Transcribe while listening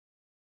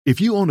If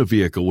you own a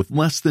vehicle with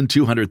less than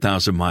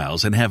 200,000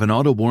 miles and have an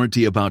auto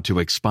warranty about to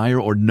expire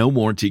or no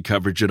warranty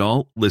coverage at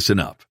all,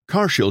 listen up.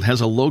 CarShield has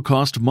a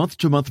low-cost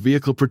month-to-month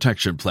vehicle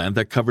protection plan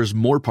that covers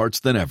more parts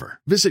than ever.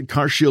 Visit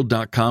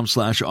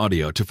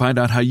carshield.com/audio to find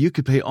out how you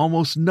could pay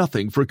almost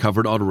nothing for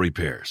covered auto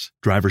repairs.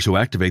 Drivers who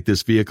activate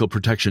this vehicle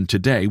protection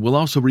today will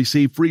also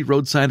receive free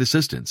roadside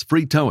assistance,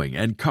 free towing,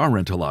 and car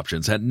rental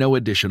options at no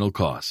additional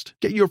cost.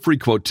 Get your free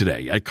quote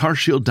today at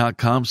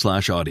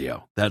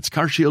carshield.com/audio. That's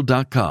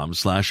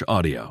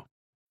carshield.com/audio.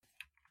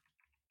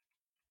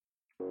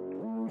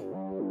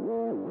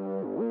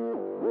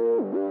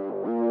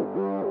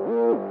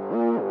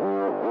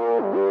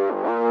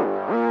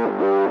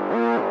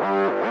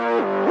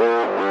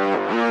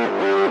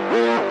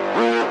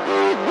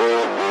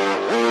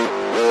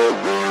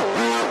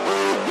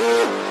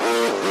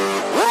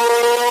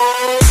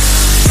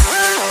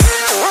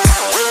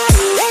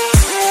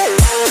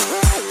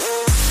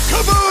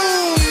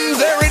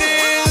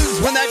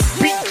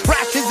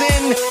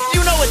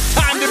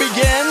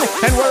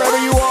 And wherever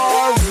you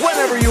are,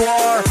 whenever you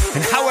are,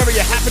 and however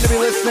you happen to be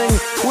listening,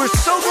 we're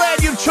so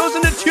glad you've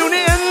chosen to tune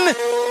in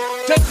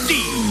to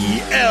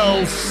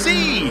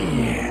DLC.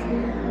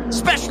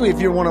 Especially if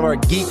you're one of our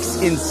geeks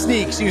in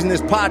sneaks using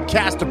this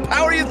podcast to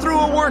power you through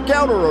a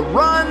workout or a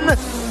run.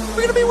 We're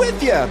going to be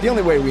with you the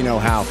only way we know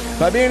how,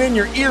 by being in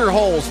your ear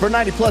holes for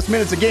 90 plus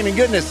minutes of gaming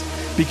goodness,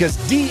 because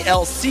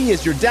DLC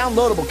is your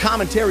downloadable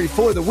commentary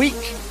for the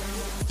week,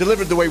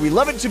 delivered the way we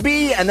love it to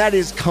be, and that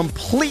is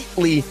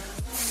completely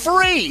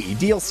free.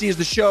 DLC is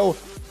the show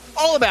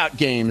all about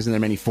games in their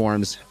many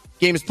forms.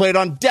 Games played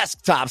on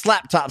desktops,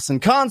 laptops, and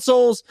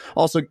consoles.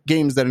 Also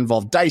games that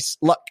involve dice,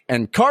 luck,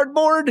 and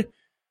cardboard.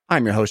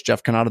 I'm your host,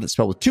 Jeff Canada, that's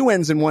spelled with 2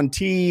 N's and 1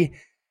 T.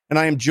 And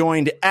I am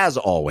joined, as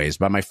always,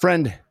 by my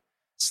friend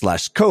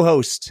 /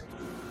 co-host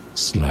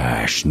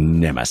 /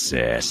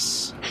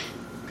 nemesis.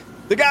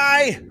 The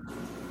guy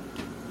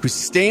who's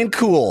staying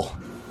cool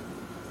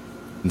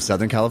in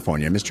Southern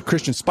California, Mr.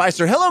 Christian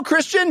Spicer. Hello,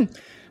 Christian.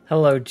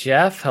 Hello,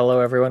 Jeff.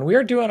 Hello, everyone. We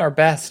are doing our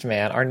best,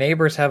 man. Our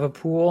neighbors have a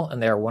pool,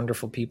 and they are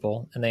wonderful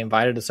people. And they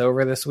invited us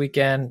over this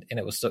weekend, and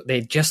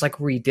they just like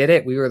redid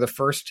it. We were the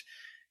first,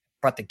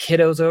 brought the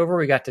kiddos over.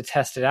 We got to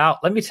test it out.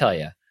 Let me tell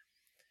you,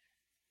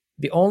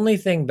 the only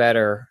thing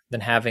better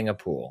than having a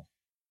pool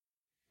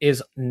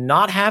is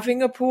not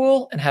having a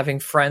pool and having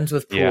friends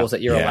with pools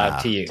that you're allowed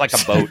to use. It's like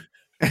a boat.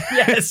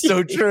 Yes,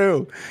 so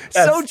true.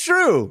 So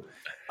true.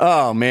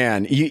 Oh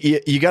man,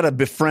 you got to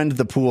befriend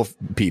the pool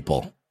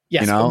people.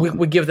 Yes, you know?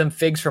 we give them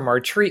figs from our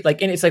tree,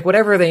 and it's like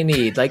whatever they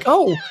need. Like,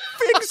 oh,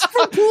 figs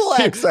for pool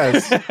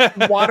access.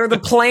 Water the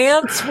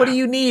plants. What do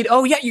you need?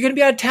 Oh yeah, you're gonna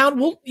be out of town.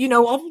 Well,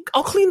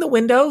 I'll clean the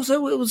windows.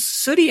 So it was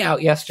sooty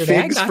out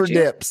yesterday. Figs for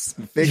dips.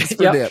 Figs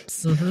for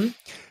dips. Mm-hmm.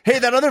 Hey,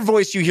 that other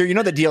voice you hear,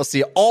 that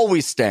DLC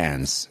always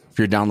stands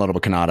for your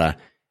downloadable Canada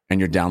and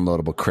your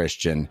downloadable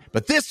Christian.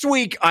 But this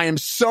week, I am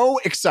so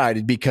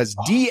excited because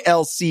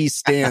DLC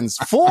stands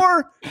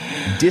for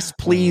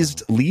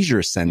Displeased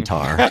Leisure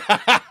Centaur.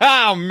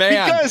 Oh,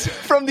 man. Because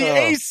from the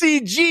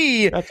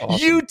ACG, awesome.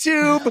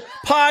 YouTube,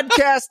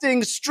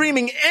 podcasting,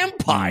 streaming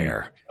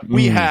empire,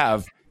 we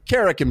have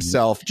Karak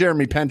himself,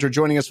 Jeremy Penter,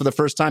 joining us for the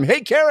first time. Hey,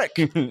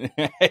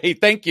 Karak. Hey,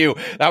 thank you.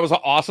 That was an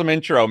awesome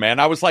intro, man.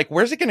 I was like,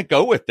 where's it going to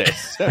go with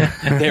this?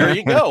 There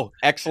you go.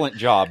 Excellent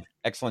job.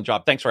 Excellent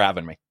job. Thanks for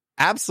having me.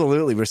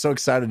 Absolutely. We're so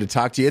excited to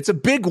talk to you. It's a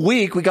big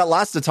week. We got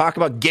lots to talk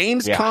about.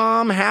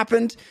 Gamescom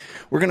happened.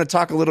 We're going to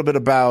talk a little bit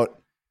about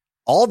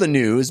all the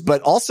news,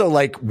 but also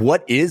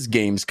what is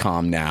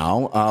Gamescom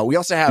now? We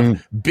also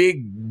have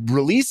big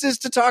releases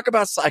to talk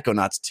about,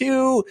 Psychonauts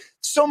 2,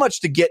 so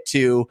much to get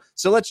to.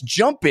 So let's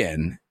jump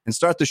in and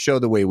start the show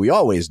the way we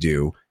always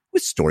do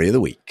with Story of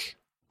the Week.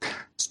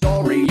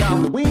 Story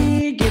of the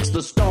Week, it's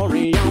the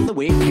Story of the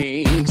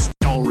Week.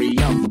 Story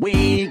of the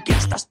Week,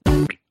 it's the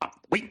Story of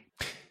the Week.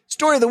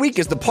 Story of the Week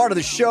is the part of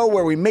the show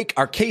where we make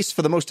our case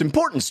for the most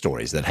important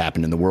stories that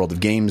happened in the world of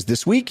games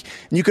this week.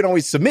 And you can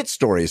always submit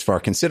stories for our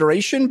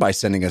consideration by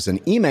sending us an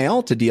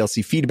email to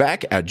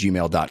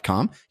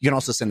dlcfeedback@gmail.com. You can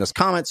also send us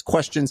comments,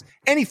 questions,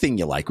 anything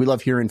you like. We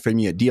love hearing from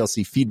you at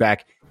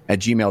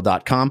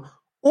dlcfeedback@gmail.com.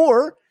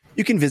 Or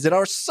you can visit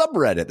our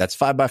subreddit. That's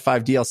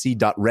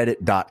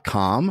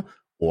 5x5dlc.reddit.com.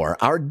 Or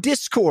our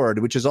Discord,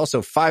 which is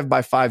also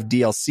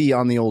 5x5DLC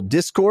on the old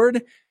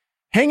Discord.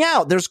 Hang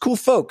out. There's cool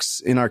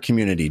folks in our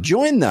community.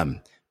 Join them.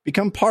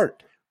 Become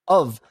part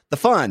of the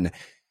fun.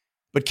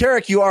 But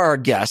Karak, you are our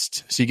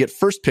guest, so you get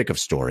first pick of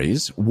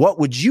stories. What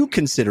would you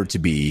consider to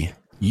be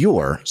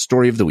your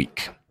story of the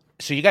week?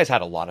 So you guys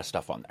had a lot of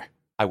stuff on there.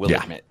 I will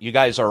admit. You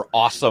guys are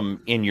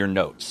awesome in your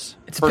notes.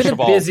 It's been a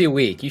busy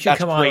week. You should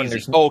come on.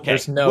 There's no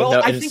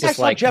I think I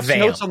saw Jeff's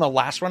notes on the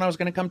last one I was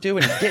going to come to,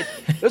 and he did.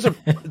 Those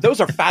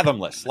are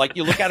fathomless. Like,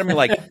 you look at them, you're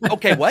like,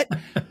 okay, what?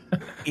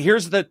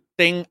 Here's the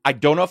thing. I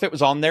don't know if it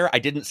was on there. I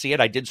didn't see it.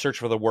 I did search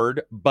for the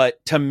word. But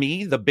to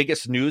me, the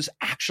biggest news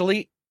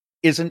actually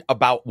isn't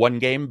about one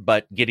game,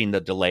 but getting the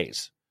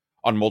delays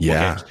on multiple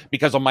games.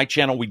 Because on my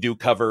channel, we do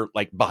cover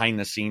behind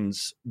the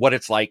scenes, what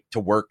it's like to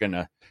work in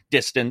a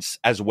distance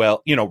as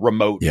well,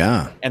 remote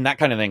and that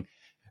kind of thing.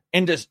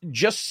 And to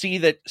just see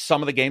that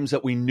some of the games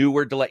that we knew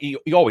were delayed,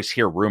 you always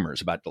hear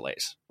rumors about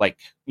delays. Like,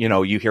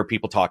 you hear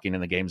people talking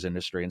in the games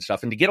industry and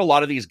stuff. And to get a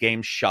lot of these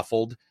games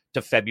shuffled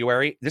to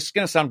February, this is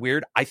going to sound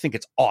weird. I think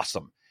it's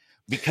awesome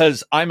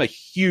because I'm a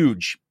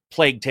huge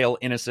Plague Tale,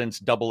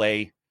 Innocence,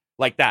 AA,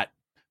 like that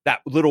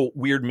little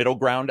weird middle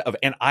ground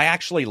and I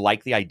actually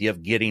like the idea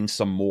of getting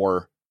some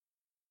more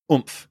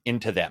oomph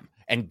into them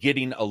and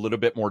getting a little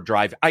bit more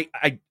drive.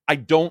 I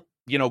don't,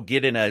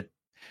 get in a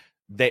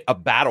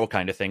battle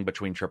kind of thing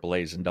between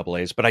AAAs and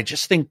AAs, but I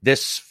just think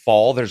this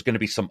fall there's going to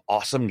be some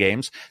awesome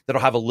games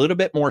that'll have a little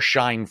bit more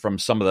shine from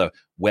some of the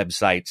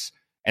websites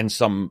and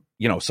some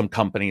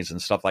companies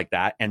and stuff like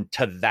that. And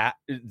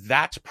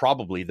that's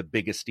probably the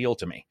biggest deal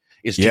to me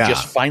is to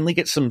just finally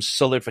get some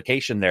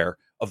solidification there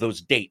of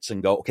those dates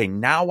and go, okay,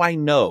 now I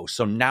know.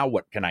 So now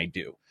what can I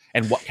do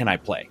and what can I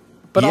play?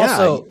 But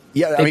also,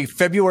 I mean,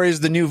 February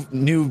is the new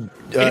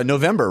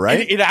November,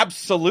 right? It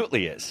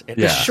absolutely is.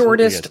 The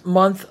shortest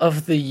month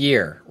of the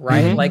year,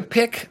 right? Mm-hmm. Like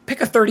pick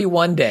a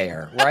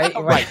 31-dayer, right?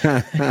 Right.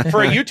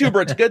 For a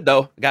YouTuber, it's good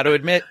though. Got to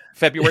admit,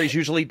 February's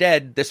usually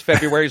dead. This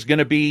February is going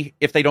to be,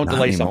 if they don't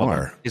delay some of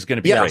them, is going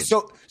to be great.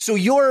 So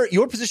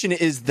your position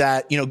is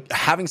that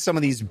having some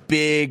of these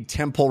big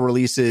tentpole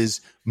releases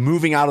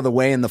moving out of the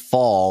way in the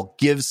fall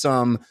gives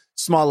some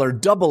smaller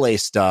AA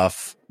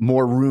stuff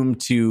more room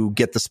to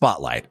get the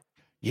spotlight.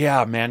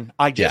 Yeah, man.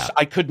 I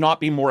could not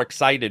be more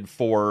excited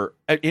for,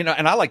 and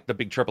I like the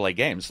big AAA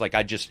games. Like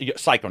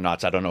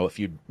Psychonauts, I don't know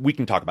we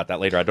can talk about that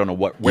later. I don't know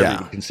where we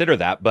would consider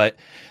that, but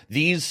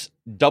these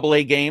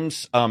AA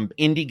games,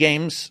 indie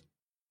games,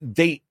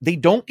 they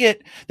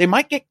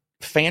might get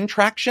fan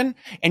traction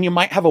and you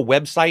might have a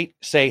website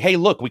say, hey,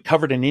 look, we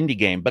covered an indie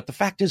game. But the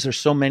fact is there's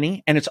so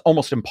many and it's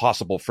almost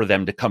impossible for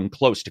them to come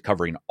close to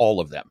covering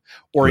all of them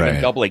or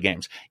even AA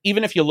games.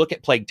 Even if you look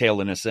at Plague Tale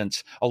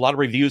Innocence, a lot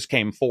of reviews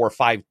came 4 or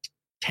 5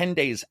 10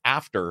 days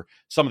after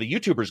some of the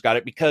YouTubers got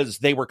it because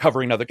they were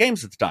covering other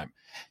games at the time.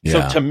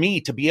 So to me,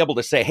 to be able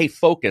to say, hey,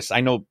 Focus,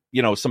 I know,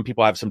 some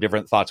people have some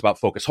different thoughts about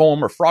Focus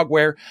Home or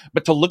Frogware,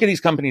 but to look at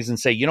these companies and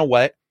say, you know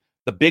what,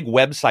 the big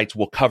websites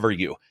will cover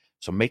you.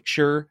 So make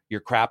sure your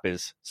crap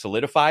is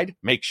solidified.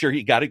 Make sure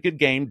you got a good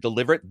game,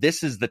 deliver it.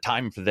 This is the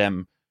time for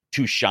them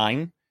to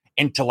shine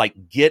and to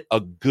get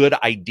a good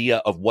idea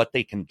of what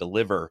they can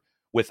deliver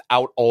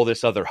without all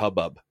this other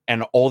hubbub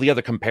and all the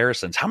other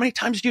comparisons. How many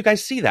times do you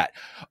guys see that?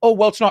 Oh,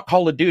 well, it's not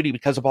Call of Duty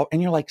because of all,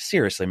 and you're like,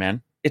 seriously,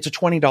 man, it's a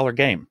 $20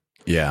 game.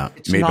 Yeah.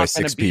 It's made by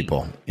 6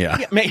 people. Yeah.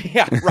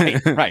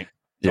 Right.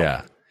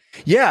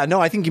 Yeah.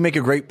 No, I think you make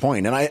a great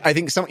point. And I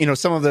think some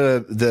of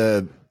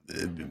the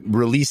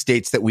release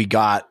dates that we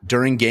got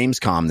during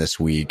Gamescom this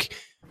week,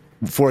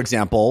 for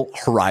example,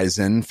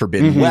 Horizon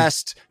Forbidden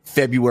West,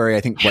 February, I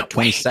think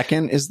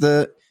 22nd is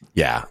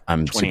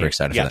I'm super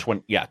excited for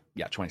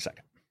that.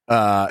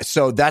 22nd.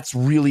 So that's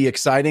really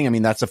exciting. I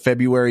mean, that's a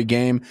February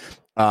game.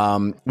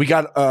 We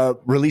got a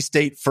release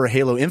date for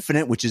Halo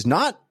Infinite, which is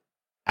not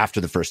after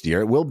the first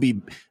year. It will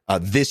be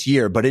this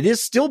year, but it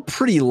is still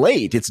pretty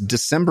late. It's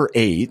December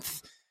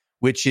 8th,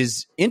 which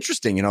is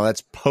interesting.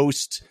 That's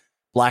post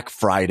Black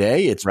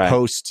Friday. It's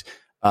post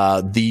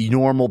the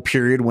normal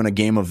period when a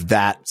game of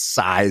that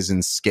size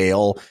and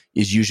scale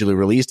is usually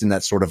released, and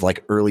that's sort of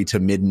like early to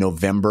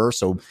mid-November.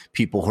 So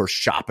people who are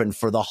shopping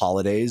for the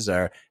holidays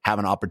have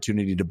an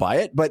opportunity to buy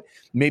it. But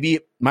maybe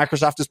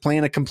Microsoft is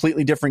playing a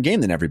completely different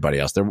game than everybody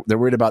else. They're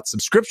worried about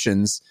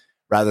subscriptions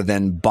rather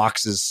than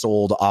boxes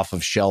sold off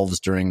of shelves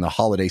during the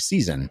holiday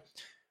season.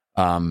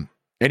 Are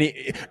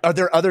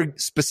there other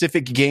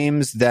specific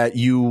games that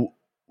you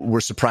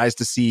were surprised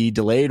to see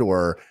delayed,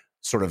 or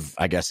sort of,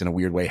 I guess, in a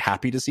weird way,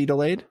 happy to see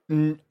delayed?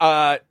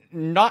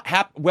 Not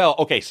happy. Well,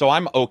 okay, so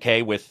I'm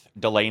okay with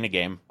delaying a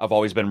game. I've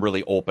always been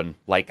really open.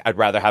 Like, I'd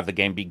rather have the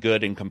game be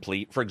good and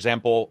complete. For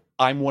example,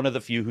 I'm one of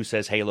the few who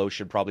says Halo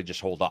should probably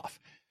just hold off.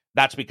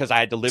 That's because I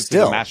had to live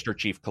through the Master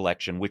Chief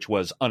Collection, which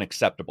was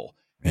unacceptable.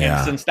 Yeah.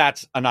 And since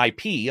that's an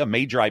IP, a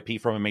major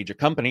IP from a major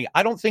company,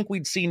 I don't think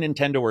we'd see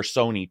Nintendo or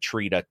Sony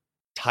treat a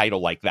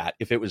title like that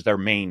if it was their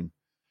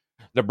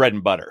bread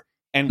and butter.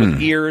 And with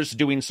Gears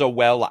doing so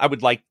well, I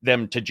would like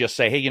them to just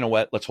say, hey, you know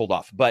what? Let's hold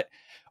off. But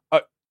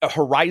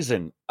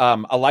Horizon,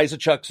 Eliza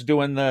Chuck's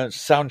doing the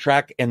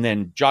soundtrack, and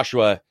then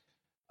Joshua,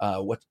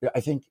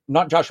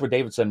 not Joshua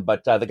Davidson,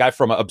 but the guy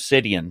from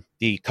Obsidian,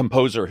 the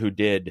composer who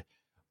did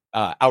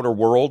Outer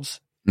Worlds.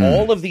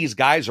 All of these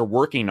guys are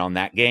working on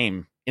that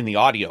game in the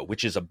audio,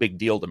 which is a big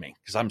deal to me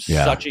because I'm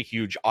such a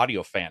huge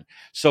audio fan.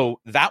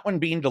 So that one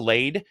being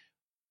delayed,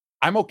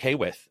 I'm okay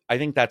with. I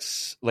think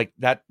that's like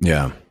that.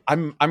 Yeah.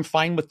 I'm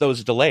fine with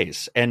those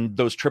delays, and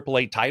those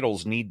AAA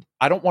titles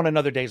I don't want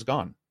another Days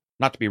Gone,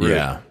 not to be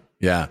rude.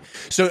 Yeah.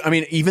 So, I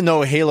mean, even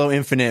though Halo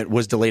Infinite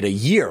was delayed a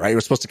year, right? It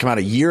was supposed to come out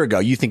a year ago.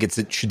 You think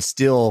it should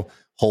still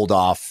hold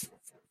off?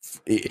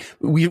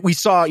 We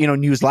saw,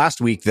 news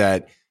last week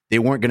that they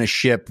weren't going to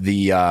ship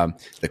the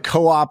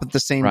co-op at the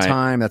same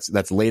time.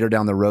 That's later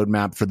down the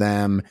roadmap for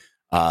them.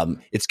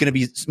 It's going to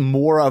be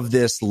more of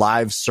this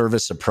live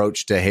service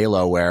approach to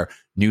Halo, where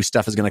new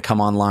stuff is going to come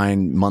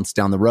online months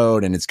down the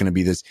road, and it's going to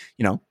be this,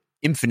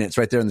 Infinite's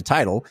right there in the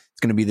title. It's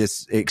going to be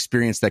this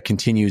experience that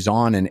continues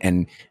on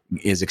and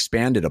is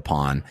expanded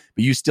upon.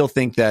 But you still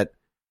think that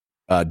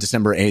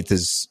December 8th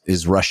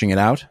is rushing it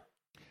out?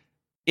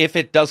 If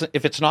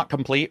it's not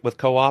complete with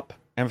co-op,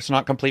 and if it's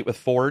not complete with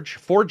Forge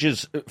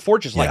is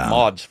like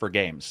mods for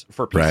games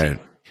for PC. Right.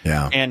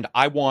 Yeah. And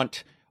I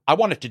want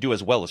it to do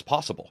as well as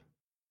possible.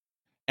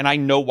 And I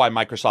know why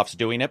Microsoft's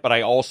doing it, but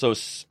I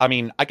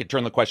could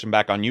turn the question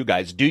back on you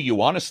guys. Do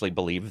you honestly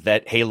believe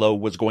that Halo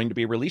was going to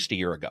be released a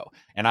year ago?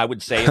 And I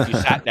would say if you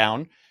sat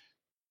down,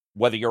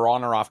 whether you're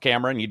on or off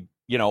camera, and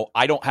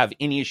I don't have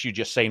any issue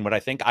just saying what I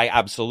think. I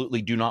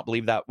absolutely do not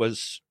believe that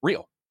was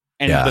real.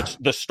 And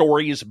the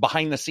stories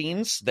behind the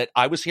scenes that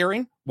I was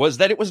hearing was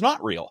that it was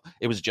not real.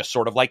 It was just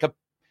sort of like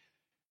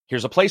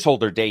here's a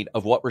placeholder date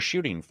of what we're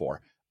shooting for.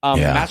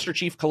 Master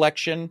Chief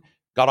Collection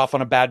got off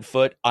on a bad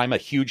foot. I'm a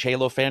huge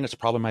Halo fan. It's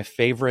probably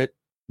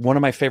one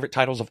of my favorite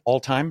titles of all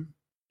time.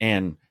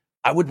 And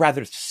I would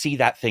rather see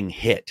that thing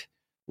hit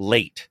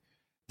late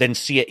than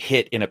see it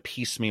hit in a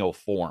piecemeal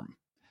form.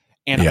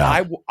 And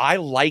I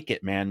like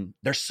it, man.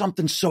 There's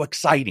something so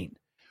exciting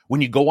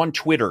when you go on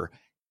Twitter.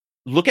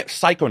 Look at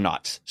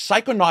Psychonauts.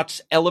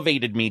 Psychonauts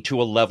elevated me to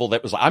a level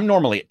that was, I'm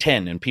normally at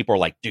 10 and people are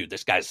like, dude,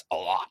 this guy's a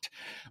lot.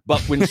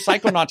 But when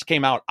Psychonauts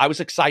came out, I was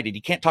excited.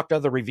 You can't talk to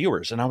other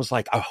reviewers. And I was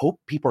like, I hope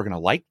people are going to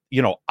like,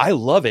 I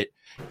love it.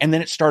 And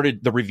then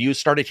the reviews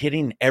started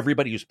hitting.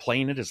 Everybody who's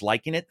playing it is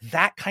liking it.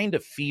 That kind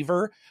of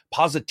fever,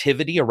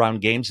 positivity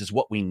around games is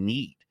what we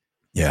need.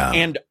 Yeah.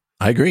 And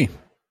I agree.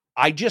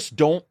 I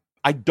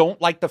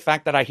don't like the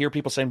fact that I hear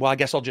people saying, well, I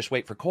guess I'll just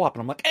wait for co-op.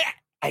 And I'm like,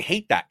 I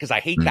hate that because I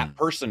hate that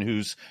person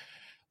who's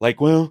like,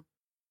 well,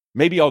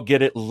 maybe I'll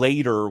get it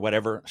later or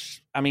whatever.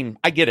 I mean,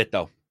 I get it,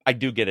 though. I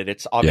do get it.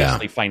 It's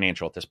obviously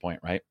financial at this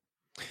point, right?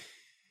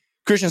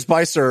 Christian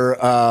Spicer,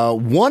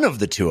 one of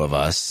the two of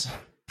us,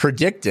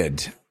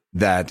 predicted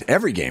that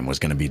every game was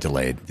going to be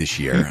delayed this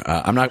year.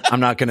 I'm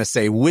not going to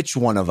say which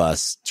one of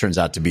us turns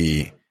out to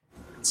be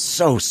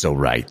so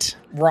right.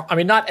 I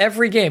mean, not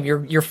every game.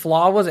 Your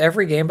flaw was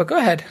every game, but go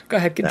ahead,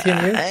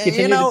 continue.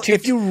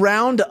 If you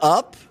round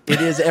up, it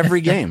is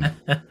every game.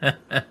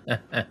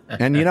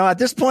 And at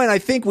this point, I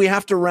think we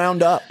have to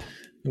round up.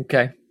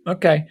 Okay.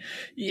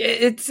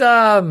 It's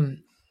I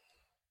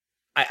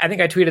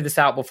think I tweeted this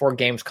out before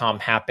Gamescom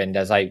happened,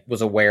 as I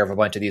was aware of a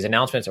bunch of these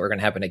announcements that were going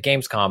to happen at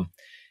Gamescom.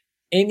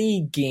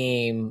 Any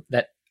game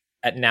that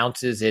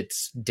announces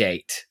its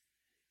date,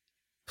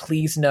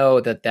 please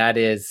know that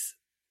is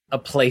a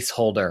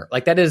placeholder.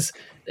 Like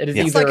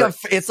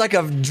it's like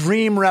a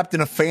dream wrapped in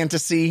a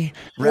fantasy,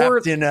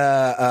 wrapped in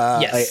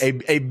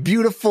a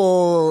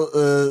beautiful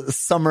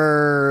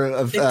summer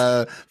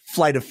of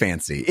flight of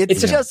fancy.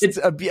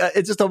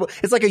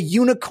 It's like a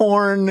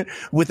unicorn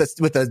with a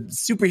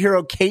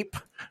superhero cape.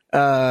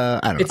 I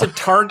don't know.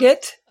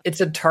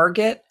 It's a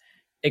target,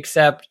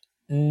 except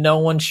no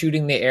one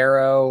shooting the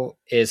arrow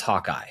is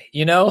Hawkeye.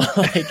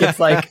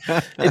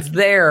 It's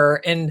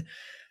there. And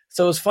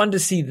so it was fun to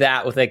see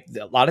that with a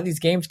lot of these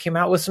games came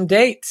out with some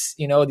dates,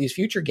 these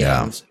future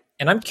games.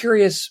 And I'm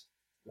curious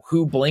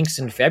who blinks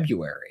in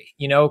February,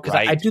 because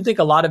I do think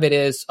a lot of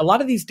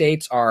these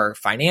dates are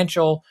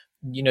financial,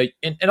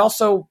 and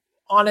also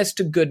honest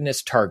to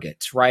goodness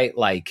targets, right?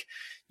 Like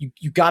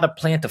you got to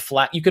plant a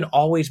flag. You can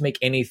always make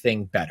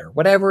anything better,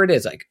 whatever it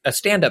is, like a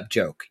stand-up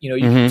joke,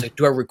 it's like,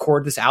 do I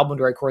record this album?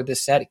 Do I record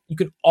this set? You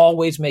can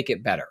always make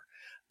it better.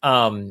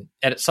 And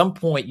at some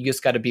point you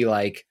just got to be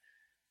like,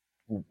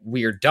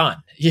 we're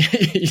done.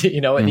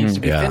 It needs to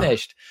be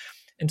finished.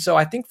 And so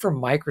I think for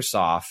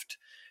Microsoft,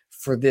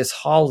 for this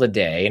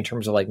holiday, in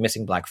terms of like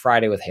missing Black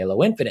Friday with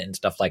Halo Infinite and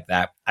stuff like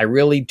that, I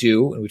really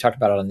do, and we talked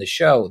about it on the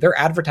show, they're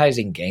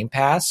advertising Game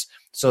Pass.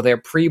 So their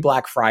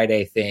pre-Black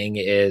Friday thing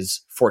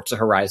is Forza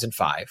Horizon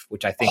 5,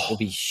 which I think will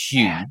be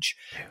huge.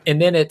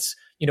 And then it's,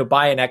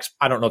 buy an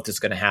I don't know if this is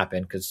going to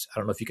happen because I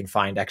don't know if you can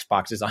find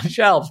Xboxes on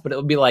shelves, but it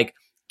would be like,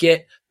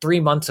 get 3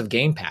 months of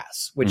Game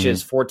Pass, which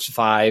is Forza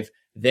 5,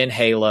 then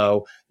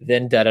Halo,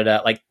 then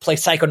like play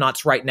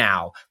Psychonauts right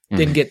now,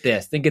 then get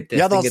this, then get this.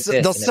 Yeah,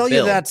 they'll sell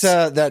you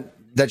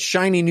that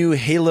shiny new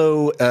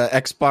Halo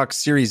Xbox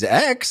Series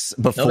X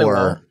before.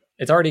 No,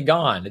 it's already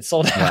gone. It's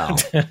sold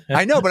out. Wow.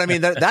 I know, but I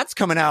mean that's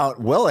coming out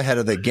well ahead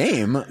of the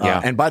game.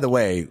 And by the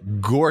way,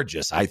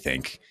 gorgeous. I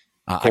think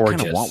I kind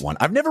of want one.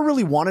 I've never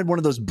really wanted one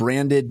of those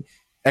branded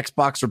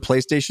Xbox or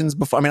PlayStations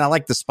before. I mean, I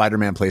like the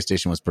Spider-Man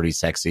PlayStation, was pretty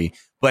sexy,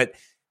 but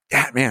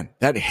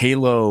that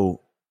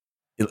Halo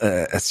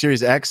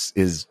Series X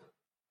is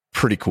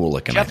pretty cool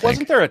looking. Jeff,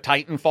 wasn't there a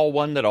Titanfall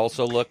one that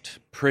also looked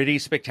pretty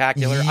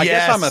spectacular? Yes. I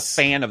guess I'm a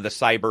fan of the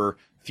cyber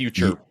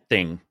future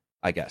thing,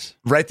 I guess.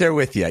 Right there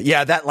with you.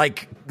 Yeah, that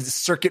like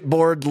circuit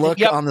board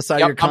look on the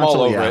side of your console. I'm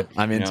all over it.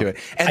 I'm into it.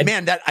 And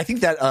I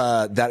think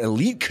that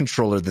Elite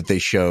controller that they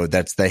showed,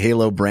 that's the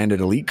Halo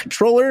branded Elite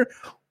controller,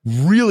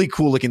 really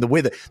cool looking. The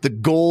way the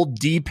gold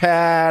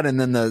D-pad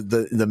and then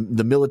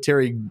the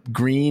military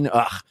green.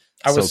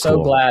 I was so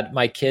cool. glad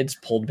my kids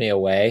pulled me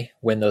away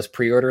when those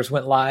pre-orders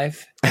went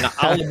live. And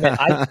I'll admit,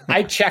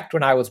 I checked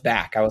when I was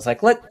back. I was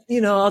like,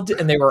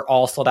 and they were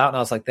all sold out. And I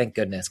was like, thank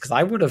goodness. Cause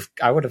I would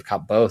have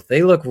caught both.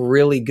 They look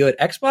really good.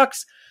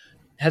 Xbox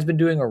has been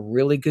doing a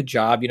really good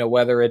job,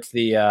 whether it's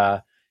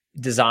the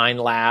design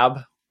lab,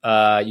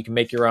 you can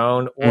make your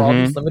own, or all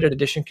these limited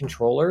edition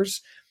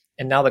controllers.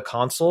 And now the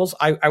consoles,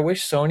 I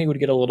wish Sony would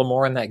get a little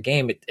more in that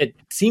game. It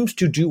seems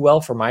to do well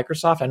for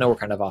Microsoft. I know we're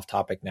kind of off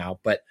topic now,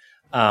 but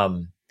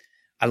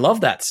I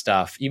love that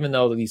stuff, even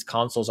though these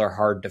consoles are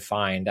hard to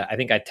find. I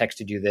think I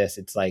texted you this.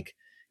 It's like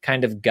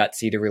kind of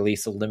gutsy to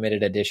release a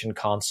limited edition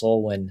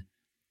console when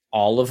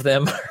all of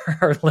them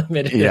are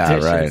limited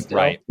editions.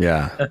 Right.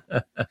 Yeah,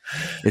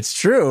 it's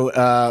true.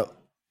 But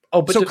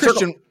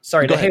Christian,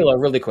 to Halo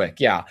really quick.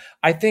 Yeah.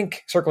 I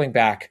think circling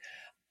back,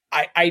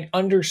 I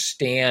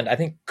understand. I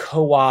think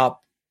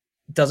co-op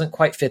doesn't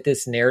quite fit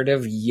this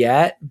narrative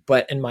yet,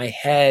 but in my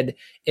head,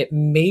 it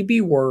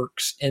maybe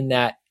works in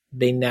that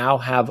they now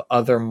have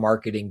other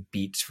marketing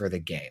beats for the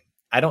game.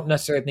 I don't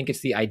necessarily think it's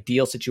the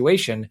ideal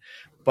situation,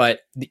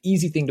 but the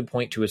easy thing to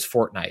point to is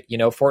Fortnite.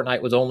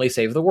 Fortnite was only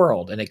Save the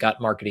World, and it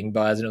got marketing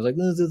buzz, and it was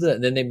like,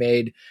 and then they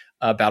made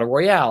Battle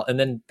Royale, and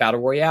then Battle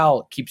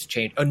Royale keeps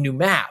changing, a new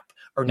map,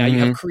 or now you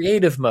have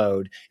creative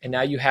mode, and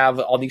now you have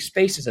all these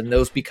spaces, and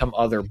those become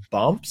other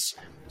bumps.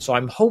 So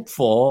I'm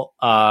hopeful,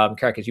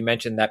 Karak, as you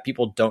mentioned, that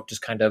people don't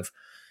just kind of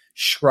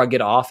shrug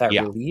it off at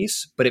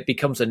release, but it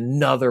becomes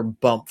another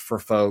bump for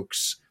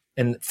folks,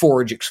 and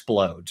Forge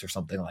explodes or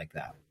something like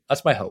that.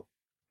 That's my hope.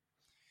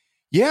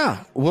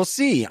 Yeah, we'll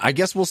see. I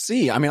guess we'll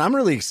see. I mean, I'm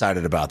really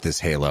excited about this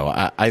Halo.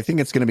 I think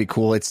it's going to be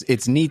cool.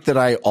 It's neat that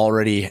I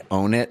already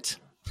own it.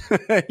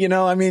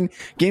 I mean,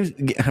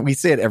 we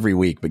say it every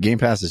week, but Game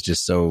Pass is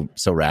just so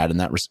rad in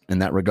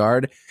that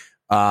regard.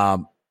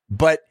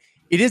 But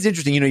it is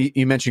interesting.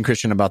 You mentioned,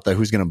 Christian, about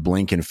who's going to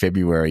blink in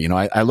February.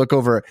 I look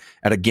over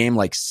at a game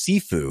like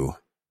Sifu,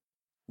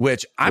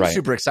 which I'm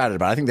super excited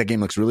about. I think that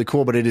game looks really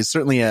cool, but it is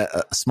certainly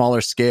a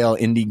smaller scale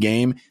indie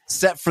game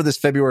set for this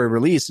February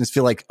release. And I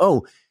feel like,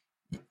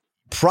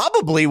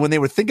 probably when they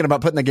were thinking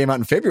about putting the game out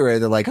in February,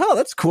 they're like, oh,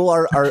 that's cool.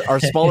 Our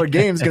smaller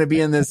game is going to be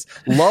in this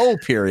lull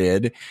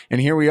period. And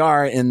here we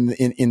are in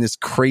this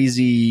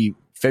crazy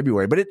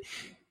February. But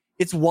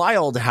it's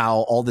wild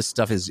how all this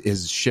stuff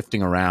is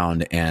shifting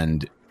around,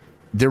 and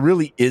there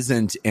really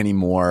isn't any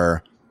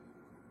more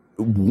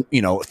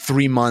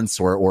 3 months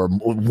or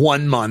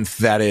 1 month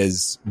that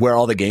is where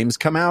all the games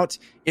come out.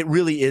 It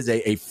really is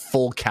a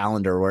full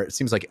calendar where it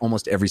seems like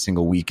almost every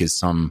single week is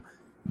some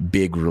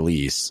big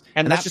release.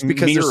 And that's just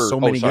because there's so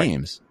many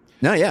games.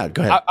 No, yeah,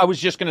 go ahead. I was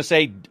just going to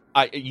say,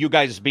 you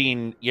guys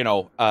being,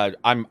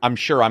 I'm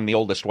sure I'm the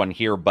oldest one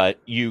here, but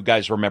you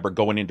guys remember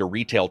going into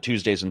retail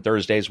Tuesdays and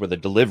Thursdays with a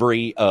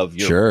delivery of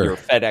your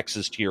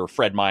FedExes to your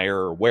Fred Meyer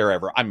or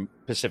wherever. I'm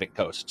Pacific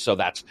Coast, so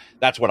that's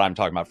what I'm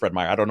talking about, Fred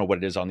Meyer. I don't know what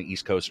it is on the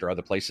East Coast or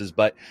other places,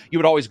 but you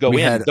would always go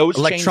in. Those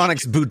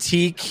electronics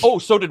boutique. Oh,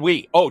 so did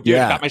we. Oh, dude,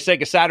 I got my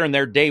Sega Saturn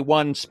there day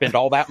one, spent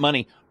all that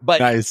money. But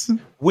nice.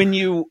 When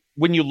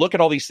you look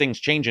at all these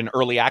things changing,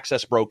 early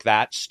access broke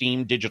that,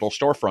 Steam digital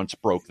storefronts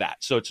broke that.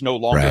 So it's no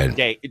longer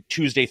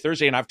Tuesday,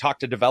 Thursday. And I've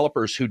talked to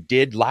developers who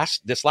did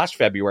this last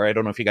February. I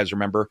don't know if you guys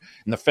remember,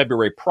 in the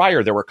February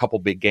prior, there were a couple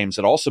big games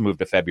that also moved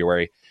to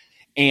February.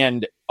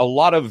 And a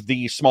lot of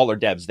the smaller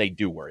devs, they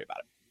do worry about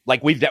it.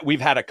 Like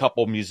we've had a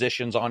couple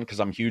musicians on, because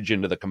I'm huge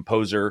into the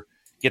composers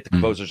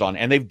on,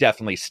 and they've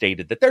definitely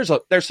stated that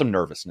there's some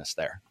nervousness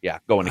there. Yeah,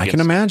 going against I can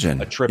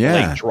imagine a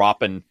AAA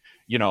drop, and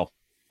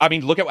I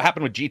mean, look at what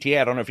happened with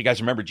GTA. I don't know if you guys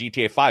remember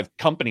GTA 5.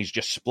 Companies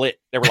just split.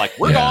 They were like,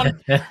 we're gone.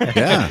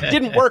 It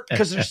didn't work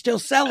because they're still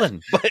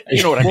selling. But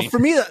you know what I mean? Well, for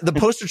me, the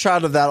poster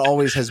child of that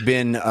always has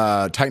been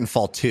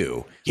Titanfall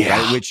 2,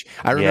 right? Which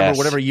I remember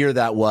whatever year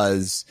that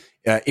was.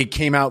 It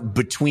came out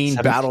between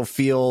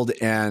Battlefield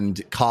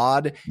and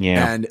COD,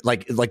 and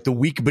like the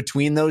week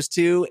between those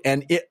two.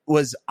 And it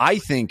was, I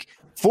think,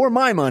 for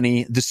my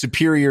money, the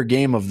superior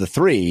game of the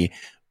three.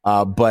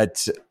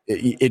 But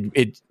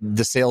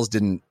the sales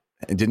didn't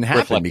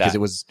happen because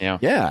it was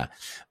and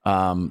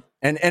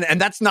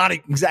that's not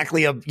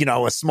exactly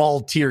a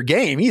small tier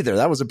game either.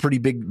 That was a pretty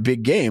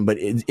big game, but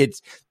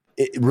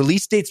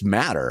release dates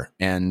matter,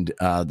 and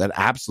that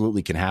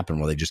absolutely can happen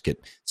where they just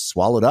get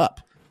swallowed up.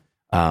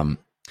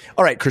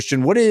 All right,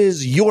 Christian, what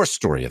is your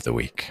story of the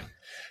week?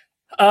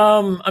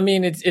 I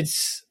mean,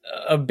 it's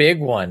a big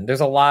one.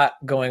 There's a lot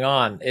going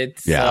on.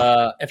 It's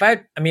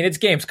it's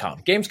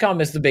Gamescom.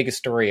 Gamescom is the biggest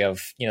story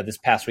of this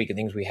past week and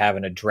things we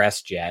haven't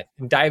addressed yet.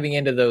 And diving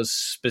into those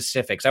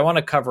specifics, I want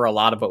to cover a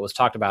lot of what was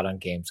talked about on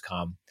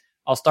Gamescom.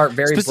 I'll start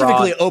very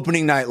specifically broad.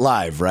 Opening Night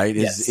Live, right?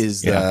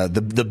 Is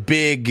the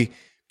big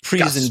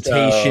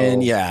presentation?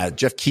 Gusto. Yeah,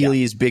 Jeff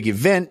Keighley's big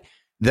event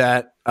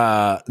that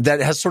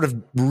has sort of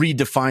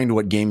redefined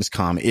what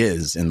Gamescom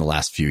is in the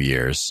last few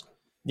years.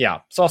 Yeah.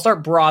 So I'll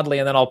start broadly,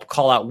 and then I'll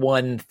call out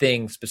one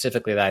thing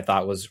specifically that I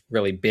thought was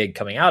really big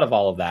coming out of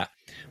all of that.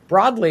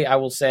 Broadly, I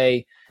will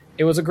say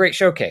it was a great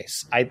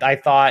showcase. I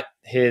thought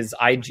his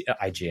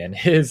IGN,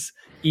 his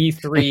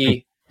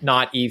E3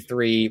 not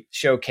E3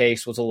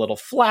 showcase was a little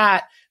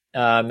flat.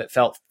 It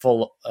felt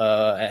full.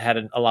 It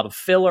had a lot of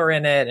filler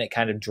in it, and it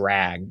kind of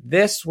dragged.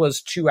 This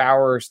was 2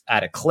 hours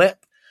at a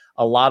clip.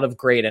 A lot of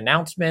great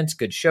announcements,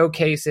 good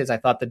showcases. I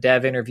thought the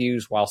dev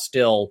interviews, while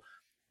still,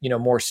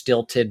 more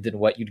stilted than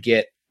what you'd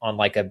get on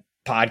like a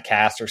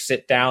podcast or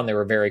sit down, they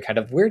were very kind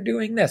of, we're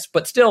doing this,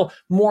 but still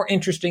more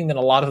interesting than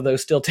a lot of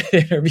those stilted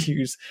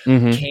interviews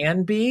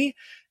can be.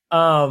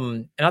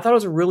 And I thought it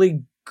was a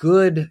really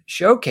good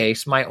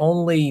showcase. My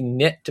only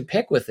nit to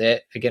pick with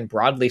it, again,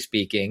 broadly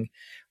speaking,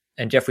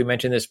 and Jeff, we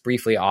mentioned this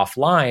briefly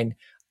offline,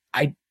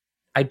 I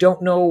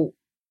don't know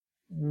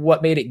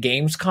what made it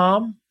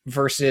Gamescom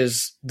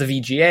versus the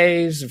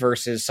VGAs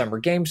versus Summer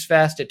Games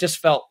Fest. It just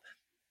felt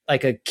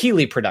like a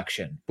Keighley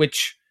production,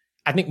 which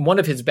I think one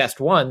of his best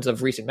ones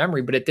of recent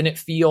memory, but it didn't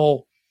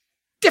feel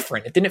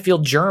different. It didn't feel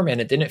German.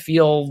 It didn't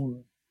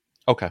feel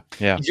je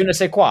ne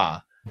sais quoi.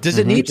 Does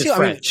it need to? I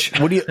mean,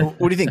 what do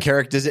you think,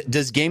 Karak?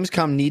 Does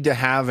Gamescom need to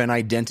have an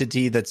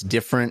identity that's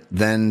different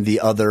than the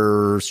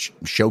other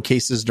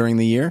showcases during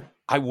the year?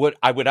 I would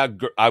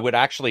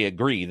actually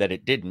agree that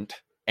it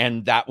didn't.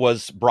 And that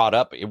was brought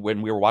up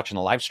when we were watching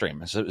the live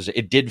stream.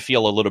 It did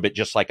feel a little bit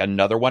just like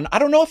another one. I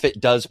don't know if it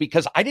does,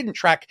 because I didn't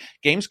track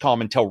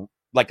Gamescom until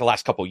like the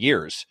last couple of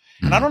years.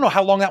 And I don't know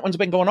how long that one's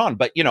been going on,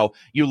 but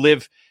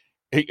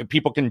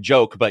people can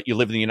joke, but you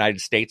live in the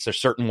United States. There's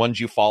certain ones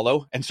you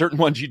follow and certain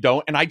ones you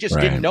don't. And I just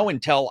didn't know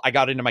until I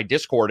got into my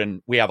Discord,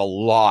 and we have a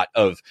lot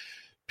of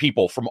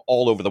people from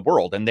all over the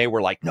world, and they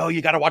were like, no,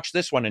 you got to watch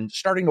this one. And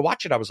starting to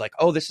watch it, I was like,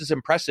 oh, this is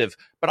impressive.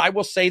 But I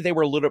will say they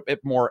were a little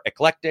bit more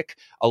eclectic,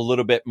 a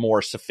little bit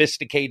more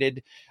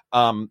sophisticated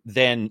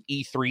than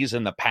E3s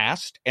in the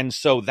past. And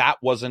so that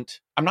wasn't,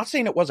 I'm not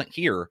saying it wasn't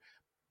here,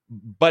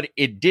 but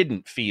it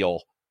didn't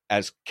feel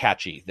as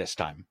catchy this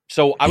time.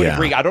 So I would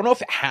agree. I don't know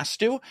if it has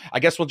to. I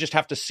guess we'll just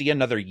have to see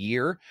another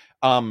year.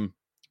 But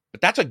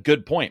that's a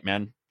good point,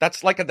 man.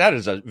 That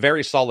is a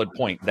very solid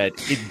point, that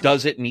it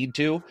doesn't need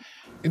to.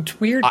 It's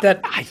weird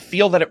that I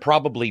feel that it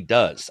probably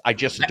does. I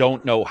just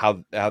don't know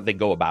how they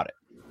go about it.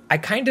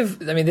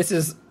 This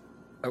is,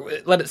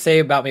 let it say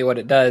about me what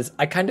it does.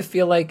 I kind of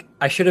feel like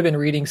I should have been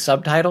reading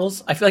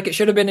subtitles. I feel like it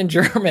should have been in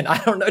German.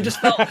 I don't know. It just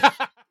felt,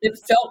 it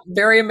felt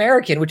very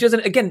American, which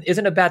isn't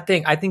a bad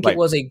thing. I think it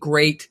was a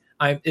great,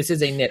 this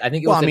is a nit. I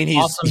think it was an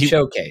awesome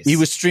showcase. He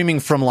was streaming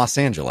from Los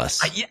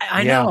Angeles.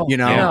 I know.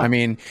 I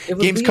mean,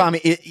 Gamescom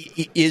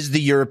is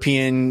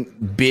the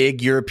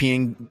big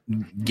European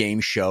game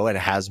show. It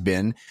has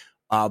been.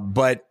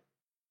 But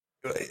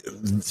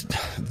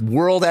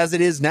world as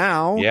it is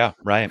now. Yeah,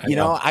 right.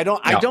 I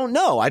don't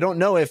know. I don't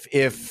know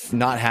if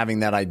not having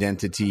that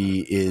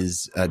identity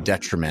is a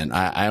detriment.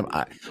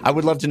 I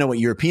would love to know what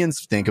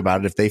Europeans think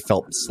about it, if they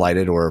felt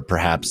slighted, or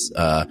perhaps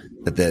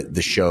that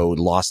the show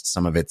lost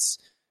some of its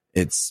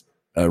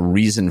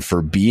reason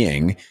for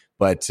being.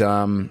 But I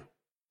don't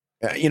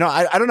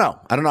know.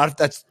 I don't know if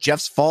that's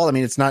Jeff's fault. I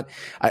mean, it's not.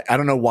 I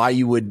don't know why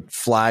you would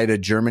fly to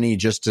Germany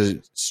just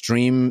to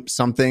stream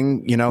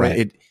something.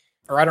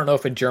 Or I don't know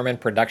if a German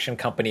production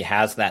company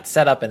has that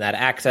setup and that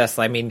access.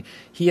 I mean,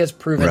 he has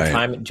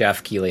proven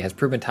Jeff Keighley has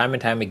proven time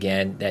and time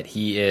again that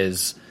he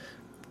is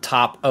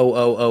top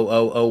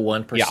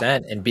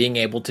 0.00001%, and being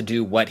able to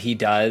do what he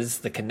does,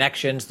 the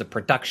connections, the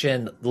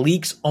production,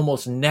 leaks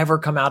almost never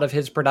come out of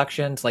his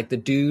productions. Like, the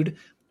dude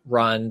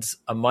runs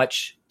a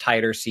much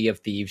tighter Sea of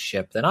Thieves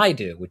ship than I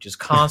do, which is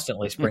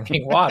constantly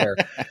springing water.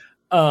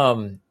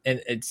 And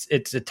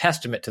it's a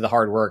testament to the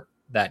hard work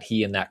that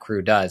he and that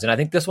crew does. And I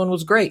think this one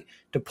was great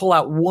to pull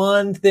out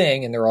one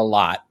thing, and there are a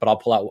lot, but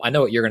I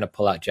know what you're going to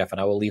pull out, Jeff,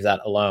 and I will leave that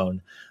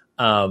alone.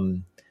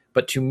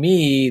 But to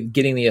me,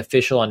 getting the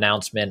official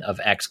announcement of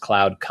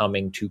xCloud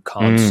coming to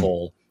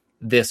console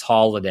this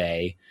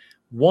holiday,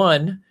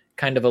 one,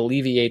 kind of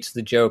alleviates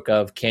the joke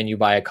of, can you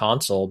buy a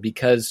console?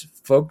 Because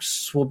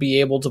folks will be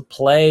able to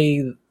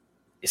play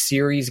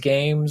series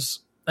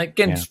games,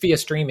 again, via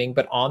streaming,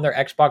 but on their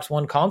Xbox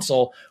One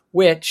console,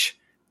 which,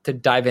 to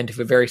dive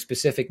into a very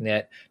specific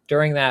nit,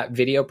 during that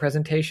video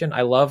presentation,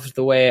 I loved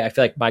the way I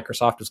feel like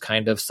Microsoft was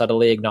kind of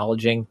subtly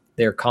acknowledging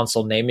their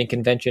console naming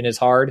convention is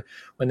hard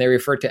when they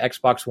refer to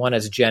Xbox One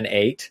as Gen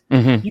 8.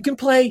 You can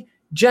play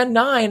Gen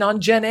 9 on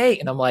Gen 8.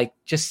 And I'm like,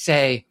 just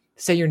say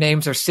your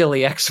names are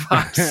silly,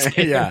 Xbox.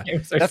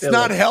 That's silly.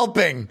 Not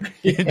helping.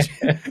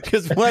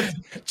 Because what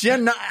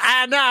Gen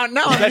 9?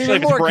 No, especially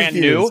if it's brand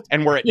new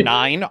and we're at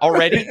 9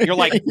 already. You're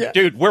like,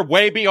 dude, we're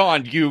way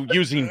beyond you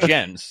using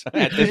gens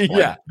at this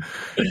point.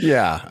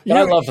 But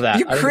I love that.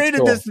 You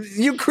created this.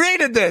 You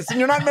created this, and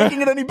you're not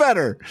making it any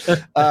better.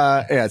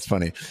 It's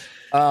funny.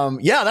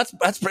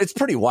 It's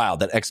pretty wild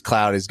that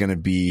xCloud is going to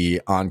be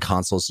on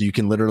consoles, so you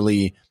can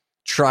literally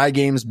try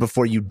games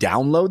before you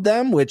download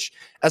them, which,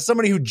 as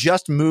somebody who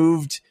just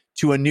moved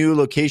to a new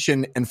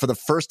location and for the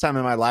first time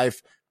in my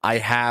life I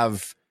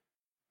have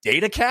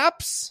data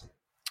caps,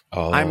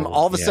 I'm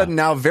all of a sudden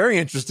now very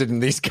interested in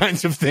these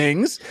kinds of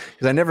things,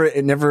 because I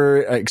never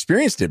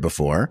experienced it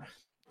before.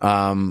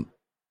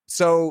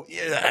 So,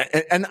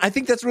 and I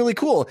think that's really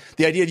cool.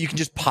 The idea that you can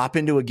just pop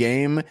into a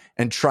game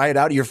and try it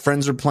out. Your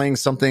friends are playing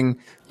something.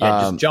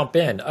 Yeah, just jump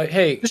in.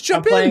 Hey, just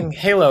jump I'm playing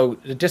Halo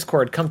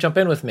Discord. Come jump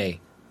in with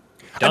me.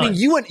 Done. I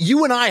mean,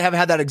 you and I have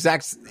had that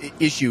exact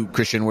issue,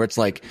 Christian, where it's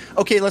like,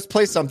 okay, let's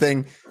play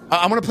something.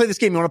 I'm going to play this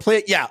game. You want to play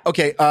it? Yeah.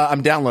 Okay.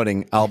 I'm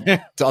downloading. I'll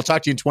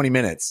talk to you in 20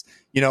 minutes,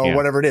 or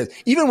whatever it is.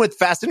 Even with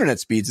fast internet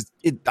speeds,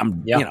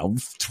 I'm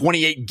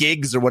 28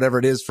 gigs or whatever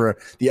it is for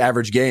the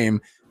average game.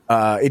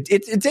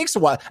 It takes a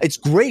while. It's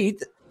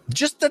great.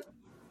 Just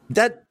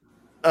that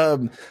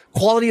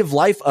quality of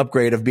life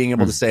upgrade of being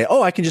able to say,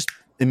 oh, I can just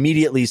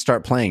immediately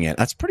start playing it.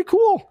 That's pretty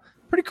cool.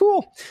 Pretty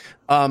cool.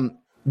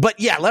 But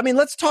yeah,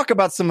 let's talk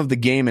about some of the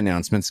game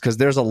announcements because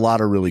there's a lot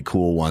of really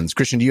cool ones.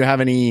 Christian, do you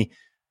have any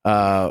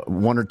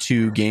one or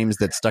two games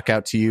that stuck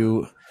out to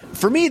you?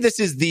 For me, this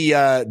is the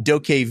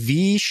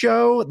DokeV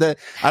show.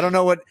 I don't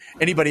know what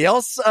anybody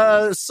else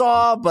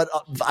saw, but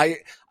I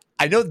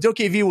know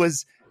DokeV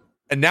was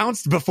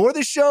announced before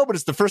the show, but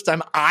it's the first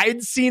time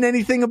I'd seen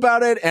anything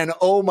about it, and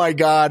oh my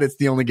god, it's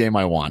the only game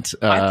I want.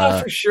 I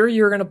thought for sure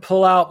you were going to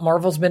pull out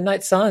Marvel's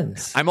Midnight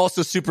Suns. I'm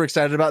also super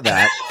excited about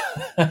that.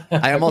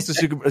 I am also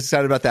super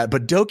excited about that.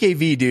 But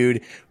DokeV,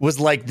 dude, was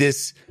like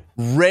this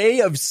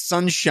ray of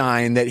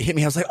sunshine that hit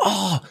me. I was like,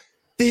 oh,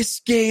 this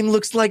game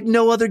looks like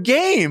no other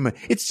game.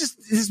 It's just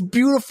this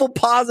beautiful,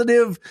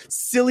 positive,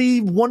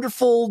 silly,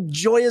 wonderful,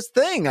 joyous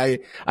thing. I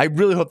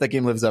really hope that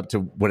game lives up to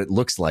what it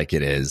looks like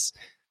it is.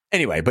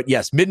 Anyway, but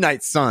yes,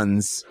 Midnight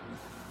Suns,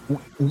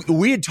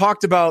 we had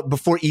talked about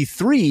before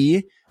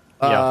E3,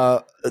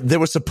 there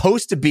was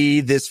supposed to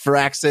be this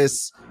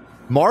Firaxis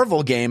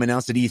Marvel game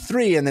announced at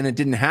E3, and then it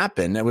didn't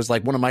happen. It was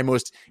like one of my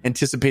most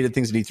anticipated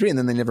things at E3, and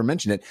then they never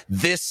mentioned it.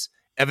 This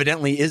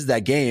evidently is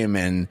that game,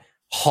 and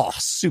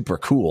super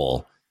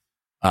cool.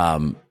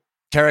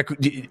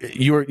 Karak,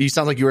 you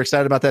sound like you were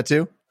excited about that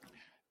too?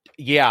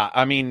 Yeah,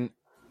 I mean,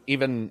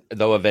 even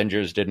though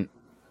Avengers didn't,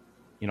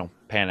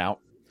 pan out,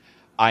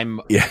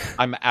 I'm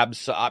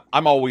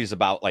always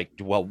about like,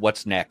 well,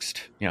 what's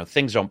next?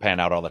 Things don't pan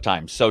out all the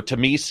time. So to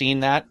me,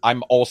 seeing that,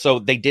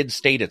 they did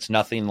state it's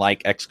nothing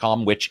like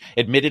XCOM, which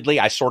admittedly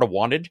I sort of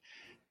wanted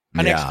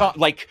an XCOM,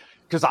 like,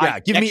 because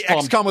give me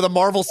XCOM with a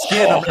Marvel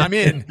skin. I'm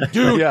in,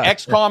 dude.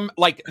 XCOM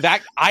like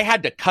that. I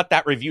had to cut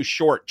that review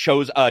short.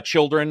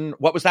 Children.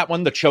 What was that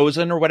one? The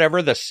Chosen or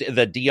whatever. The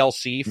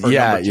DLC for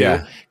number 2.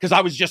 Because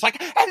I was just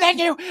like, and then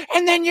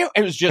you.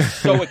 It was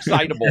just so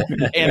excitable,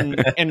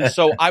 and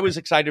so I was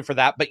excited for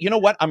that. But you know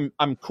what?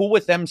 I'm cool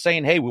with them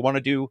saying, hey, we want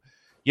to do.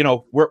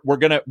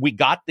 We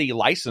got the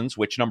license,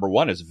 which number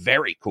one is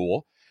very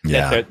cool.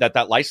 Yeah.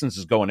 That license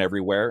is going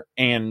everywhere,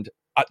 and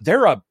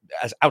they're a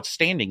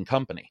outstanding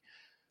company.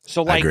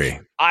 So like,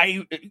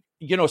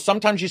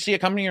 sometimes you see a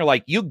company, you're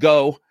like, you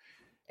go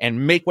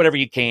and make whatever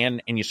you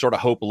can, and you sort of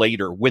hope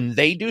later when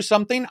they do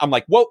something. I'm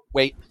like, whoa,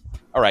 wait,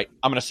 all right,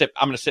 I'm gonna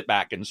sit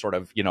back and sort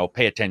of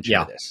pay attention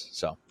to this.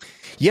 So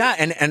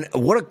and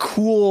what a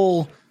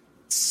cool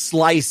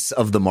slice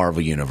of the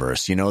Marvel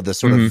universe, the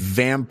sort of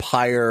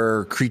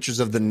vampire creatures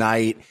of the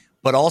night,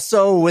 but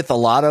also with a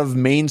lot of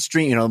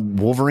mainstream,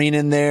 Wolverine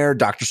in there,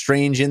 Doctor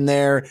Strange in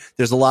there.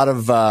 There's a lot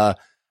of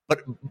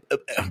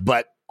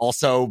but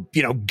also,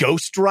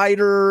 Ghost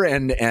Rider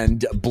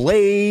and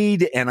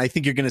Blade, and I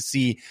think you're going to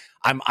see.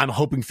 I'm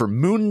hoping for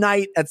Moon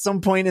Knight at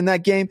some point in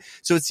that game.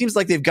 So it seems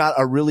like they've got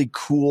a really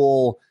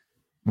cool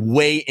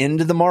way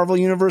into the Marvel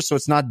universe. So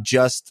it's not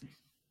just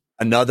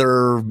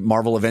another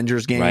Marvel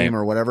Avengers game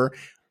or whatever.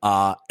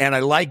 And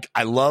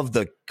I love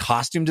the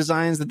costume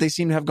designs that they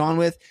seem to have gone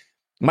with.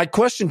 My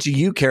question to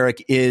you,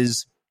 Karak,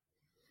 is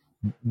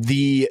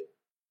the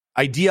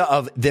idea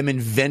of them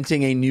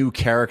inventing a new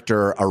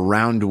character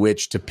around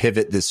which to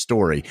pivot this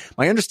story.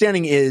 My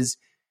understanding is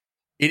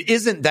it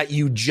isn't that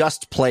you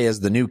just play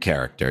as the new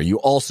character. You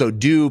also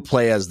do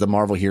play as the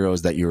Marvel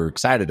heroes that you're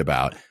excited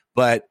about.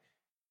 But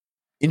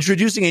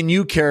introducing a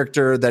new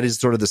character that is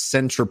sort of the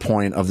center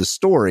point of the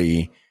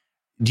story,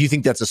 do you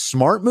think that's a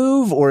smart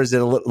move, or is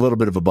it a little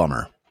bit of a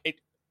bummer?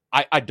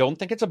 I don't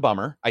think it's a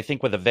bummer. I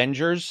think with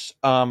Avengers,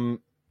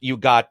 you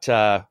got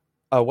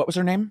what was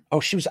her name? Oh,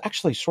 she was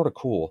actually sort of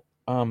cool.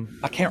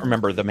 I can't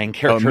remember the main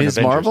character. Ms.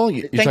 Marvel?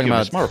 You're talking about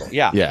Ms. Marvel.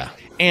 Yeah.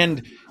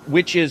 And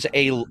which is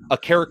a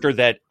character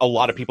that a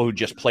lot of people who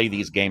just play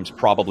these games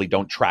probably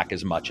don't track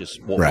as much as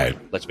Wolverine.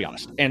 Right. Let's be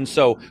honest. And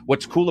so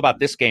what's cool about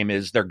this game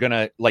is they're going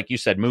to, like you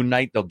said, Moon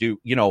Knight, they'll do,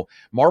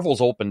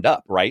 Marvel's opened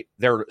up, right?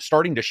 They're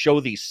starting to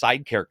show these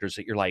side characters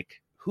that you're like,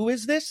 who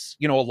is this?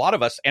 A lot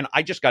of us, and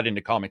I just got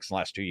into comics in the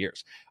last 2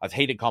 years. I've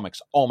hated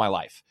comics all my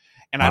life.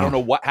 And I don't know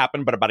what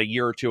happened, but about a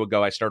year or two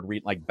ago, I started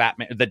reading like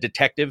Batman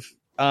Detective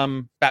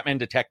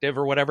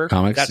or whatever.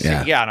 Comics,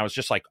 and I was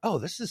just like, oh,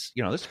 this is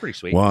pretty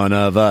sweet. One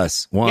of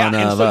us.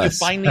 You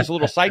find these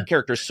little side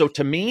characters. So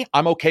to me,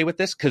 I'm okay with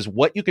this because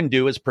what you can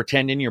do is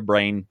pretend in your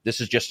brain this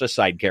is just a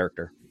side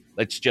character.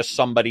 It's just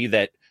somebody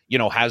that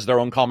has their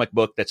own comic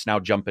book that's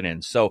now jumping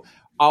in. So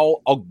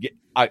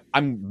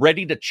I'm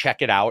ready to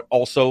check it out.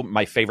 Also,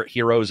 my favorite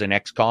heroes in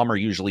XCOM are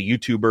usually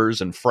YouTubers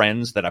and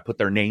friends that I put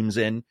their names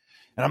in.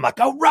 And I'm like,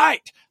 all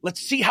right, let's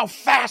see how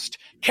fast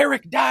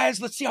Karak dies.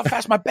 Let's see how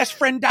fast my best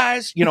friend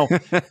dies.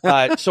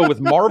 So with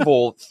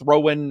Marvel,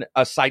 throw in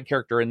a side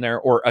character in there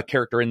or a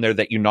character in there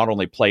that you not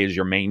only play as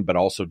your main, but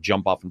also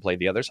jump off and play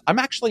the others. I'm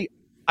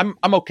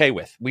okay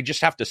with. We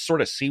just have to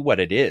sort of see what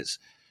it is.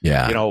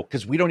 Yeah.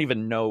 Because we don't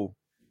even know.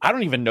 I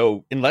don't even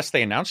know, unless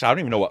they announce it, I don't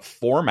even know what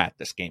format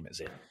this game is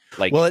in.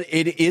 Well,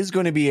 it is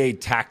going to be a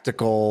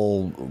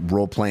tactical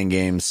role-playing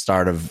game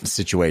start of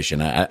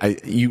situation.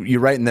 You're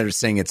right in there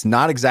saying it's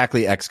not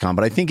exactly XCOM,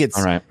 but I think it's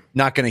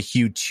not going to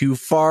hew too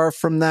far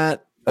from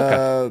that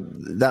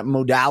that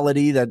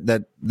modality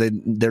that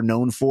they're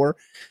known for.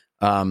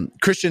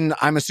 Christian,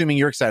 I'm assuming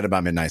you're excited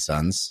about Midnight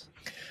Suns.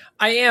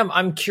 I am.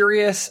 I'm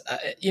curious.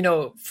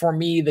 For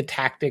me, the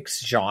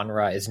tactics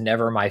genre is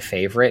never my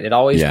favorite. It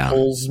always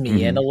pulls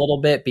me in a little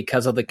bit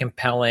because of the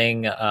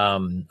compelling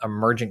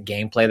emergent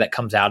gameplay that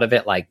comes out of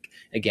it. Like,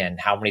 again,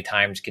 how many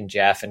times can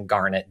Jeff and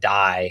Garnet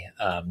die?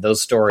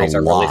 Those stories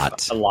are really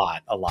a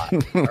lot.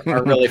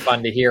 are really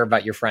fun to hear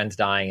about your friends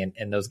dying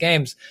in those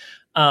games.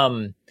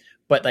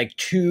 But like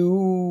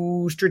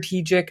too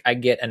strategic, I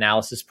get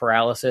analysis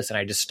paralysis and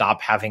I just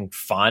stop having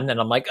fun. And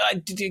I'm like,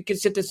 you can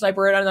sit the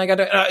sniper and I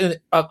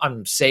got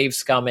I'm save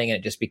scumming and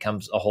it just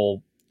becomes a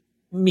whole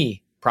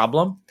me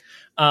problem.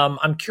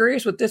 I'm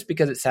curious with this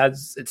because it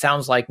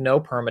sounds like no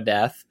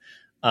permadeath.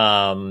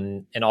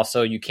 And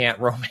also you can't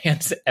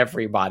romance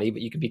everybody,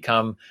 but you can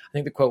become, I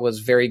think the quote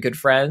was very good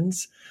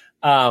friends.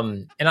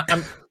 And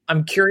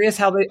I'm curious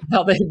how they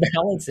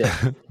balance it.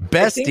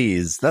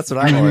 Besties. That's what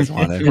I've always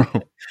wanted.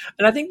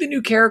 And I think the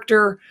new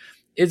character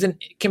is a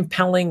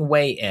compelling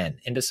way in.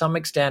 And to some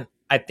extent,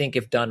 I think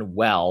if done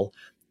well,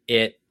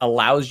 it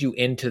allows you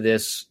into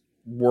this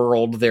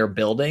world they're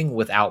building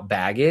without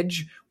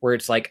baggage, where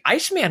it's like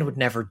Iceman would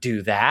never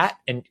do that.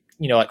 And,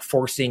 like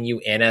forcing you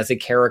in as a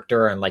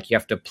character and like you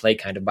have to play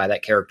kind of by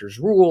that character's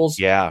rules.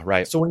 Yeah,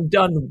 right. So when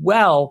done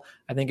well,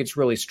 I think it's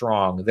really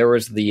strong. There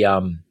was the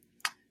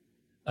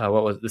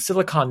the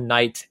Silicon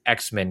Knight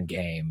X-Men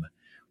game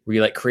where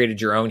you like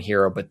created your own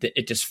hero, but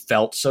it just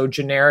felt so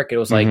generic. It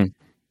was like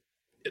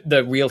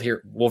the real hero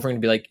Wolverine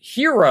would be like,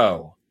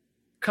 hero,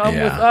 come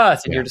with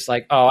us. And you're just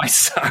like, oh, I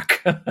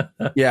suck.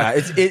 Yeah.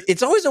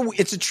 It's always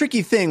it's a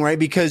tricky thing, right?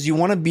 Because you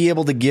want to be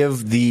able to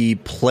give the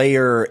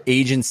player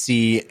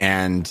agency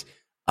and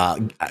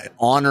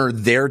honor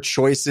their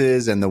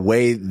choices and the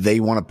way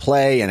they want to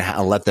play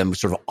and let them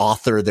sort of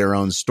author their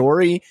own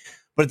story.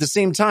 But at the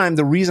same time,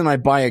 the reason I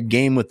buy a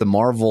game with the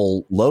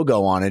Marvel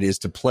logo on it is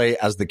to play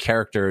as the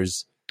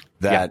characters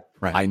that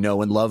I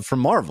know and love from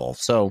Marvel.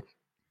 So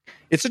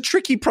it's a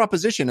tricky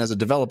proposition as a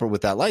developer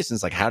with that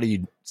license. Like, how do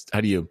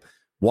you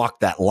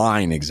walk that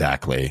line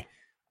exactly?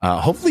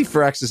 Hopefully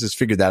Firaxis has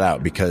figured that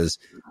out because,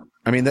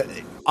 I mean,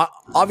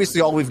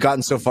 obviously all we've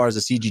gotten so far is a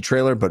CG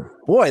trailer, but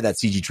boy, that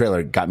CG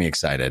trailer got me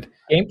excited.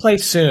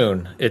 Gameplay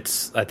soon.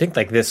 It's, I think,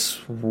 like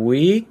this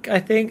week,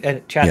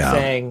 and chat's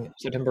saying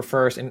September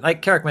 1st. And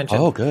like Karak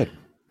mentioned, oh, good.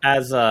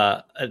 As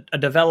a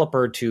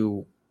developer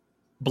to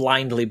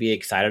blindly be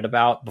excited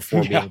about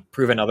before being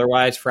proven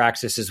otherwise,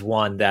 Firaxis is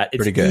one that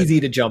it's easy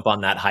to jump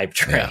on that hype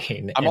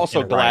train. Yeah. I'm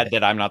also glad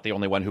that I'm not the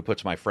only one who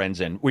puts my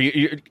friends in.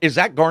 Is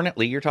that Garnet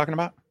Lee you're talking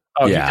about?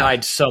 Oh, he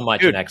died so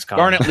much in XCOM.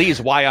 Garnet Lee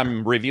is why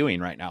I'm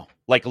reviewing right now.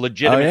 Like,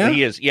 legitimately,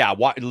 he is. Yeah,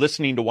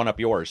 listening to One Up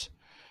Yours.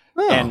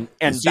 Oh,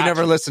 and you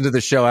never listened to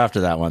the show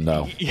after that one,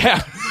 though.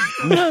 Yeah.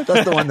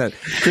 That's the one that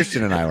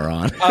Christian and I were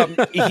on.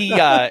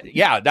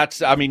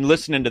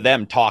 Listening to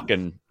them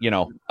talking,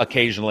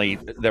 occasionally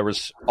there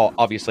was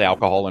obviously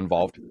alcohol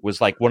involved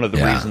was like one of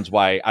the reasons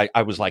why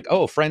I was like,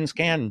 oh, friends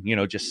can,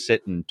 just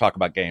sit and talk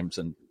about games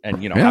and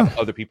have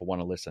other people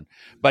want to listen.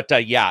 But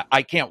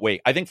I can't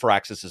wait. I think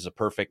Firaxis is a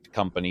perfect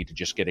company to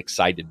just get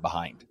excited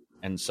behind.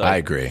 And so I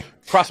agree.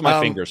 Cross my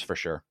fingers for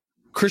sure.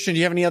 Christian, do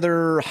you have any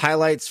other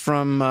highlights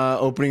from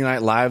opening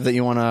night live that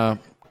you want to?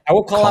 I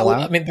will call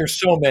out. I mean, there's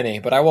so many,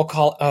 but I'll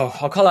call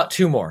out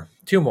two more.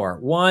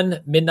 One,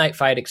 Midnight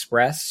Fight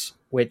Express,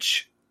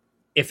 which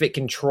if it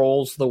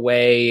controls the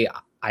way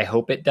I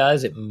hope it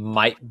does, it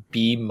might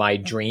be my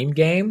dream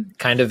game.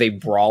 Kind of a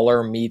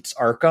brawler meets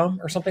Arkham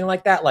or something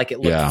like that. Like, it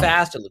looked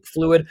fast, it looked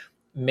fluid,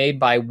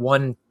 made by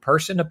one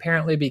person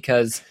apparently,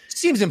 because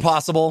seems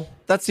impossible.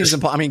 That seems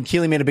impossible. I mean,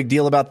 Keeley made a big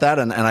deal about that,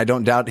 and I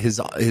don't doubt his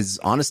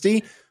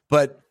honesty.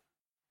 But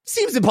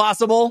seems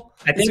impossible.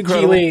 I think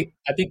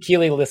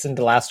Keeley listened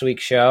to last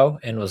week's show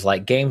and was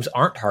like, games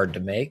aren't hard to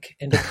make,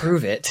 and to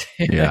prove it.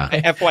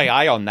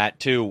 FYI on that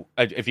too,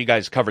 if you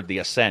guys covered the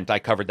Ascent, I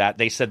covered that.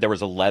 They said there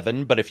was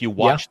 11, but if you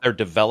watch their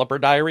developer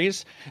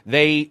diaries,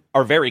 they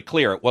are very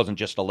clear it wasn't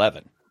just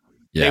 11.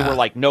 They were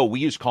like, no,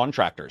 we use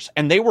contractors.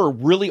 And they were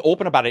really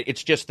open about it.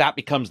 It's just that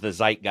becomes the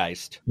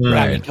zeitgeist.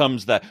 Right. That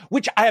becomes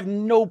which I have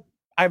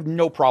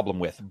no problem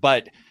with.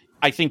 But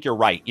I think you're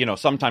right.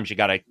 Sometimes you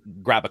got to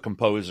grab a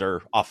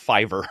composer off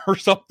Fiverr or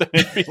something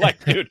and be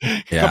like, dude,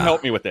 come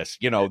help me with this.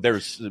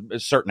 There's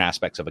certain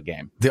aspects of a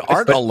game. The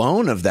art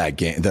alone of that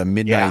game, the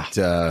Midnight,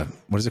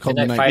 what is it called?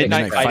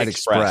 Midnight Fight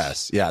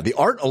Express. Yeah. The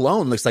art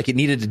alone looks like it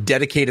needed a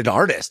dedicated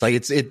artist. Like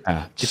it's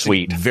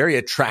sweet, a very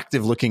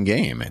attractive looking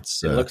game. It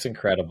looks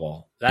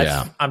incredible.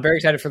 I'm very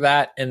excited for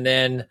that. And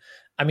then,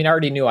 I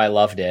already knew I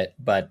loved it,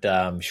 but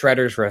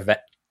Shredder's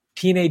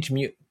Teenage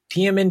Mutant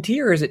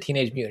TMNT, or is it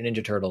Teenage Mutant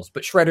Ninja Turtles?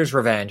 But Shredder's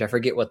Revenge. I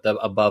forget what the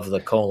above the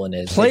colon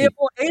is.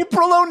 Playable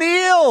April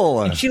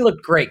O'Neil. And she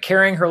looked great,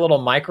 carrying her little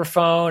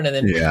microphone and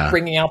then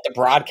bringing out the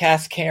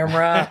broadcast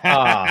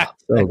camera.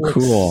 So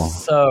cool.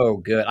 So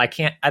good. I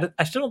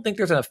still don't think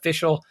there's an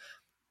official,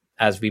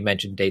 as we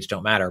mentioned, dates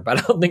don't matter, but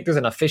I don't think there's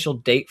an official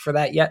date for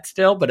that yet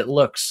still, but it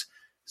looks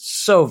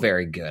so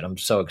very good. I'm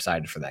so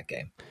excited for that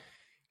game.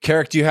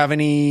 Karak, do you have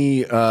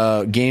any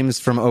games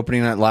from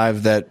Opening Night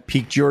Live that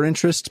piqued your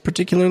interest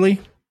particularly?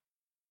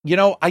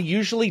 I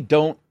usually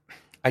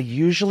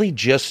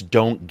just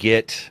don't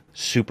get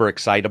super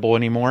excitable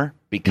anymore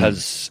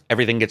because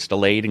everything gets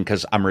delayed and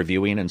because I'm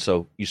reviewing. And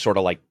so you sort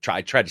of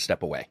try to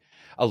step away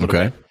a little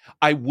bit.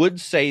 I would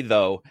say,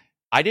 though,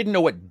 I didn't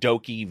know what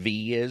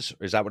DokeV is.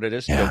 Is that what it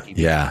is? DokeV.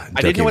 Yeah.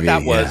 I didn't know what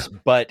that was,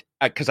 but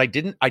because I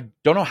don't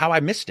know how I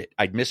missed it.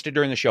 I missed it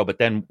during the show, but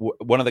then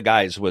one of the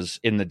guys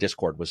was in the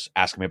Discord was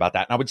asking me about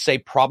that. And I would say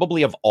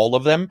probably of all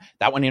of them,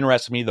 that one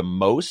interests me the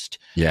most.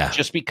 Yeah.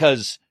 Just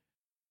because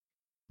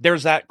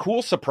there's that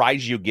cool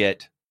surprise you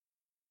get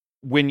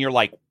when you're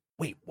like,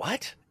 wait,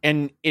 what?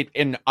 And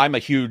I'm a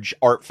huge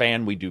art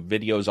fan. We do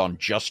videos on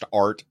just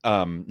art,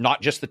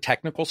 not just the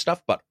technical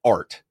stuff, but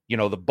art.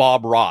 The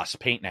Bob Ross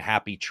painting a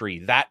happy tree.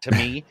 That to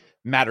me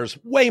matters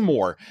way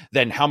more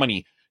than how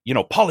many,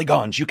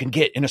 polygons you can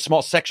get in a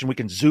small section we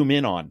can zoom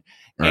in on.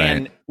 Right.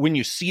 And when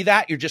you see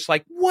that, you're just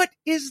like, what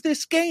is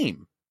this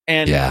game?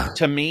 And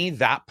to me,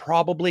 that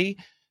probably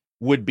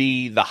would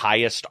be the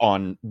highest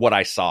on what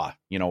I saw,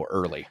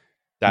 early.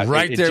 That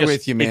right there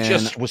with you, man. It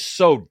just was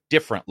so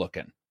different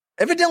looking.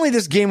 Evidently,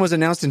 this game was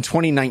announced in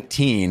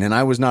 2019, and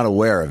I was not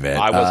aware of it.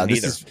 I wasn't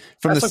either. This is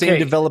from the same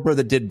developer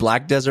that did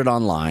Black Desert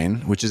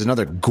Online, which is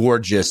another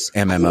gorgeous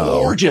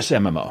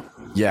MMO.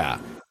 Yeah.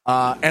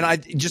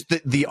 And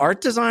the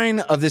art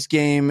design of this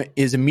game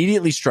is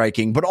immediately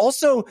striking, but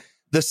also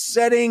the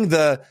setting,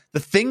 the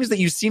things that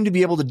you seem to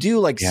be able to do,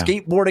 like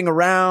skateboarding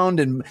around,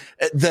 and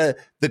the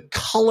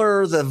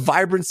color, the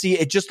vibrancy.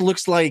 It just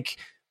looks like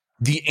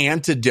the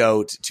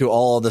antidote to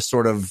all the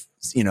sort of,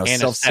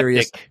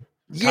 self-serious,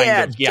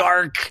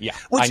 dark. Yeah,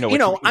 which,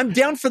 I'm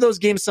down for those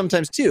games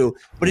sometimes too,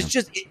 but it's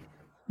just,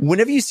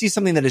 whenever you see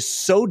something that is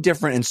so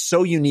different and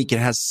so unique, it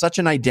has such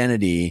an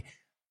identity,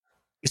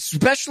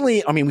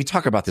 especially, we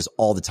talk about this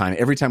all the time.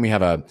 Every time we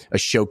have a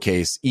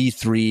showcase,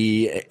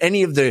 E3,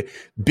 any of the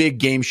big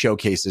game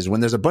showcases,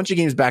 when there's a bunch of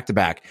games back to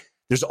back,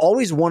 there's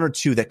always one or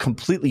two that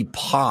completely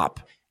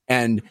pop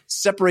and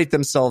separate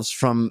themselves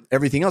from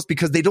everything else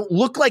because they don't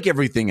look like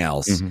everything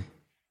else. Mm-hmm.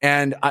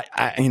 And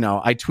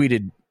I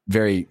tweeted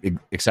very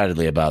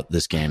excitedly about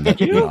this game.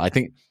 That, I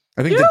think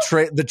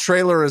the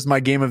trailer is my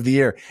game of the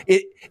year.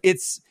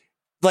 It's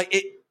like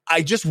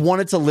I just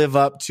wanted to live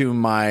up to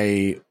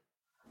my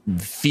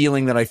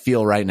feeling that I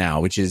feel right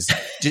now, which is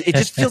it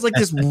just feels like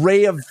this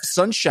ray of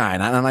sunshine,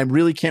 and I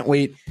really can't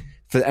wait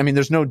for.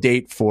 There's no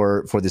date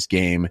for this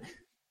game.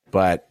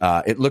 But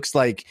it looks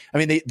like,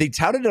 they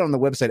touted it on the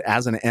website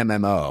as an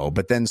MMO,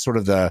 but then sort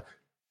of the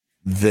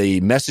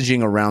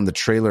messaging around the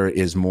trailer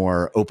is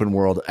more open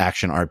world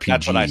action RPG.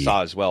 That's what I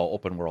saw as well,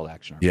 open world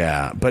action RPG.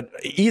 Yeah, but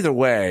either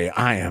way,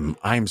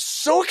 I'm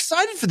so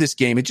excited for this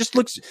game. It just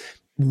looks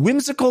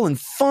whimsical and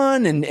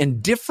fun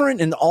and different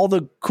in all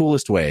the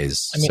coolest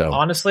ways.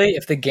 Honestly,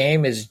 if the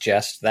game is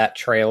just that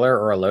trailer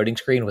or a loading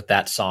screen with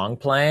that song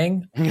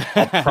playing,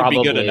 I'll probably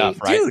be good enough,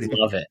 right?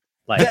 Love it.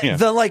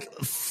 The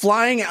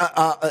flying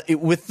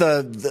with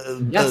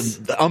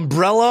the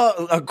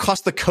umbrella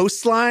across the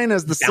coastline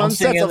as the sun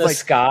sets in the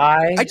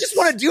sky. I just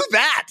want to do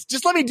that.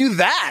 Just let me do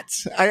that.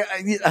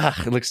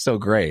 It looks so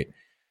great.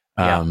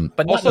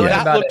 But also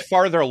that looked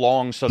farther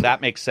along, so that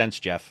makes sense,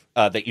 Jeff,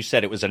 that you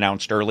said it was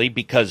announced early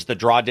because the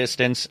draw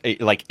distance,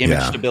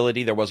 image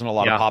stability, there wasn't a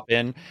lot of pop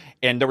in,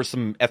 and there were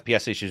some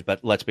FPS issues,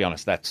 but let's be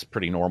honest, that's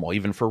pretty normal,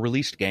 even for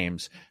released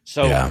games.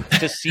 So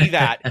to see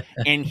that,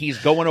 and he's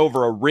going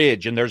over a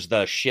ridge, and there's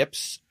the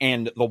ships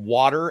and the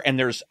water, and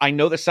I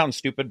know this sounds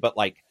stupid, but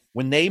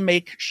when they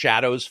make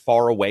shadows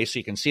far away so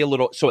you can see a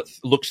little, so it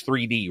looks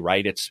 3D,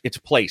 right? It's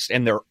placed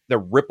and they're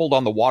rippled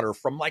on the water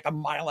from like a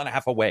mile and a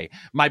half away.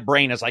 My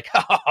brain is like,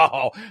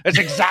 oh, that's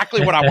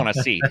exactly what I want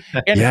to see.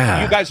 And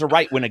you guys are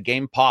right. When a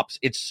game pops,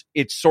 it's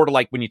sort of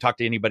like when you talk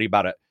to anybody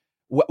about it,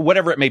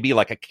 whatever it may be,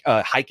 like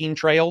a hiking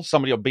trail,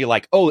 somebody will be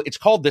like, oh, it's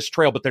called this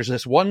trail, but there's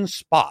this one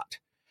spot.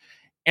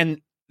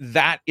 And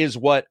that is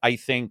what I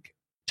think,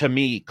 to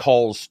me,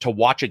 calls to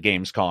watch a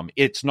Gamescom.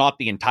 It's not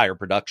the entire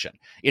production.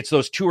 It's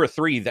those two or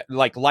three that,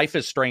 like, Life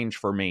is Strange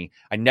for me.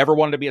 I never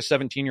wanted to be a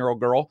 17-year-old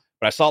girl,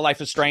 but I saw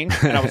Life is Strange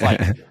and I was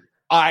like,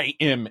 I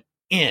am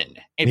in.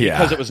 And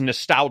because it was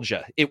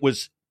nostalgia, it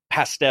was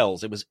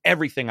pastels. It was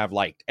everything I've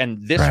liked.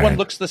 And this one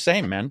looks the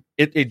same, man.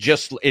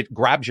 It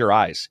grabs your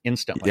eyes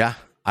instantly. Yeah.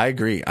 I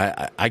agree.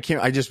 I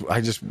can't. I just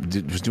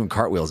was doing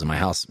cartwheels in my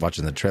house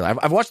watching the trailer.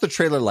 I've watched the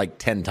trailer like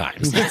 10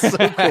 times. It's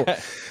so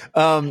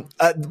cool.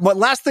 What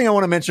last thing I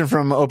want to mention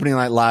from Opening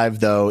Night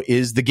Live though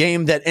is the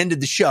game that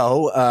ended the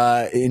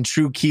show in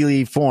true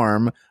Keeley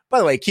form. By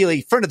the way,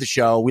 Keeley, friend of the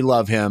show, we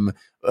love him,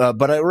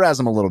 but I razz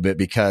him a little bit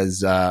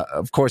because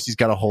of course he's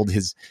got to hold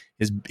his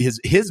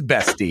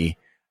bestie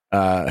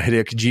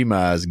Hideo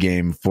Kojima's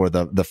game for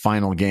the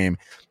final game,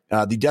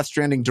 the Death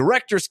Stranding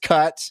director's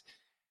cut.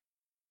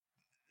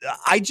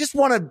 I just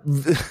want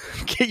to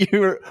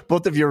get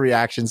both of your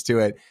reactions to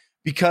it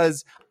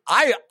because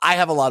I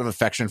have a lot of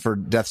affection for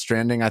Death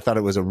Stranding. I thought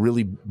it was a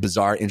really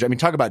bizarre intro. I mean,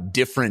 talk about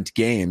different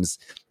games.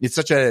 It's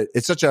such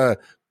a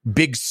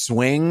big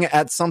swing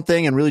at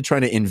something and really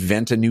trying to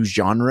invent a new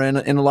genre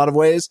in a lot of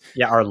ways.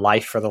 Yeah, our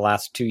life for the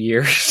last 2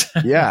 years.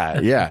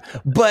 Yeah.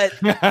 But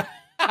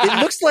it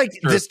looks like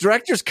this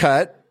director's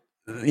cut,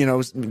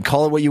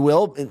 call it what you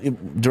will,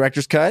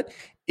 director's cut,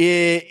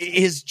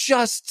 is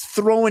just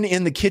throwing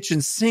in the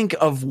kitchen sink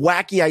of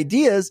wacky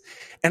ideas.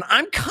 And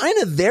I'm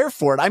kind of there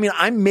for it. I mean,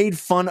 I made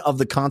fun of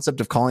the concept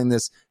of calling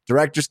this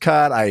director's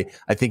cut. I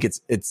think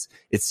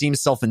it seems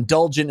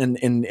self-indulgent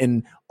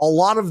and a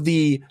lot of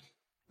the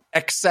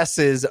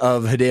excesses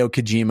of Hideo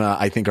Kojima,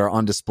 I think, are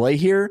on display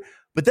here.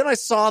 But then I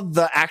saw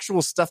the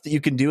actual stuff that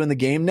you can do in the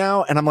game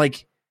now. And I'm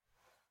like,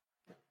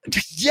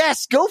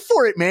 yes, go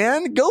for it,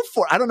 man. Go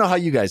for it. I don't know how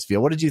you guys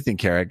feel. What did you think,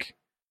 Karak?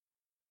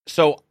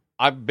 So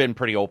I've been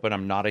pretty open.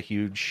 I'm not a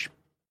huge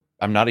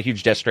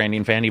Death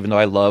Stranding fan, even though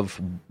I love,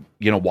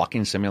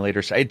 walking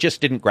simulators. It just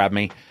didn't grab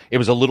me. It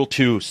was a little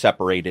too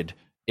separated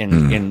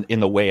in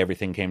the way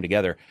everything came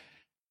together.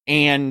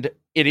 And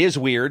it is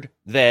weird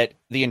that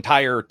the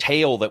entire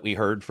tale that we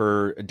heard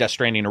for Death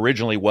Stranding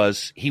originally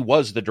was he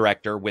was the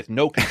director with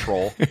no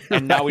control.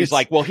 And now he's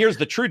like, well, here's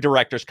the true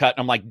director's cut.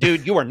 And I'm like,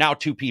 dude, you are now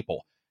two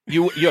people.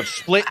 You have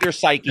split your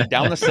psyche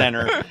down the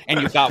center,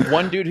 and you've got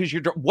one dude who's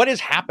what is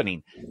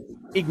happening?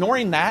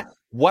 Ignoring that,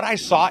 what I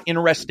saw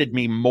interested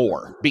me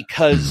more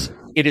because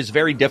it is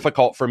very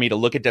difficult for me to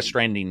look at Death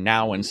Stranding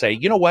now and say,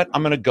 you know what,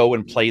 I'm going to go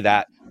and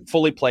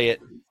fully play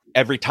it.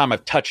 Every time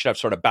I've touched, I've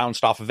sort of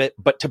bounced off of it.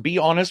 But to be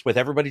honest, with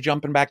everybody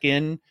jumping back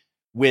in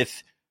there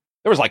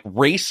was like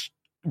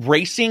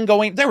racing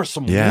going, there was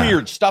some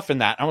weird stuff in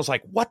that. I was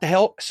like, what the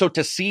hell? So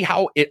to see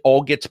how it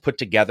all gets put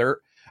together,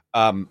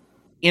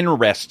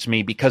 interests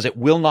me because it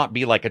will not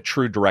be like a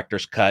true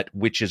director's cut,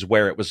 which is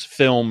where it was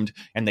filmed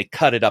and they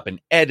cut it up and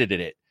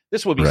edited it.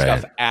 This will be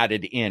stuff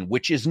added in,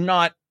 which is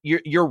not,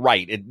 you're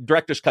right.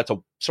 Director's cut's a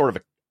sort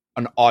of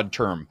an odd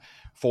term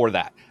for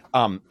that.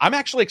 I'm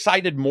actually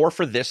excited more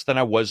for this than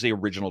I was the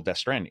original Death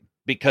Stranding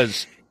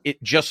because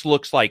it just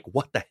looks like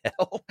what the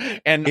hell,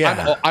 and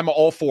I'm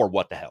all for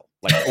what the hell.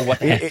 Like what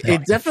the heck?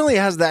 It definitely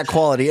has that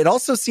quality. It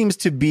also seems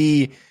to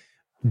be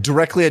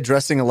directly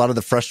addressing a lot of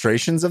the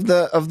frustrations of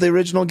the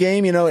original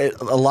game. A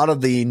lot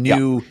of the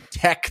new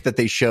tech that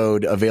they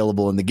showed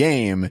available in the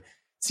game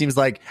seems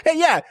like,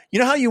 hey, you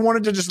know how you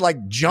wanted to just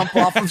like jump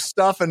off of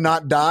stuff and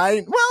not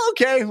die? Well,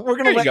 okay, we're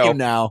gonna let you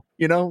now.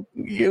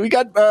 We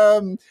got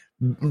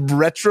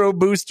retro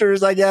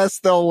boosters, I guess.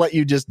 They'll let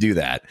you just do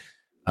that.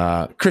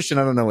 Christian,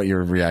 I don't know what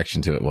your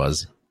reaction to it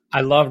was.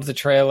 I loved the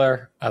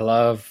trailer. I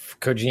love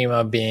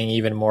Kojima being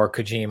even more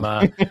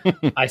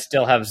Kojima. I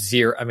still have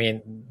zero. I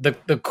mean,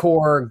 the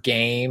core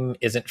game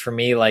isn't for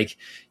me. Like,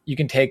 you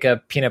can take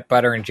a peanut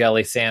butter and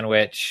jelly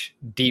sandwich,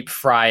 deep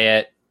fry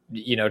it,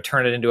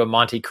 turn it into a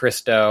Monte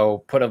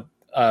Cristo, put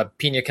a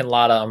pina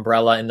colada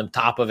umbrella in the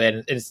top of it.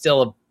 And it's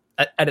still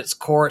at its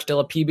core, it's still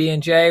a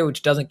PB&J,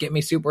 which doesn't get me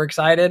super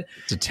excited.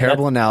 It's a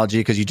terrible analogy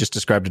because you just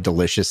described a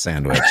delicious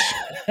sandwich.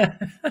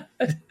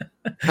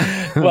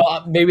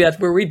 Well, maybe that's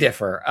where we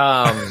differ.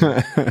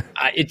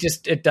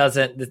 It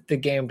doesn't, the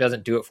game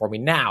doesn't do it for me.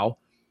 Now,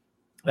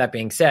 that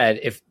being said,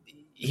 if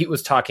he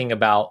was talking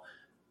about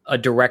a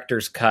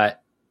director's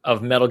cut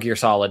of Metal Gear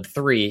Solid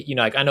 3,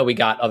 I know we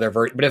got other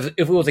versions, but if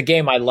it was a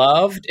game I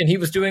loved and he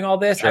was doing all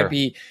this, I'd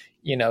be,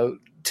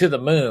 to the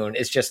moon.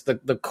 It's just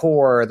the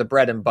core, the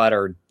bread and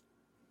butter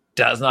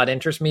does not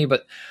interest me,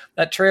 but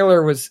that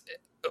trailer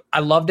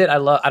I loved it.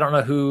 I don't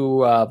know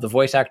who the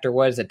voice actor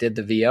was that did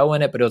the VO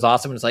in it, but it was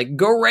awesome. It's like,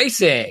 go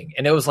racing.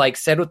 And it was like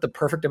said with the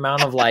perfect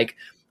amount of like,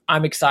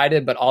 I'm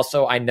excited, but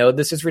also I know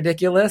this is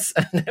ridiculous.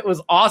 And it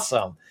was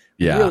awesome.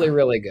 Yeah. Really,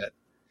 really good.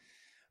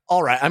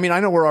 All right. I mean, I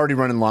know we're already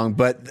running long,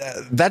 but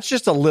that's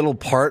just a little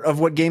part of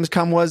what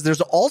Gamescom was.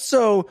 There's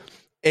also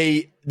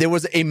there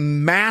was a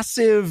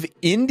massive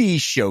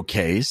indie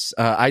showcase.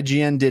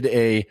 IGN did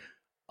a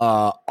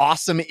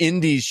awesome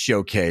indies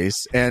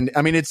showcase, and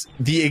I mean it's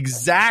the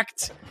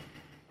exact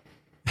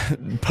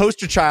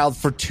poster child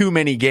for too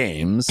many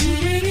games,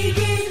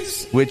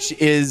 which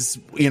is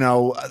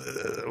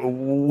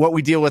what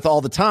we deal with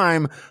all the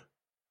time.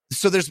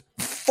 So there's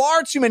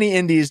far too many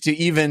indies to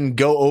even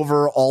go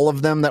over all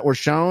of them that were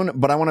shown,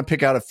 but I want to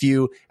pick out a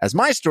few as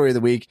my story of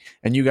the week,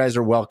 and you guys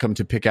are welcome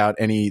to pick out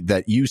any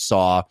that you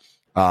saw.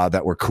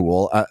 that were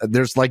cool.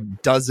 There's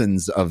like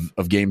dozens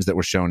of games that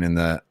were shown in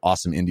the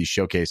awesome indie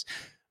showcase.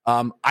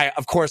 I,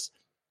 of course,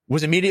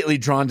 was immediately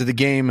drawn to the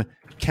game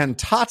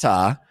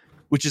Cantata,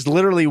 which is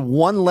literally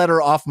one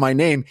letter off my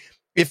name.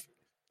 If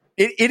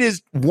it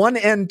is one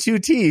N, two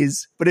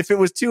T's, but if it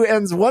was two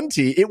N's, one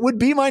T, it would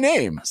be my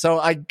name. So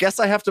I guess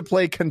I have to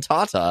play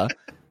Cantata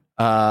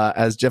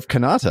as Jeff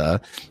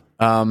Kanata.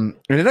 And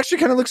it actually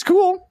kind of looks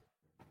cool.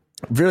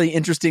 Really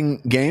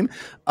interesting game.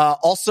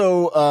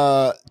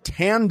 Also,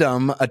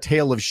 Tandem, A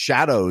Tale of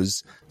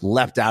Shadows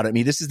leapt out at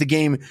me. This is the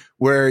game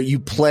where you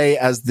play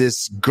as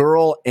this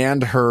girl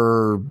and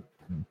her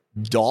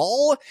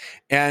doll,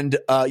 and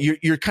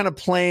you're kind of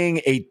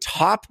playing a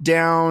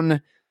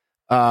top-down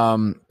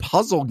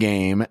puzzle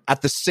game.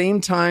 At the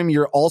same time,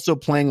 you're also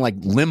playing like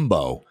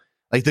Limbo.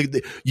 Like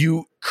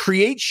you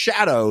create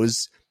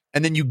shadows,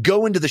 and then you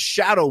go into the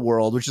shadow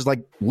world, which is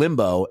like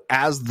Limbo,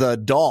 as the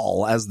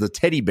doll, as the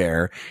teddy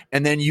bear.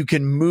 And then you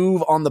can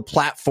move on the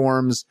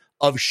platforms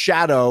of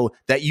shadow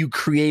that you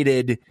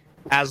created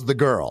as the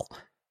girl.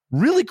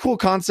 Really cool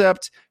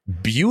concept.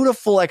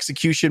 Beautiful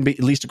execution, at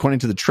least according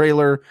to the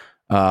trailer,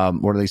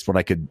 or at least what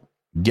I could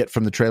get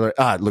from the trailer.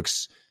 It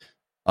looks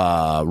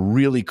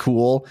really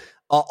cool.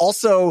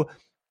 Also,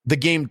 the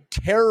game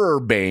Terror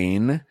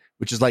Bane,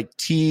 which is like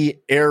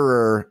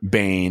T-Error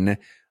Bane,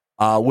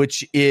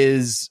 which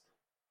is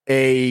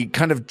a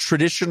kind of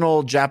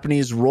traditional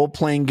Japanese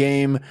role-playing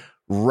game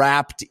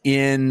wrapped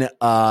in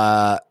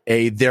a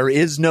there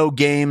is no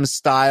game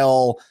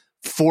style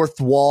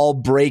fourth wall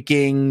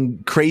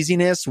breaking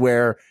craziness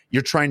where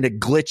you're trying to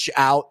glitch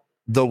out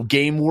the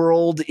game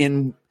world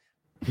in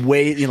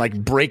way,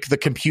 like break the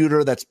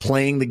computer that's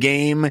playing the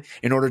game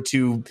in order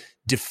to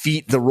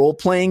defeat the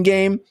role-playing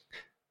game.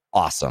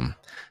 Awesome.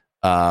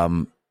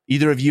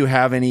 Either of you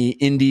have any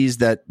indies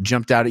that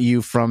jumped out at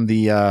you from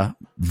the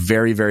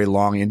very, very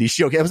long indie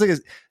showcase? I was like,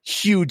 it's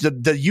huge. The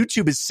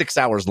YouTube is 6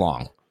 hours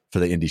long for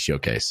the indie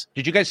showcase.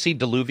 Did you guys see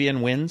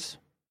Diluvian Winds?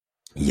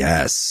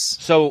 Yes.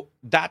 So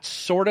that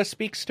sort of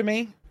speaks to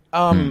me.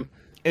 And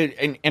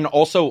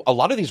also, a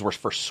lot of these were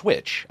for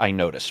Switch, I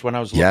noticed when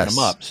I was looking them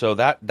up. So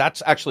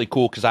that's actually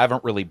cool because I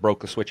haven't really broke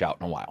the Switch out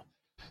in a while.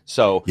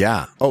 So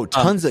yeah,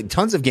 tons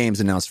of games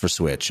announced for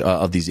Switch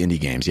of these indie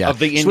games. Yeah, of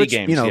the indie Switch,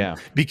 games,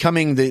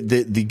 becoming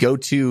the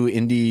go-to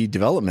indie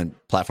development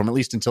platform, at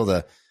least until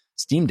the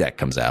Steam Deck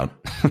comes out.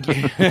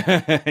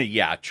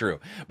 Yeah, true.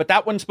 But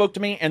that one spoke to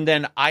me, and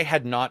then I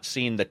had not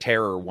seen the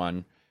Terror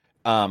one.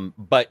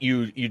 But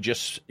you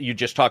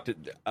just talked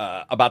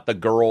about the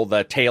girl,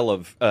 the Tale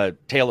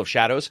of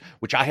Shadows,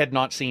 which I had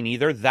not seen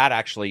either. That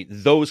actually,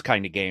 those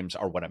kind of games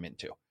are what I'm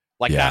into.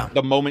 Like that,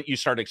 the moment you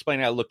started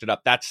explaining, I looked it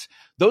up.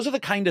 Those are the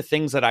kind of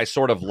things that I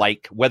sort of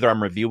like, whether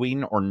I'm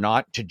reviewing or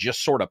not, to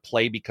just sort of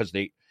play because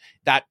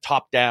that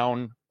top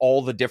down,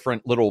 all the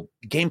different little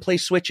gameplay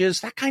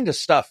switches, that kind of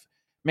stuff.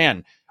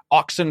 Man,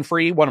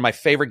 Oxenfree, one of my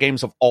favorite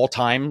games of all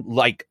time,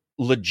 like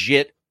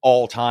legit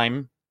all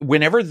time.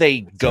 Whenever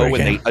they go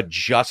and they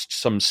adjust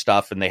some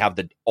stuff and they have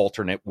the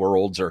alternate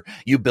worlds, or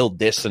you build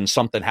this and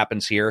something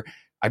happens here,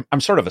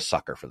 I'm sort of a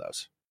sucker for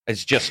those.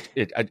 It's just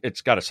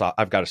I've got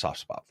a soft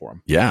spot for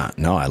them. Yeah,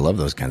 no, I love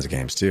those kinds of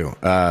games too.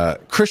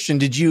 Christian,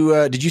 did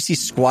you see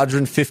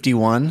Squadron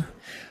 51?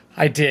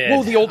 I did.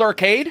 Oh, the old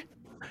arcade?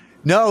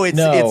 No, it's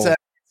an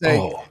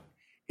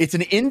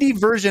indie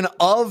version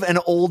of an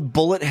old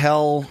bullet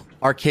hell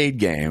arcade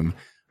game,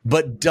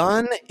 but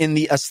done in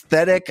the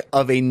aesthetic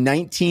of a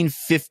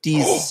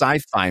 1950s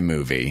sci-fi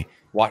movie.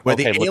 Where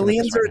the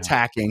aliens are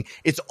attacking.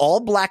 It's all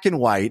black and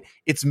white.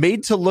 It's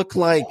made to look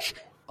like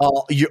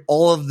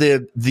all of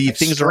the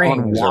things are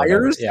on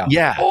wires.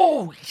 Yeah.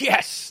 Oh,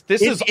 yes.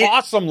 This is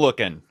awesome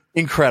looking.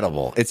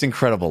 Incredible. It's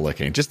incredible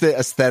looking. Just the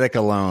aesthetic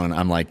alone,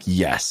 I'm like,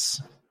 yes.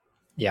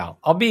 Yeah.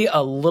 I'll be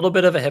a little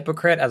bit of a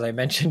hypocrite, as I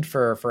mentioned,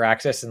 for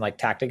Axis and like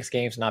tactics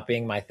games not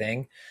being my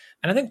thing.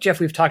 And I think, Jeff,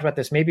 we've talked about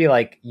this maybe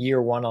like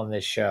year one on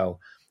this show.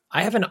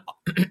 I have an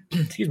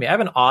I have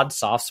an odd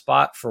soft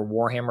spot for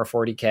Warhammer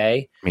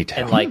 40K. Me too.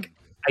 And like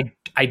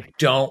I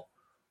don't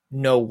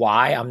know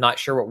why. I'm not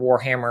sure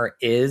what Warhammer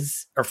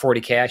is, or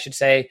 40K, I should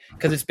say,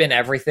 because it's been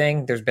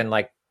everything. There's been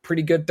like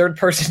pretty good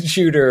third-person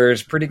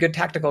shooters, pretty good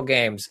tactical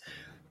games.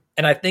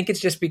 And I think it's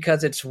just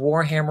because it's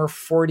Warhammer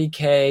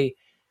 40K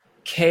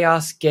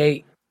Chaos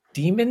Gate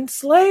Demon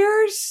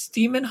Slayers,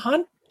 Demon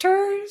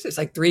Hunters. It's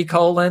like 3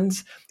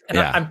 colons. And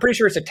I'm pretty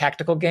sure it's a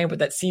tactical game, but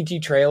that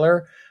CG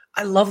trailer,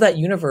 I love that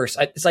universe.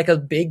 It's like a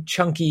big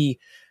chunky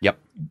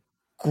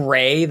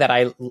gray that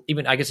I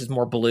guess is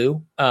more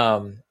blue.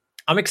 I'm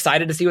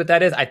excited to see what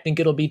that is. I think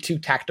it'll be too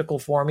tactical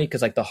for me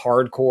because like the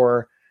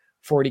hardcore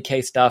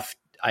 40K stuff,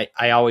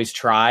 I always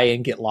try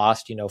and get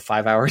lost,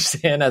 5 hours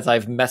in as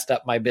I've messed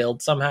up my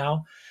build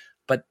somehow.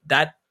 But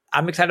that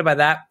I'm excited by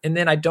that. And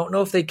then I don't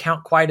know if they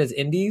count quite as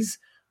indies.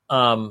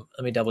 Let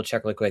me double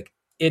check really quick.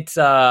 It's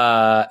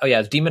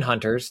it's Demon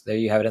Hunters. There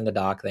you have it in the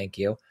doc. Thank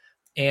you.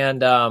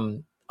 And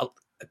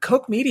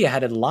Coke Media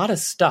had a lot of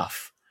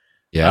stuff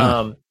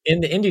in the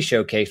indie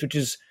showcase, which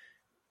is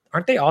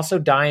aren't they also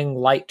Dying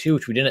Light 2,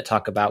 which we didn't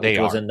talk about, which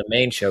was in the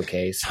main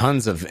showcase?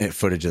 Tons of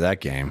footage of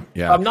that game.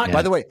 Yeah.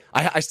 By the way,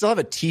 I still have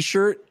a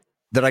T-shirt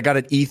that I got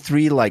at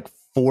E3 like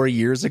 4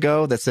 years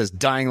ago that says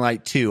Dying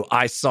Light 2.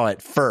 I saw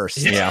it first.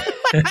 Yeah.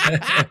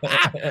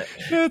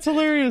 That's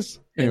hilarious.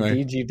 Anyway.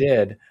 Indeed you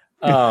did.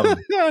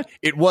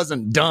 It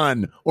wasn't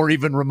done or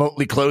even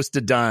remotely close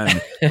to done,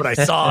 but I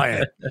saw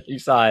it. You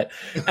saw it.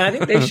 And I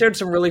think they showed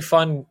some really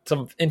fun,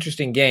 some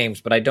interesting games,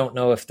 but I don't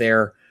know if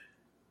they're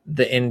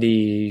the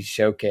indie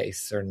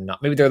showcase or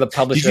not. Maybe they're the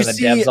publisher and the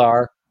devs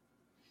are.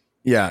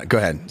 Yeah, go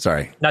ahead.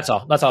 Sorry. That's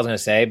all I was going to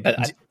say,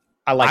 but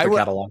I like their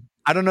catalog.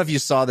 I don't know if you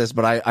saw this,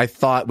 but I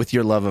thought with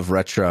your love of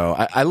retro,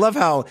 I love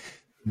how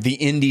the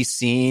indie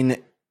scene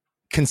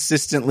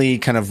consistently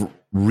kind of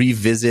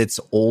revisits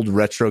old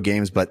retro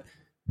games, but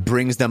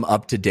brings them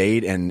up to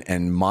date and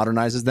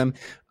modernizes them.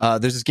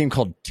 There's this game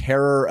called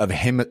Terror of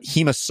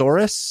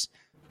Hemosaurus,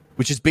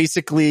 which is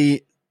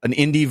basically an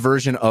indie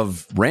version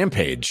of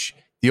Rampage.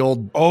 The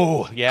old that's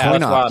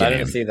wild. Game. I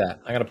didn't see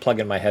that. I got to plug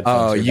in my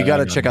headphones. Oh, you got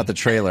to check out the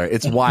trailer.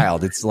 It's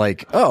wild. It's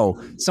like,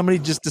 somebody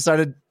just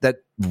decided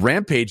that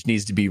Rampage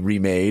needs to be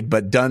remade,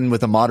 but done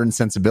with a modern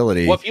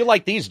sensibility. Well, if you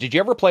like these, did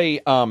you ever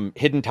play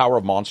Hidden Tower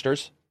of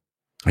Monsters?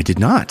 I did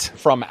not.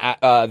 From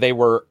they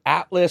were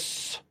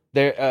Atlas.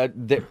 There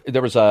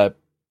was a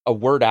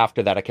word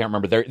after that. I can't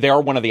remember. They are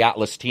one of the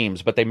Atlas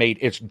teams, but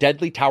it's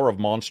Deadly Tower of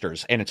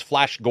Monsters, and it's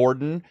Flash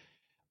Gordon.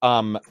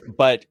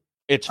 But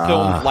it's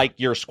filmed like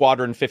your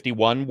Squadron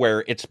 51,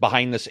 where it's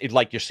behind this,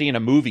 like you're seeing a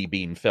movie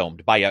being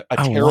filmed by a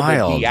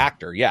terrible B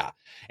actor. Yeah.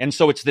 And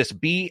so it's this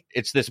B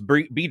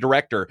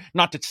director,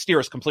 not to steer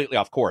us completely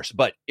off course,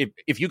 but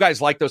if you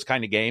guys like those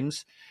kind of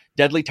games,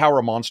 Deadly Tower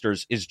of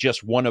Monsters is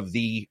just one of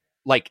the,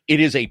 like, it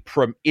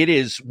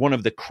is one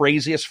of the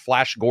craziest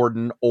Flash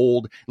Gordon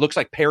old, looks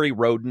like Perry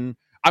Roden.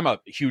 I'm a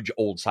huge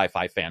old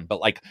sci-fi fan,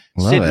 but like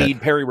Sid Mead,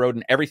 Perry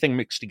Roden, everything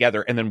mixed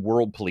together, and then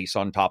World Police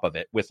on top of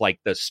it with like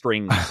the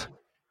strings.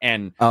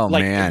 And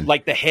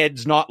like the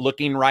head's not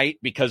looking right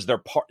because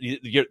they're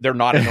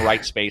not in the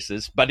right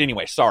spaces. But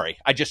anyway, sorry.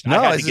 I had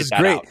to get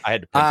that out. I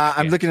had to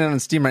I'm looking at it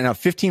on Steam right now.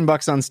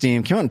 $15 on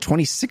Steam. Came out in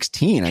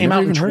 2016. Came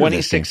out in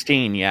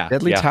 2016. Yeah.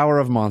 Deadly Tower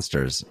of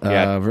Monsters.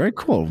 Very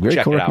cool. Very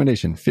cool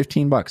recommendation.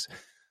 $15.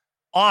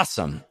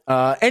 Awesome.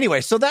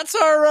 Anyway, so that's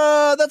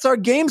our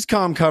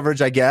Gamescom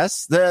coverage, I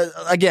guess.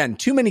 Again,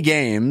 too many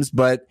games,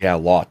 but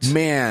lots.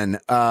 Man,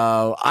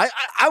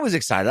 I was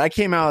excited. I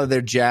came out of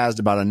there jazzed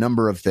about a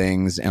number of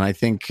things, and I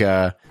think we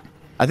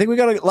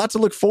got a lot to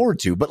look forward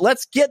to. But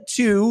let's get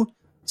to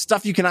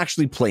stuff you can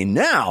actually play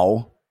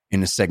now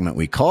in a segment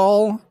we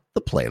call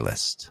the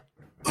playlist.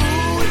 Ooh,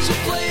 what you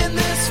playing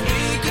this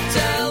week?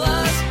 Tell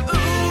us.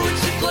 Ooh,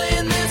 what you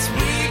playing this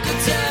week?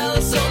 Tell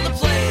us on the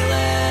playlist.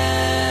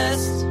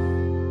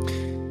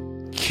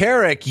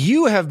 Karak,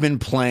 you have been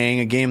playing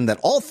a game that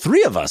all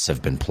three of us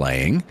have been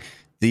playing.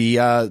 The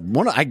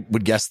one, I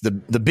would guess, the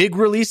big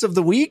release of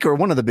the week, or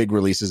one of the big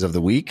releases of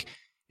the week.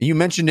 You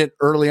mentioned it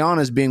early on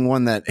as being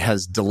one that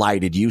has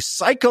delighted you.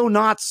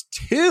 Psychonauts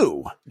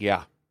 2.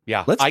 Yeah.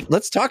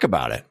 Let's talk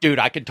about it. Dude,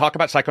 I could talk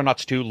about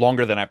Psychonauts 2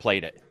 longer than I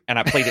played it. And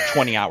I played it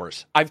 20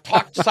 hours. I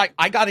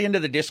got into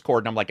the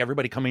Discord and I'm like,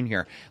 everybody come in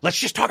here. Let's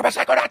just talk about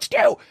Psychonauts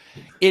 2.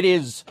 It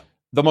is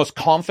the most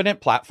confident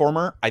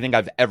platformer I think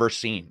I've ever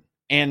seen.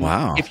 And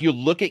if you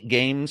look at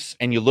games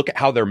and you look at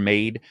how they're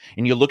made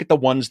and you look at the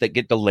ones that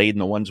get delayed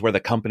and the ones where the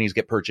companies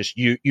get purchased,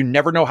 you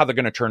never know how they're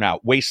going to turn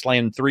out.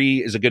 Wasteland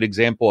 3 is a good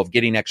example of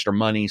getting extra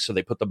money, so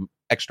they put the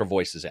extra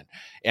voices in.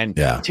 And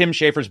Tim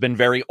Schafer's been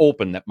very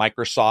open that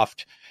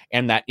Microsoft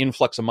and that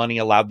influx of money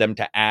allowed them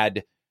to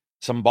add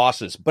some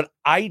bosses. But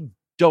I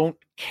don't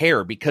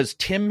care, because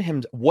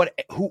Tim,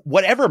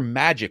 whatever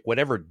magic,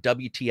 whatever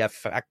WTF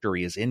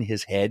factory is in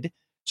his head.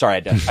 Sorry,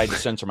 I had to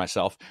censor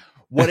myself.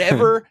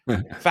 Whatever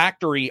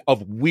factory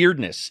of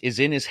weirdness is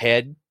in his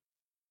head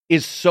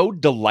is so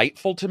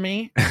delightful to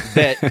me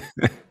that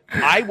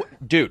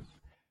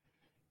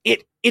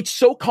it's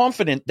so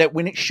confident that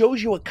when it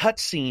shows you a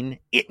cutscene,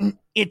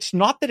 it's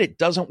not that it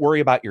doesn't worry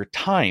about your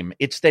time.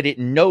 It's that it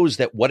knows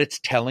that what it's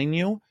telling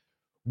you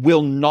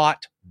will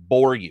not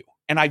bore you.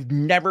 And I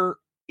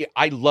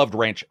loved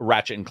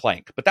Ratchet and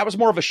Clank, but that was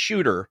more of a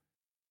shooter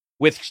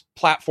with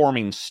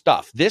platforming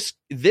stuff. This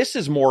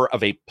is more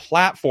of a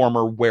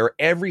platformer where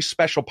every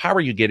special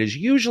power you get is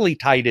usually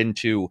tied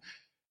into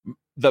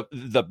the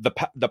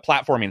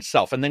platform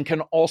itself, and then can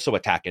also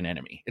attack an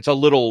enemy. It's a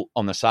little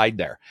on the side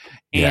there.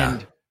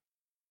 And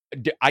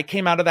I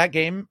came out of that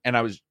game and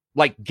I was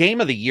like,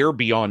 game of the year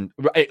beyond,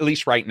 at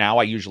least right now.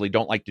 I usually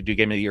don't like to do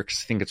game of the year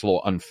because I think it's a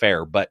little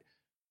unfair, but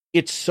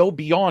it's so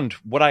beyond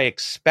what I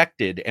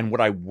expected and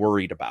what I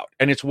worried about.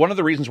 And it's one of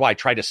the reasons why I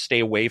try to stay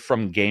away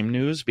from game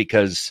news,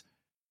 because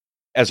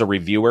as a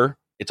reviewer,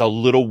 it's a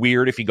little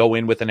weird if you go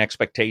in with an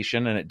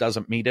expectation and it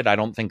doesn't meet it. I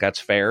don't think that's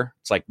fair.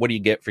 It's like, what do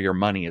you get for your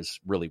money is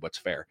really what's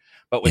fair.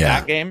 But with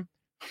that game,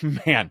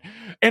 man,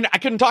 and I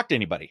couldn't talk to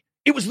anybody.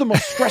 It was the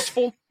most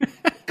stressful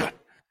God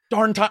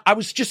darn time. I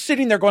was just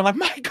sitting there going like,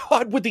 my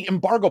God, would the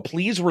embargo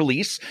please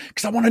release?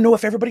 Because I want to know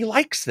if everybody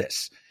likes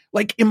this.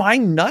 Like, am I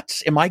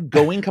nuts? Am I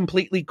going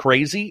completely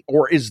crazy?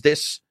 Or is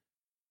this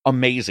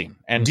amazing?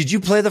 And did you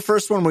play the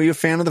first one? Were you a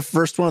fan of the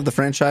first one of the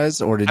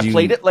franchise? Or did you? I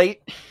played it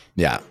late.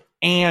 Yeah.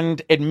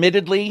 And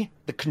admittedly,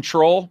 the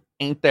control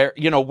ain't there.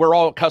 You know, we're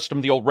all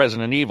accustomed to the old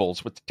Resident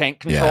Evils with the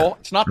tank control. Yeah,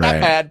 it's not that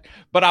bad,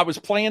 but I was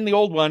playing the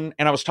old one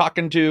and I was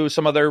talking to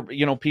some other,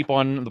 people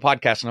on the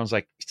podcast and I was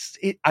like,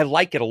 I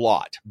like it a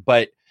lot,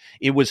 but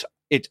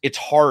it's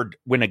hard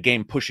when a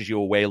game pushes you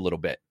away a little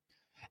bit.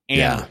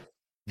 And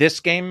this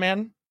game,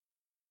 man,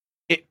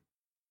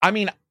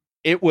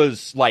 it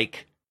was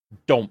like,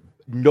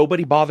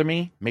 nobody bother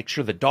me. Make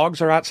sure the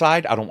dogs are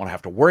outside. I don't want to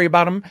have to worry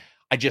about them.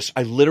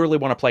 I literally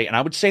want to play. And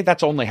I would say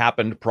that's only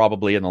happened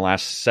probably in the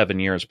last 7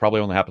 years,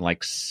 probably only happened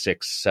like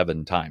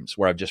 6-7 times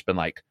where I've just been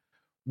like,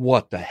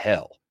 what the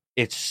hell?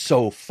 It's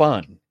so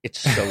fun. It's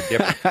so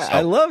different. So,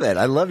 I love it.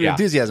 I love your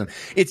enthusiasm.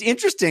 It's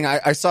interesting.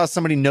 I saw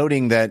somebody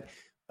noting that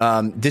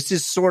this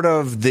is sort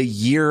of the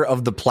year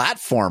of the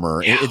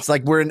platformer. Yeah. It's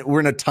like we're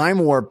in a time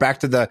warp back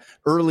to the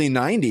early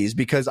 90s,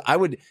 because I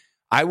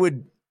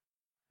would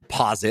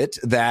posit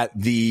that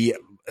the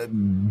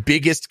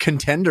biggest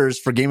contenders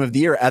for Game of the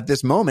Year at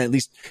this moment, at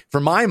least for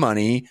my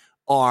money,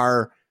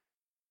 are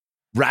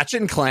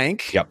Ratchet and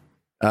Clank,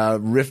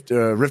 Rift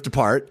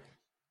Apart,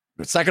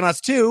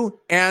 Psychonauts 2,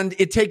 and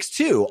It Takes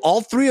Two.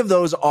 All three of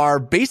those are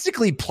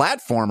basically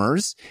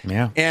platformers,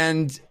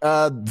 and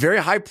very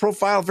high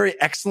profile, very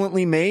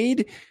excellently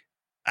made.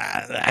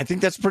 I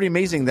think that's pretty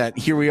amazing that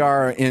here we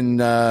are in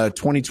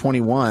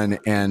 2021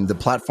 and the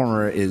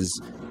platformer is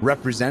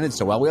represented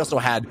so well. We also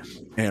had,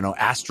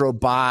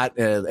 Astrobot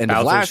and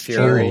Bowser's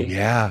Fury.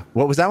 Yeah.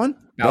 What was that one?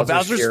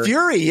 Bowser's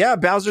Fury. Yeah,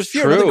 Bowser's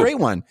Fury. Another great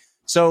one.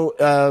 So,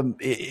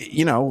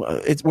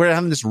 we're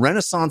having this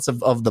renaissance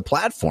of the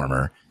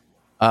platformer.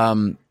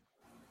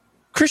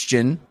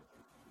 Christian,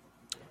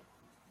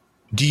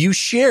 do you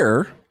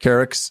share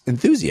Karak's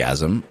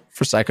enthusiasm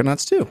for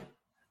Psychonauts 2?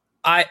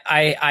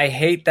 I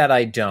hate that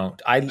I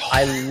don't. I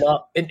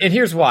love, and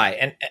here's why.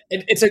 And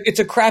it's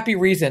a crappy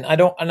reason. I've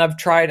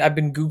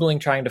been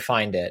Googling trying to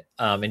find it.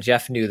 And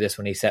Jeff knew this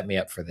when he set me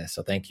up for this.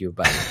 So thank you,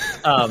 buddy.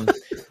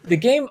 The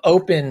game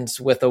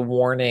opens with a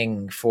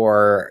warning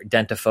for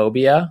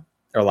dentophobia,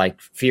 or like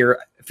fear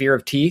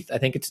of teeth. I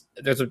think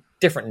there's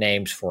different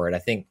names for it. I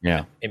think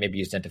it may be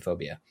used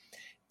dentophobia.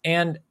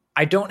 And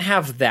I don't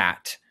have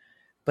that,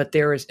 but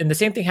and the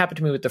same thing happened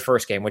to me with the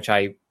first game, which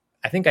I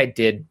think I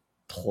did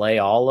play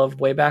all of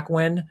way back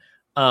when.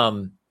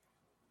 And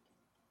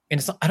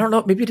I don't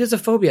know, maybe it is a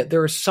phobia.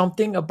 There is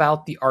something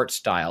about the art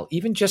style,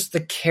 even just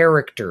the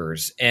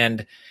characters,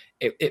 and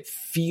it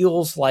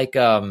feels like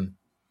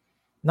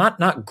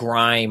not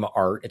grime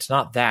art. It's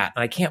not that,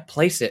 and I can't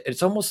place it.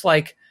 It's almost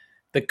like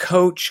the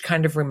coach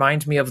kind of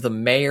reminds me of the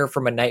mayor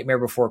from A Nightmare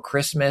Before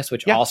Christmas,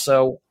 which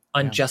also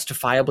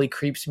unjustifiably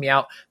creeps me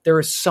out. There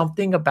is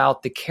something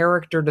about the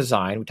character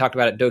design. We talked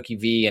about it at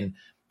DokeV and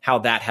how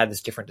that had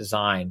this different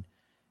design.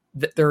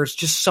 There's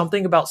just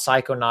something about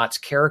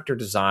Psychonauts character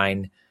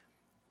design.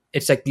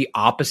 It's like the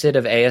opposite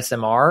of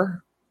ASMR.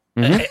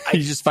 Mm-hmm.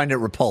 You just find it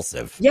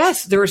repulsive.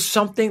 Yes, there is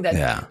something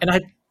that, and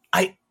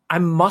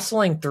I'm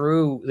muscling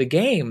through the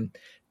game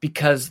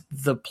because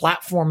the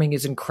platforming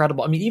is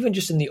incredible. I mean, even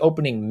just in the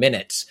opening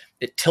minutes,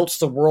 it tilts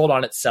the world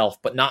on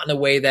itself, but not in a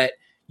way that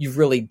you've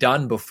really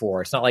done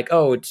before. It's not like,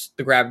 oh, it's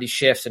the gravity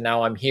shifts and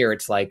now I'm here.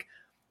 It's like,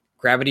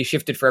 gravity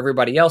shifted for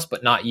everybody else,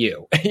 but not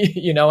you,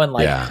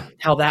 and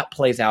how that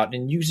plays out,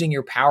 and using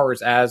your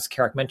powers, as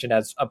Karak mentioned,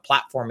 as a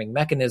platforming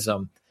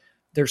mechanism.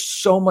 There's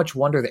so much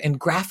wonder and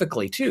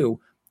graphically too,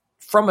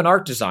 from an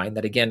art design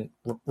that again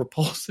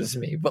repulses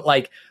me, but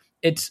like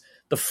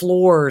the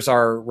floors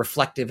are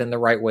reflective in the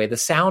right way. The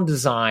sound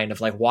design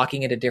of like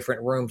walking into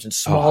different rooms and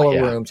smaller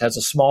rooms has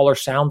a smaller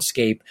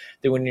soundscape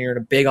than when you're in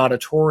a big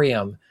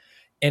auditorium.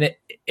 And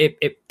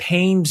it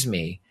pains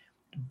me,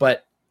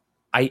 but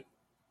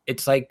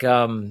it's like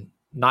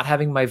not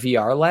having my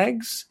VR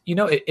legs,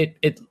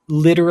 it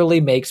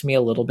literally makes me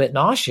a little bit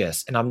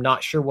nauseous, and I'm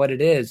not sure what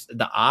it is.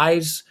 The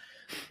eyes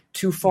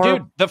too far.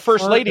 Dude, the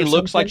first lady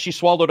looks like she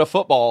swallowed a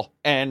football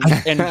and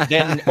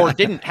then, or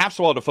didn't have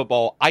swallowed a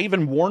football. I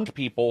even warned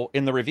people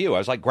in the review. I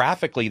was like,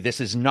 graphically, this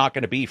is not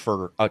going to be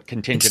for a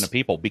contingent of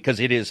people because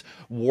it is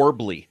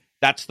warbly.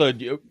 I've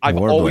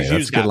warbly, always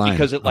used that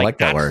because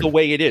that's the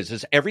way it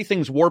is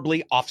everything's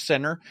warbly, off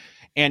center.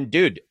 And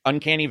dude,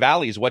 Uncanny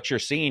Valley is what you're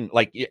seeing,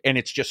 and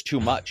it's just too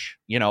much.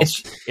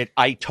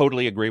 I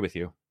totally agree with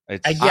you.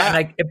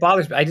 It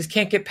bothers me. I just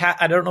can't get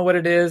past. I don't know what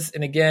it is.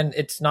 And again,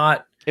 it's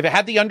not. If it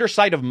had the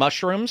underside of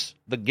mushrooms,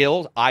 the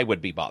gills, I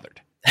would be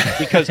bothered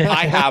because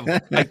I have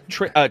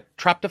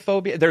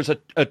tryptophobia. There's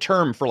a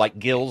term for like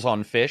gills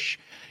on fish,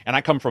 and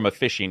I come from a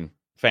fishing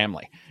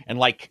family,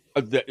 and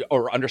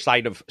or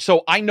underside of.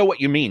 So I know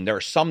what you mean. There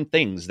are some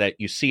things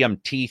that you see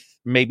them teeth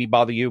maybe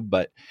bother you,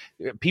 but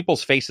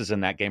people's faces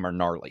in that game are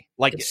gnarly.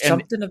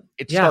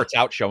 It starts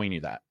out showing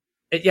you that.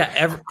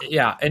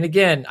 And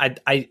again,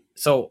 I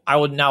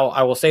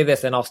will say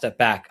this, and I'll step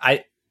back.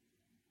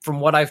 From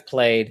what I've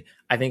played,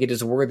 I think it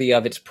is worthy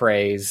of its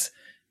praise.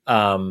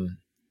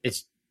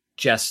 It's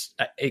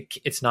just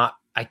it's not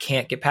I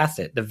can't get past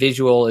it. The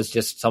visual is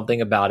just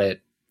something about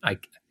it.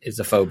 Is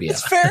a phobia.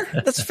 That's fair.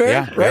 That's fair.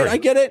 Yeah, right. very. I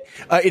get it.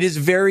 It is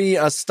very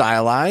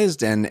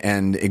stylized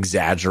and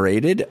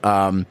exaggerated.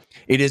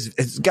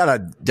 It's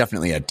got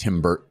definitely a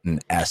Tim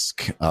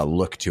Burton-esque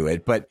look to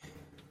it, but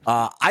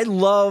I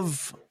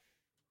love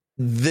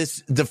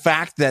the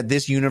fact that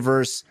this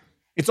universe,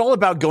 it's all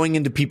about going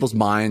into people's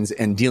minds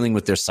and dealing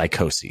with their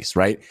psychoses,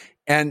 right?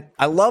 And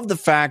I love the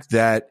fact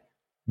that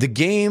the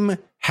game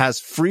has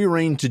free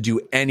reign to do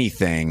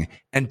anything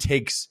and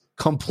takes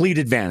complete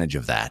advantage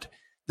of that.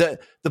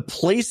 The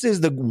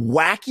places, the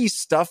wacky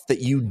stuff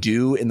that you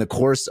do in the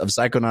course of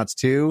Psychonauts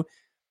 2,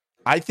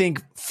 I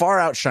think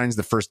far outshines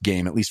the first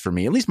game, at least for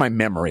me, at least my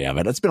memory of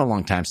it. It's been a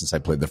long time since I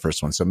played the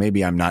first one, so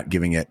maybe I'm not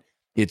giving it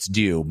its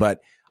due.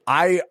 But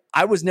I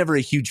was never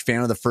a huge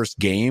fan of the first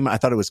game. I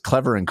thought it was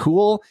clever and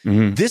cool.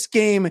 Mm-hmm. This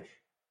game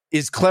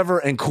is clever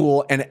and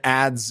cool and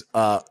adds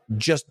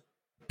just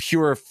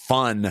pure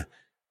fun,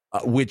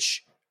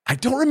 which I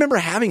don't remember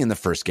having in the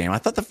first game. I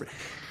thought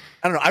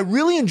I don't know. I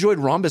really enjoyed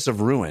Rhombus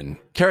of Ruin.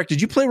 Karak,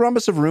 did you play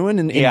Rhombus of Ruin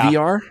in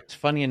VR? It's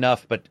funny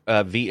enough, but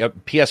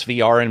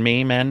PSVR and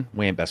me, man,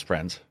 we ain't best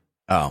friends.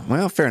 Oh,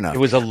 well, fair enough. It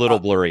was a little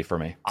blurry for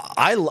me.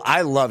 I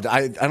loved.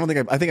 I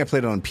think I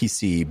played it on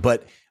PC,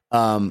 but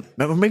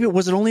maybe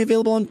was it only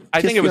available on?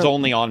 I think it was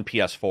only on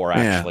PS4.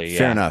 Actually,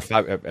 fair enough.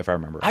 If I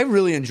remember, I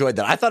really enjoyed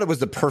that. I thought it was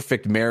the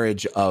perfect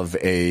marriage of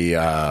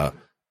a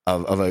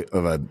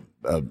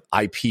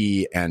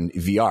IP and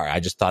VR. I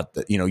just thought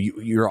that,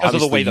 you're because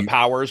of the way the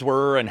powers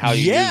were and how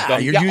you use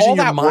them. You're using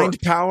your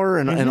mind power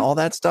and all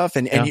that stuff,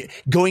 and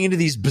going into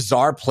these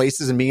bizarre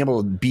places and being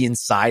able to be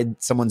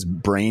inside someone's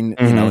brain,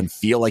 and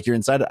feel like you're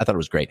inside it. I thought it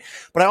was great.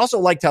 But I also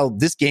liked how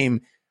this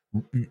game,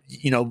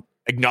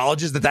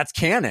 acknowledges that that's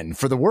canon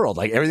for the world.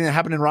 Like everything that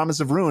happened in Rhombus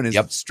of Ruin is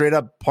straight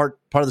up part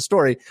of the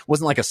story. It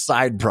wasn't like a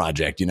side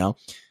project,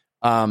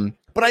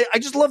 But I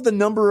just love the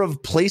number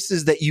of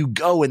places that you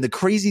go and the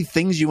crazy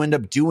things you end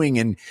up doing,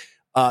 and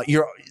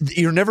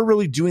you're never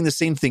really doing the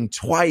same thing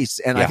twice.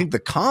 And I think the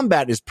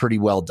combat is pretty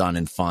well done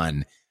and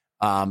fun.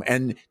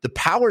 And the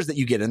powers that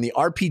you get and the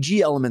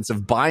RPG elements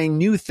of buying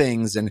new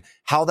things and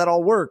how that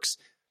all works.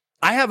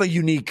 I have a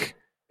unique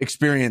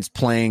experience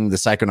playing the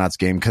Psychonauts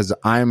game because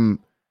I'm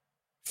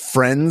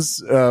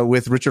friends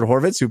with Richard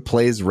Horvitz, who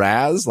plays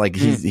Raz. Like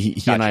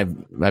he and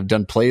I've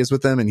done plays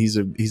with him, and he's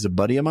a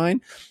buddy of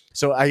mine.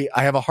 So I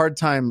have a hard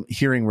time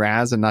hearing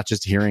Raz and not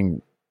just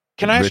hearing.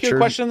 Can I ask you a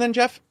question then,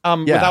 Jeff?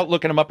 Without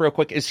looking him up real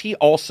quick, is he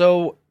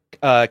also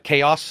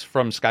Chaos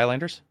from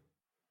Skylanders?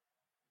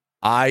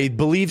 I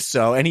believe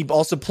so, and he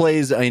also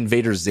plays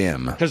Invader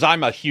Zim. Because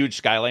I'm a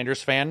huge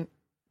Skylanders fan.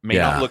 May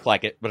not look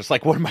like it, but it's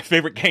like one of my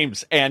favorite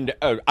games, and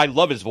I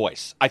love his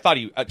voice. I thought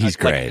he's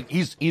great.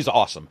 He's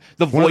awesome.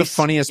 The voice, one of the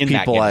funniest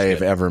people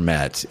I've ever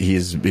met.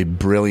 He's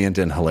brilliant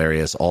and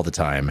hilarious all the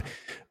time.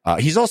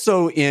 He's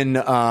also in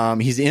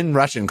he's in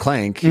Ratchet and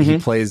Clank. He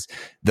plays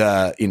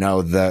the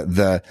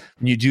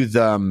when you do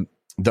the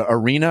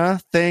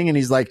arena thing, and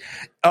he's like,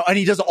 and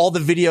he does all the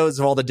videos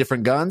of all the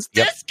different guns.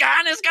 This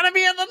gun is gonna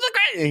be in the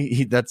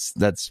great.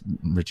 That's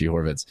Richie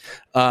Horvitz.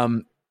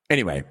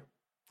 Anyway,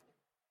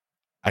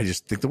 I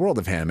just think the world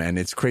of him, and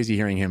it's crazy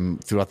hearing him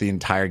throughout the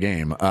entire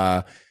game.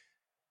 But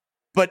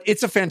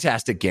it's a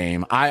fantastic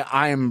game.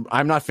 I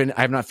have not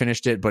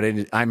finished it, but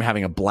I'm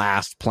having a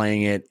blast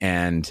playing it,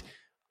 and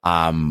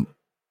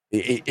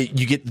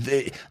you get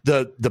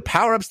the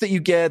power-ups that you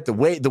get, the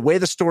way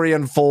the story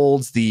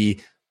unfolds, the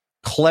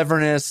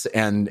cleverness,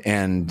 and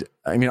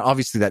I mean,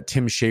 obviously that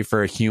Tim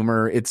Schafer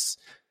humor. It's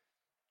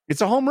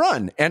a home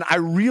run, and I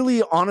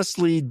really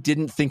honestly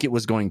didn't think it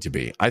was going to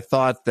be. I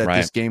thought that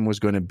this game was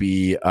going to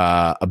be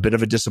a bit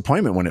of a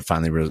disappointment when it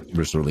finally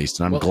was released,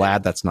 and I'm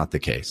glad that's not the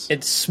case.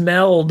 It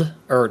smelled,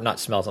 or not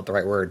smells, not the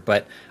right word,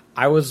 but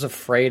I was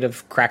afraid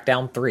of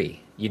Crackdown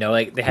 3.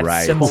 Like they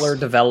had similar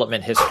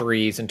development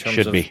histories in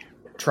terms of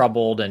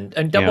Troubled,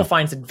 and Double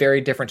Fine's a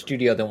very different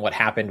studio than what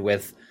happened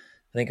with,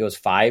 I think it was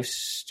 5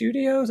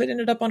 studios that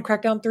ended up on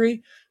Crackdown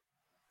 3,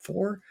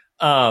 4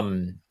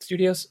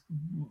 studios,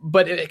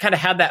 but it kind of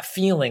had that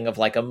feeling of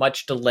like a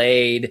much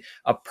delayed,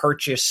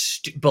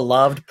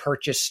 beloved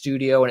purchase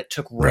studio, and it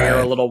took Rare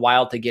a little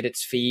while to get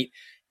its feet.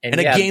 And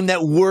a game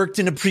that worked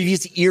in a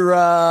previous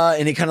era,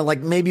 and it kind of like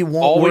maybe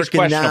won't always work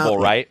questionable,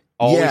 now. right?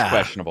 Always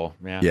questionable.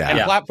 Yeah. And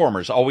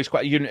platformers always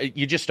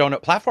you just don't know.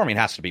 Platforming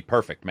has to be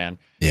perfect, man.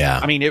 Yeah.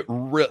 I mean,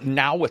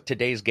 now with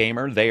today's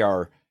gamer, they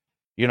are,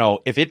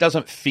 if it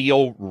doesn't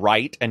feel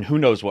right, and who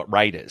knows what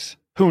right is?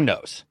 Who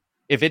knows?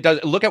 If it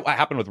does, look at what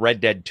happened with Red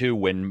Dead 2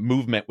 when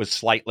movement was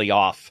slightly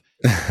off,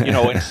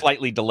 and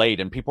slightly delayed,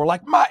 and people were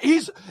like,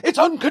 it's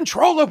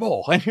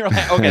uncontrollable. And you're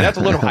like, okay, that's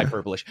a little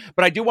hyperbole.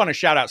 But I do want to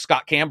shout out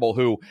Scott Campbell,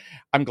 who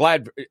I'm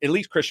glad at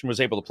least Christian was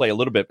able to play a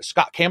little bit.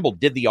 Scott Campbell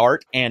did the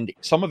art, and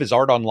some of his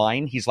art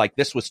online, he's like,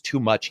 this was too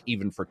much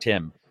even for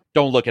Tim.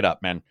 Don't look it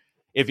up, man.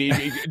 If you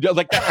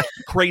like, that's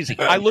crazy.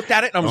 I looked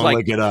at it and I was like,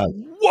 look it up.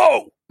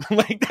 Whoa.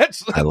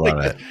 I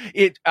love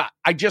it.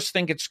 I just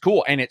think it's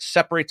cool, and it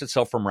separates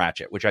itself from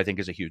Ratchet, which I think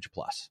is a huge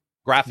plus.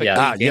 Graphically,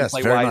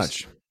 gameplay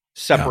wise,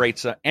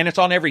 separates, and it's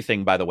on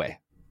everything. By the way,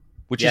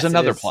 which Yes, is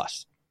another it is.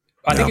 plus.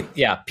 I think,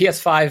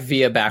 PS5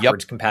 via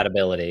backwards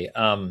compatibility.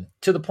 To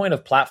the point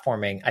of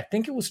platforming, I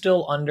think it was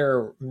still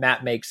under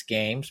Matt Makes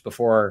Games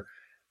before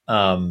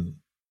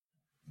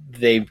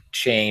they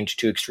changed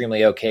to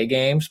Extremely OK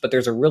Games. But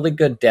there's a really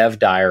good dev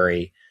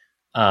diary.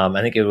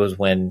 I think it was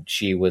when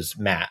she was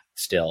Matt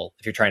still,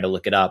 if you're trying to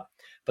look it up.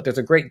 But there's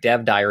a great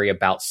dev diary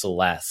about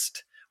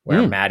Celeste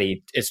where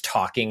Maddie is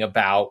talking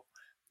about,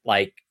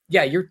 like,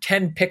 yeah, you're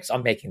 10 pixels.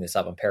 I'm making this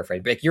up. I'm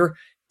paraphrasing. But you're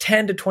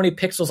 10 to 20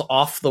 pixels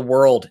off the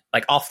world,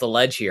 like off the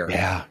ledge here.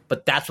 Yeah.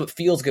 But that's what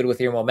feels good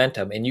with your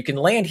momentum. And you can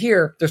land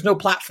here. There's no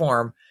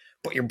platform,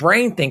 but your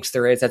brain thinks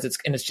there is.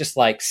 And it's just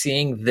like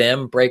seeing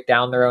them break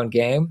down their own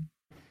game.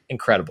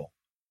 Incredible.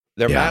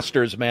 They're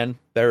masters, man.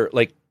 They're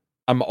like,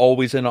 I'm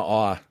always in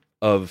awe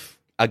of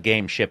a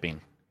game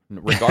shipping,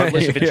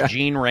 regardless if it's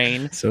Gene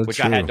Rain,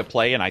 which I had to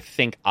play, and I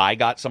think I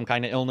got some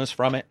kind of illness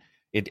from it.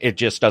 It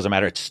just doesn't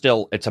matter.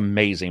 It's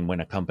amazing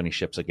when a company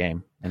ships a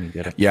game and you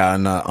get it. Yeah,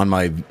 and on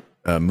my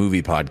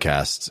movie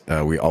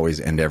podcast, we always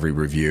end every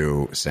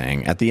review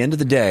saying, at the end of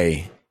the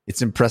day,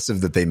 it's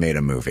impressive that they made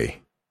a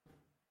movie.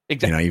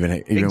 Exactly. You know,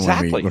 even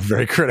when we're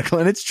very critical,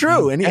 and it's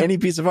true. Any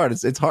piece of art,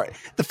 it's hard.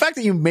 The fact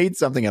that you made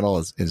something at all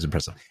is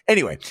impressive.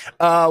 Anyway,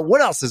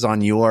 what else is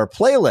on your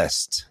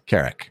playlist,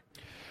 Karak?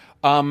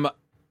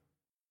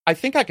 I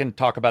think I can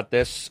talk about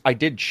this. I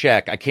did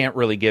check. I can't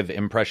really give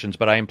impressions,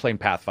 but I am playing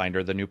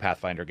Pathfinder, the new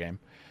Pathfinder game.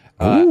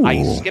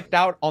 I skipped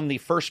out on the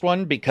first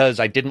one because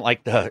I didn't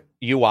like the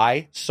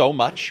UI so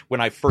much.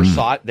 When I first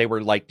saw it, they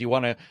were like, "Do you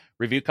want a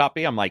review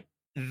copy?" I'm like,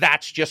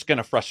 "That's just going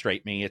to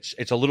frustrate me.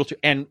 It's a little too."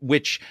 And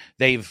which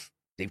they've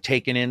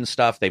taken in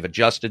stuff, they've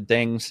adjusted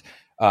things.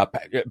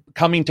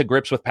 Coming to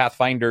grips with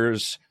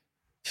Pathfinder's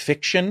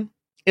fiction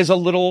is a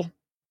little.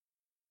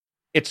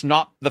 It's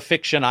not the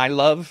fiction I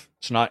love.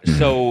 It's not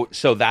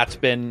so that's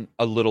been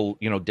a little,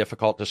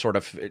 difficult to sort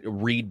of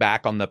read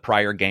back on the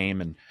prior game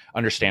and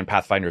understand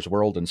Pathfinder's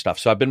world and stuff.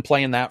 So I've been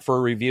playing that for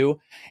a review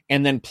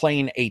and then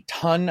playing a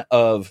ton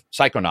of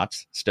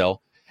Psychonauts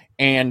still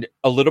and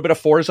a little bit of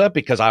Forza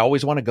because I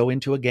always want to go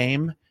into a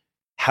game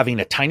having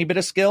a tiny bit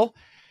of skill.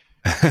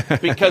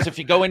 Because if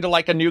you go into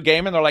like a new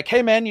game and they're like,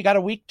 "Hey man, you got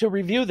a week to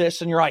review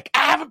this," and you're like,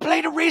 "I haven't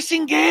played a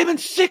racing game in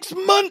 6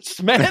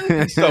 months,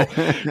 man." So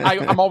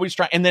I'm always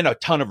trying, and then a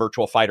ton of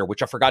Virtual Fighter,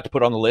 which I forgot to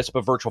put on the list,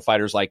 but Virtual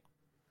Fighter is like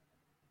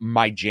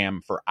my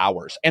jam for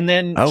hours. And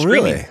then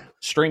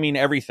streaming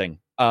everything.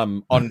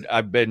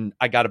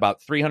 I got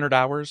about 300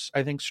 hours,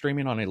 I think,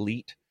 streaming on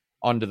Elite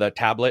onto the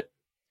tablet.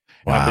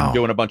 Wow. I've been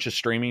doing a bunch of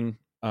streaming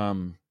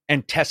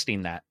and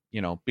testing that.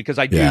 Because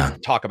I do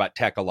talk about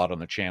tech a lot on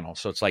the channel.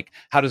 So it's like,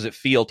 how does it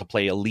feel to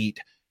play Elite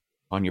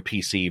on your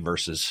PC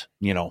versus,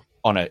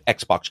 on an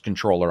Xbox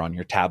controller on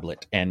your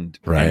tablet and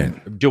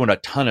doing a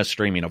ton of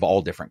streaming of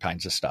all different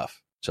kinds of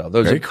stuff. So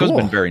those have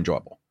been very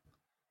enjoyable.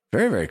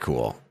 Very, very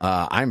cool.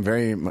 I'm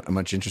very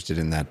much interested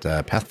in that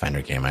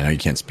Pathfinder game. I know you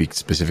can't speak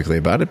specifically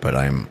about it, but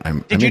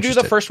I'm Did you do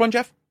the first one,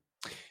 Jeff?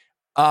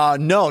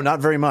 No, not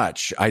very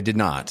much. I did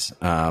not.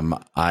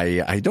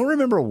 I don't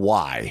remember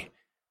why.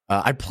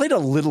 I played a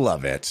little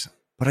of it,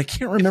 but I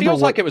can't remember. It feels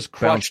like it was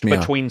crushed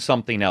between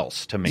something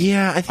else to me.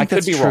 Yeah, I think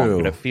that's could be true. wrong,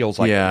 but it feels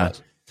like it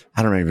was.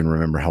 I don't even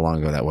remember how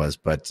long ago that was,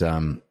 but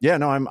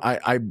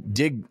I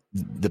dig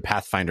the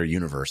Pathfinder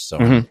universe,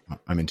 so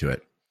I'm into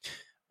it.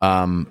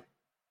 All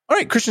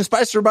right, Christian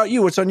Spicer, about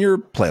you. What's on your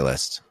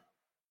playlist?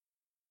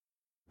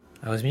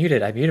 I was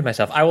muted. I muted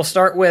myself. I will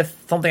start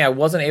with something I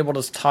wasn't able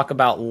to talk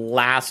about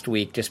last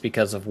week just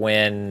because of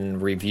when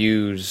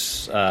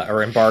reviews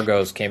or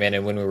embargoes came in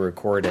and when we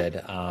recorded.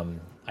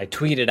 I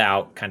tweeted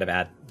out kind of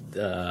at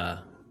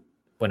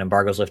when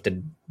embargoes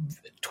lifted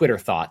Twitter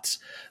thoughts,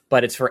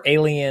 but it's for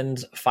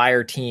Aliens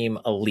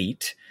Fireteam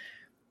Elite,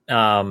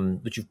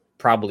 which you've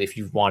probably, if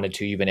you've wanted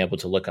to, you've been able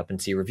to look up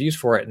and see reviews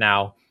for it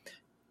now.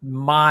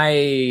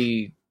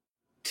 My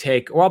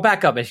take, well, I'll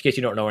back up in case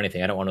you don't know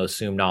anything. I don't want to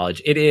assume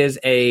knowledge. It is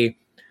a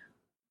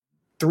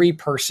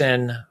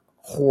 3-person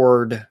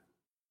horde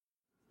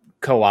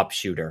co-op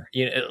shooter.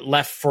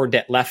 Left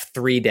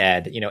 3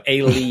 Dead.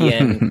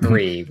 Alien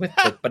 3,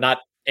 but not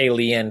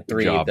Alien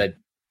 3.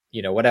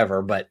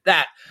 Whatever. But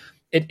that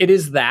it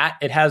is that.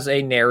 It has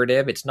a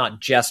narrative. It's not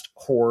just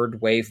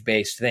horde wave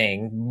based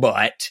thing,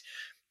 but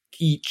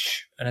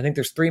each, and I think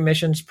there's 3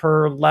 missions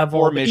per level.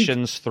 4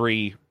 missions,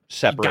 3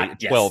 separate,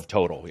 12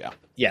 total. Yeah.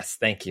 Yes,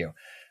 thank you.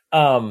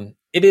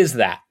 It is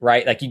that,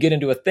 right? Like you get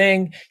into a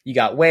thing, you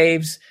got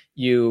waves,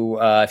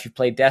 if you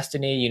play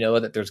Destiny, you know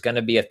that there's going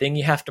to be a thing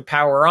you have to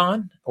power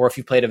on, or if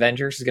you played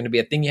Avengers, there's going to be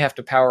a thing you have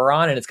to power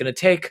on, and it's going to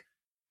take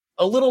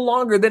a little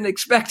longer than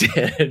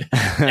expected.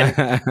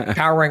 And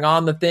powering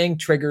on the thing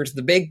triggers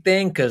the big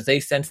thing because they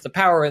sense the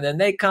power, and then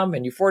they come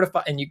and you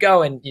fortify and you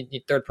go and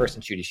you third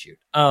person shooty shoot.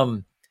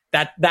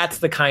 That's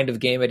the kind of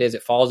game it is.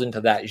 It falls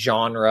into that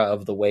genre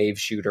of the wave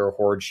shooter,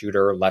 horde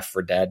shooter, Left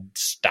 4 Dead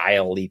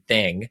style-y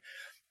thing.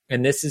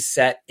 And this is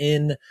set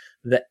in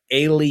the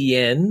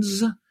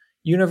Aliens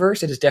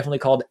universe. It is definitely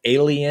called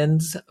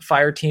Aliens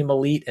Fireteam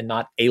Elite and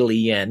not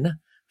Alien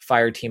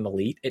Fireteam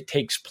Elite. It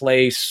takes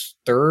place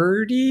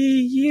 30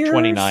 years,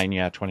 29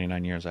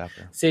 years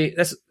after. See,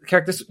 that's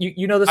Karak,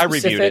 you know the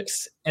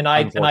specifics, and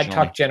I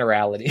talk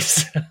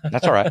generalities.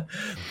 That's all right.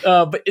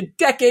 But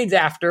decades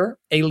after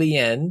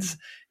Aliens,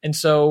 and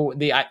so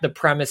the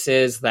premise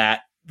is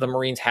that the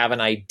Marines have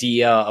an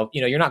idea of,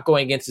 you're not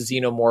going against a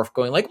xenomorph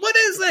going like, what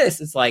is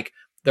this? It's like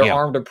they're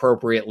armed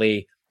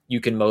appropriately.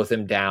 You can mow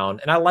them down.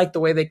 And I like the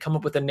way they come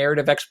up with a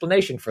narrative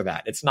explanation for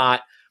that. It's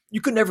not, you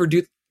could never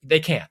do,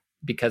 they can't,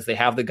 because they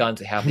have the guns,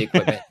 they have the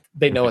equipment,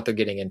 they know what they're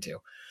getting into.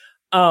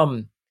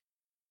 And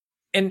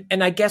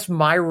I guess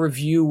my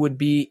review would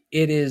be,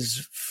 it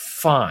is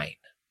fine.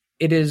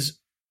 It is,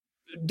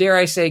 dare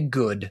I say,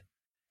 good.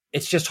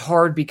 It's just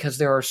hard because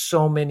there are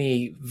so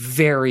many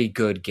very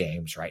good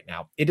games right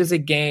now. It is a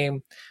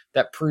game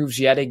that proves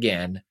yet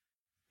again,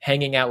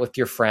 hanging out with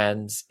your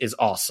friends is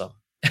awesome.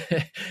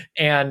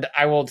 And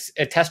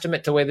a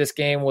testament to the way this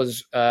game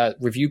was,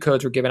 review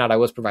codes were given out. I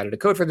was provided a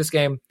code for this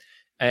game,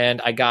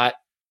 and I got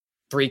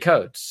 3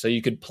 codes so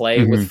you could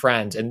play with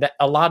friends. And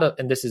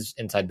and this is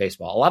inside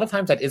baseball. A lot of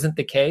times that isn't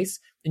the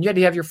case, and you had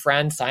to have your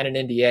friends sign an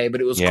NDA,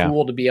 but it was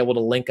cool to be able to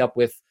link up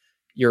with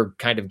your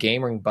kind of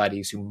gaming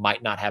buddies who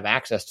might not have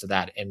access to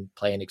that and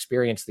play and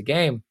experience the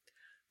game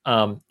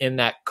in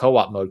that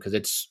co-op mode.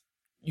 Cause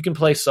you can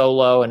play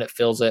solo and it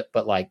fills it,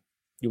 but like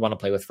you want to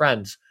play with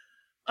friends.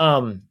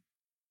 The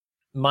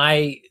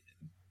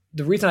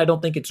reason I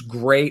don't think it's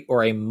great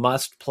or a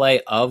must play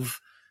of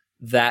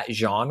that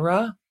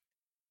genre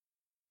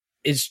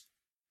is,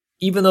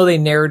 even though they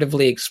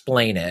narratively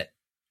explain it,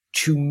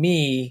 to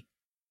me,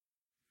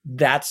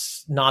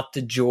 that's not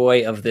the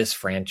joy of this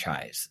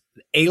franchise.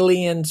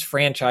 Aliens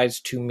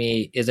franchise to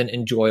me isn't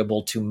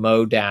enjoyable to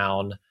mow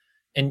down,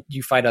 and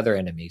you fight other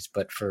enemies,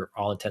 but for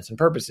all intents and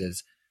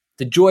purposes,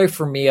 the joy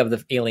for me of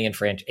the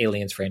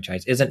Aliens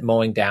franchise isn't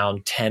mowing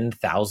down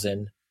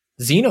 10,000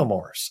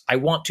 xenomorphs. I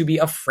want to be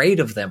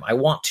afraid of them. I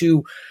want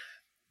to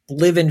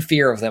live in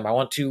fear of them. I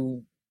want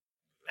to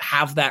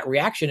have that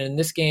reaction. In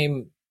this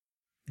game,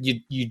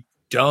 you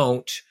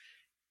don't.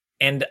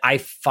 And I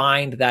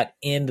find that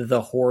in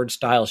the Horde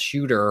style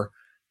shooter,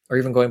 or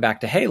even going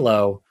back to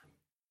Halo,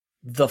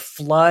 the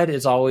Flood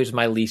is always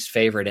my least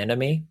favorite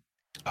enemy.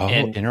 Oh,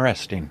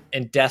 interesting.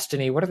 In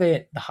Destiny, what are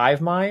they? The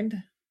Hive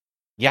Mind?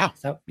 Yeah.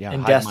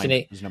 In Hive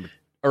Destiny.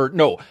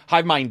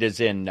 Hive Mind is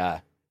in...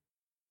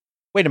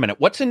 wait a minute.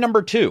 What's in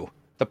number 2?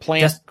 The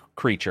plant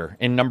creature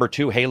in number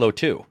 2, Halo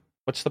 2.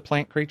 What's the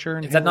plant creature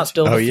in Is Halo that not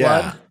still the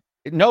Flood?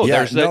 No,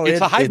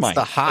 it's a Hive Mind.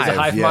 It's the Hive. It's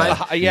a Hive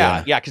Mind?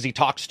 Yeah, because he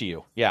talks to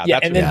you. Yeah, Yeah,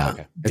 that's and then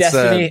okay.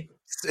 Destiny...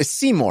 It's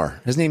Seymour.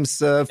 His name's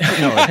yeah,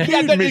 that's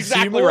exactly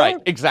Seymour? right.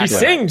 Exactly. He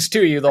sings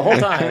to you the whole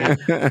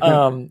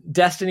time.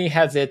 Destiny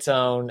has its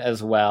own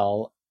as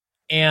well.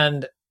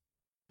 And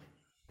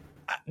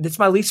it's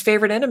my least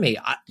favorite enemy.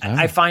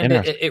 I find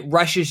it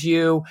rushes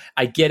you.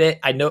 I get it.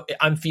 I know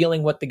I'm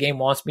feeling what the game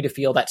wants me to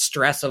feel, that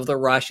stress of the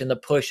rush and the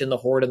push and the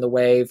horde and the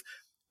wave.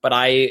 But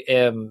I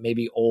am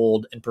maybe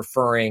old and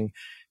preferring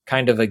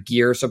kind of a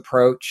Gears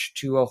approach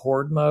to a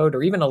horde mode,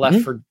 or even a Left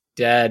 4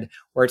 Dead,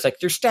 where it's like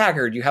you're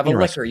staggered. You have a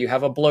licker, you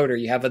have a bloater,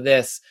 you have a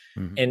this.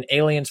 In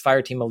Aliens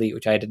Fireteam Elite,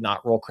 which I did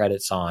not roll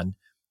credits on,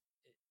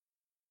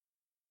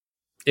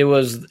 it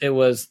was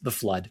the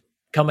Flood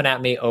coming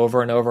at me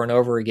over and over and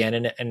over again,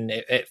 and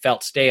it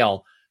felt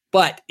stale.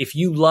 But if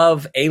you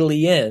love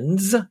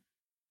Aliens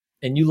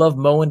and you love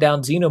mowing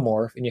down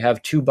xenomorph, and you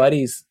have 2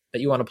 buddies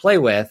that you want to play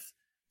with,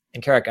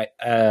 and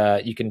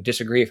Karak, you can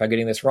disagree if I'm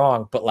getting this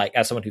wrong, but like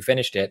as someone who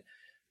finished it,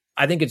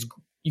 I think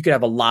you could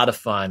have a lot of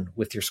fun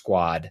with your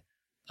squad.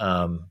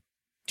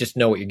 Just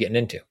know what you're getting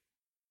into.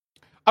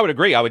 I would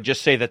agree. I would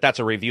just say that that's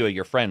a review of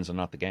your friends and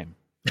not the game.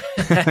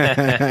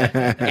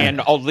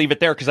 And I'll leave it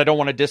there because I don't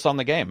want to diss on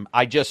the game.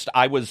 I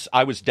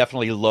was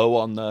definitely low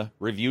on the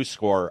review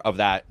score of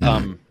that.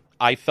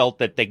 I felt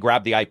that they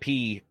grabbed the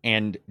IP,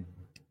 and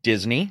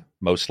Disney,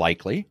 most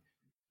likely,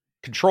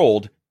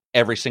 controlled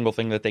every single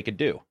thing that they could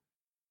do.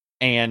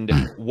 And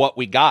what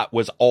we got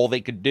was all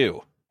they could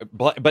do.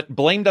 But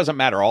blame doesn't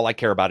matter. All I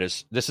care about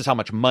is this is how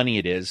much money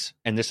it is,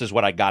 and this is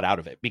what I got out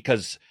of it.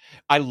 Because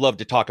I love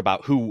to talk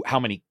about how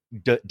many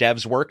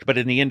devs worked, but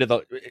in the end of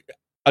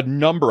a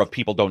number of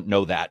people don't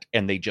know that,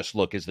 and they just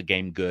look, is the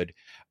game good?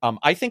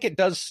 I think it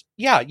does.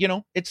 Yeah,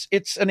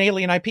 it's an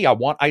Alien IP. I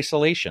want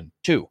Isolation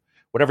 2,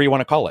 whatever you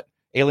want to call it.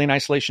 Alien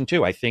Isolation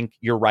 2. I think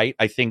you're right.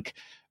 I think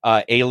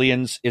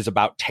Aliens is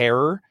about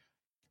terror.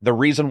 The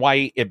reason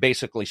why it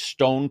basically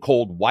stone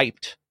cold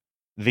wiped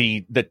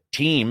the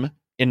team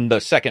in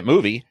the second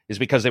movie is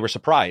because they were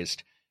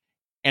surprised.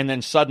 And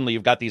then suddenly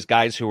you've got these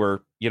guys who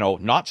are,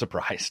 not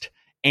surprised.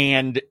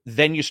 And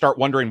then you start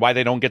wondering why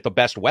they don't get the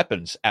best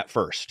weapons at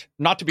first.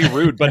 Not to be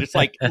rude, but it's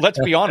like, let's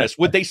be honest.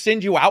 Would they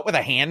send you out with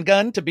a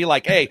handgun to be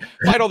like, hey,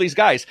 fight all these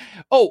guys?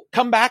 Oh,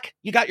 come back.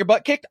 You got your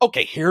butt kicked?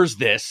 Okay, here's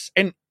this.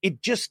 And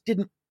it just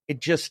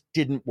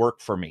didn't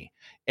work for me.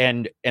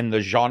 And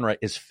the genre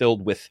is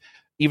filled with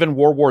even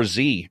World War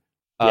Z,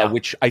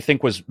 which I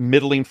think was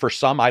middling for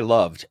some. I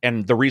loved.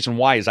 And the reason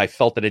why is I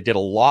felt that it did a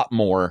lot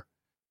more.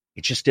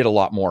 It just did a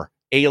lot more.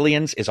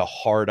 Aliens is a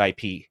hard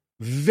IP.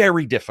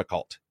 very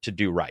difficult to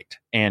do right.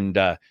 And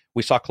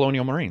we saw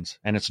Colonial Marines,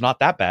 and it's not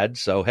that bad.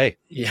 So, hey,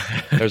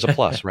 there's a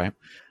plus, right?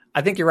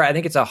 I think you're right. I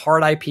think it's a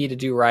hard IP to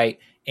do right.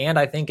 And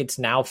I think it's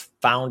now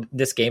found,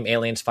 this game,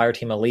 Aliens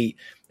Fireteam Elite,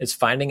 is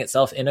finding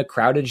itself in a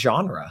crowded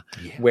genre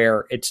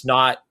where it's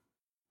not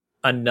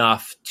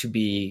enough to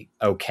be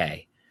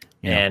okay.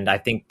 Yeah. And I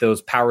think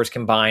those powers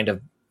combined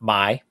of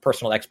my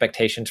personal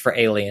expectations for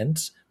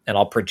Aliens, and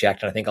I'll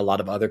project, and I think a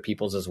lot of other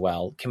people's as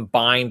well,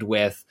 combined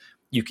with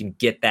you can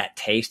get that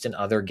taste in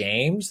other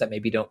games that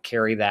maybe don't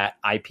carry that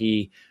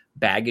IP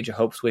baggage of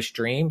hopes, wish,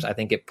 dreams. I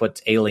think it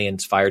puts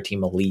Aliens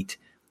Fireteam Elite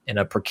in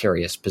a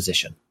precarious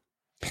position.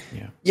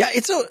 Yeah,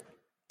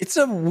 it's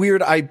a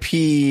weird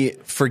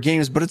IP for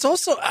games, but it's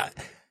also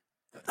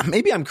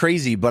maybe I'm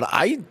crazy, but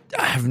I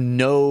have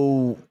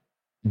no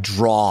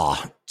draw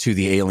to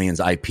the Aliens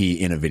IP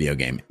in a video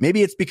game.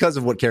 Maybe it's because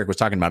of what Karak was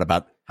talking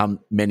about how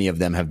many of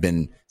them have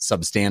been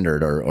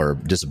substandard or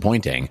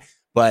disappointing.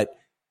 But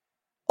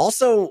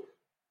also,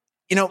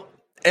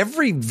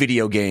 every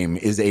video game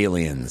is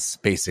Aliens,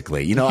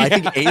 basically. I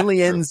think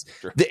Aliens,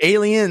 true. The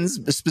Aliens,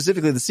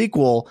 specifically the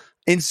sequel,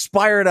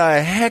 inspired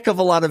a heck of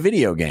a lot of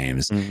video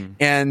games. Mm-hmm.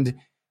 And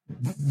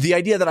the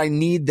idea that I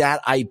need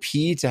that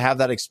IP to have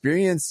that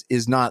experience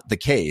is not the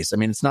case. I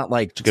mean, it's not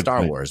like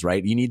Star Wars,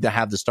 right? You need to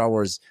have the Star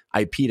Wars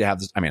IP to have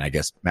this. I mean, I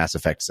guess Mass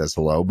Effect says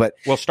hello, but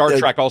Star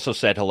Trek also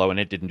said hello and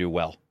it didn't do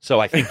well. So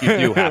I think you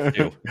do have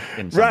to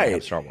in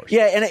right. Star Wars.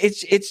 Yeah. And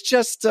it's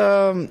just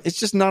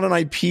not an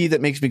IP that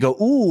makes me go,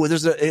 ooh,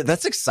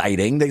 that's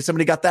exciting that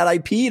somebody got that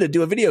IP to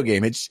do a video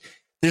game.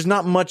 There's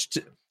not much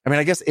to, I mean,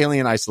 I guess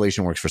Alien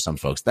Isolation works for some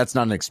folks. That's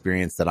not an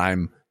experience that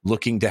I'm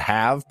looking to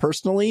have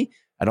personally.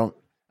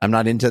 I'm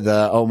not into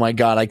the, oh my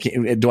God,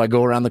 do I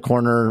go around the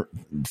corner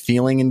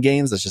feeling in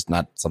games? That's just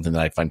not something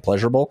that I find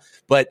pleasurable.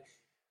 But,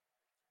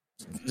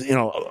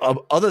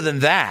 other than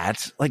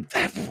that, leave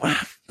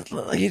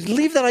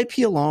that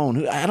IP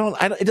alone.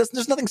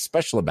 There's nothing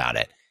special about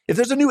it. If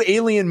there's a new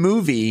Alien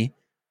movie,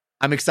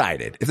 I'm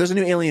excited. If there's a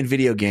new Alien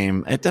video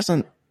game, it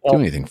doesn't do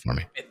anything for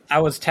me. I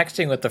was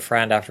texting with a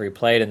friend after we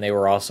played, and they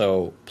were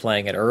also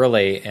playing it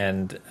early.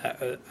 And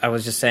I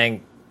was just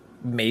saying,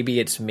 maybe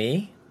it's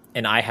me.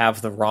 And I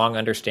have the wrong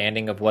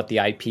understanding of what the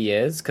IP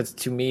is. Because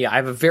to me, I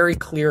have a very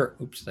clear...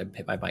 Oops, I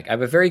hit my mic. I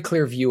have a very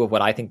clear view of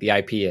what I think the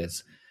IP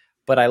is.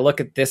 But I look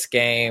at this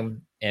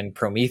game and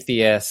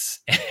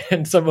Prometheus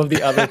and some of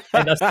the other...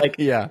 and that's like,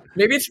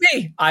 maybe it's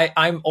me.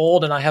 I'm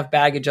old and I have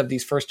baggage of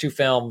these first two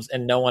films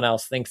and no one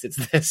else thinks it's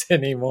this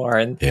anymore.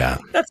 And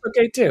that's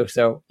okay too.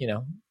 So,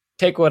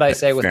 take what I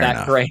say with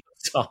that grain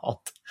of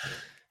salt.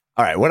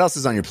 All right. What else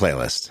is on your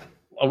playlist?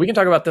 Well, we can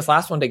talk about this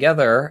last one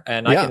together,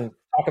 and I can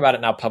talk about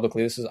it now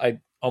publicly. I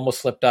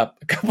almost slipped up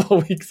a couple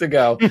of weeks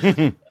ago.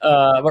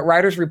 But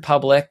Riders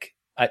Republic,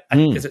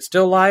 is it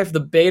still live? The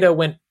beta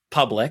went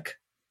public,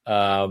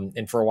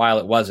 and for a while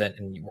it wasn't,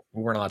 and we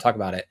weren't allowed to talk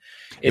about it.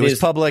 It was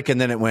public, and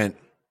then it went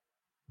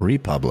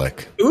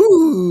Republic.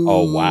 Ooh!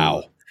 Oh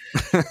wow!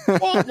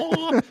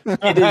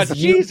 It is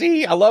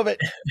cheesy. I love it.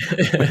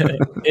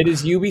 It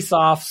is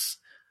Ubisoft's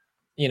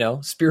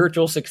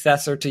spiritual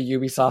successor to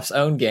Ubisoft's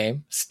own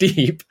game,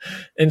 Steep,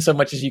 in so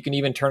much as you can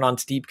even turn on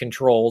Steep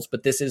controls.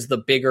 But this is the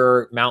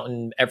bigger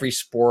mountain, every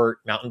sport,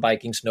 mountain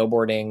biking,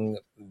 snowboarding,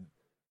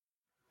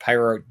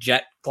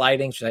 jet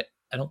gliding.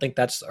 I don't think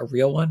that's a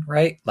real one,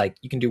 right? Like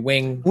you can do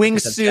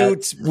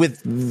wingsuits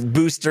with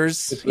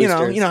boosters. You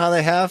know how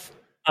they have.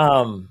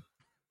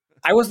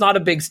 I was not a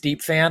big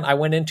Steep fan. I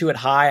went into it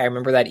high. I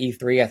remember that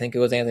E3. I think it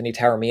was Anthony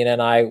Taormina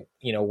and I,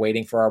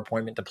 waiting for our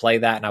appointment to play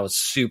that. And I was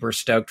super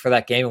stoked for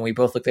that game. And we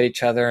both looked at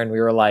each other and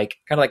we were like,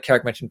 kind of like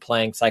Karak mentioned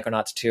playing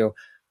Psychonauts 2,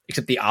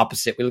 except the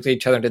opposite. We looked at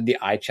each other and did the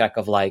eye check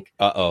of like,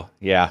 uh-oh,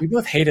 yeah. We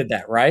both hated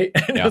that, right?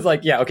 And it was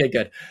like, yeah, okay,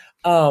 good.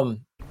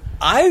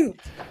 I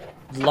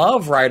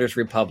love Riders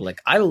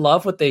Republic. I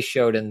love what they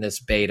showed in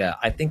this beta.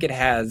 I think it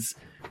has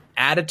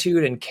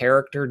attitude and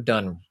character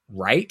done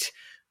right.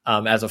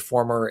 As a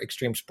former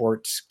extreme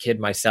sports kid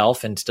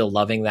myself and still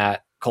loving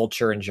that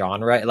culture and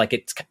genre, like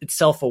it's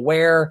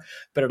self-aware,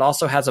 but it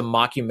also has a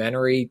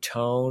mockumentary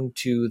tone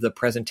to the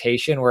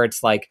presentation where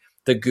it's like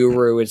the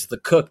guru is the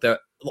cook, the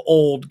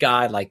old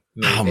guy like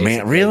me. Oh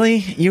man, really?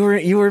 You were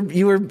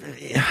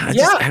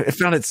I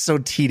found it so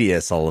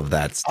tedious, all of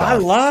that stuff. I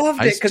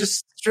loved it because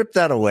just strip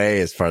that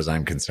away as far as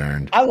I'm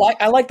concerned. I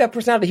like that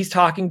personality. He's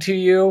talking to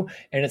you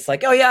and it's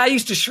like, oh yeah, I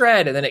used to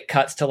shred, and then it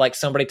cuts to like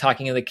somebody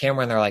talking in the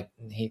camera and they're like,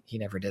 he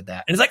never did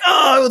that, and it's like,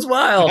 oh, it was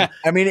wild.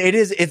 I mean,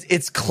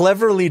 it's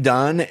cleverly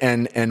done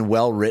and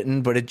well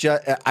written, but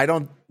I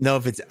don't know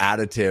if it's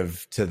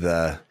additive to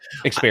the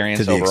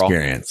experience overall.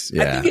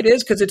 Yeah. I think it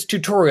is because it's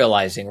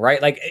tutorializing,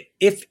 right? Like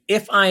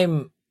if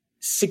I'm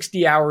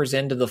 60 hours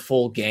into the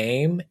full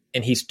game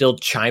and he's still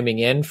chiming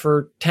in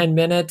for 10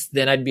 minutes,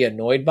 then I'd be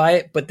annoyed by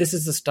it. But this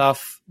is the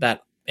stuff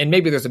that, and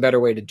maybe there's a better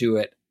way to do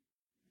it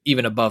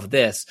even above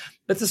this,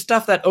 but it's the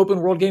stuff that open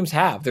world games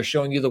have. They're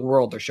showing you the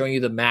world. They're showing you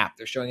the map.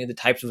 They're showing you the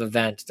types of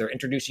events. They're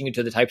introducing you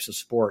to the types of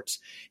sports.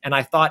 And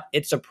I thought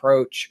its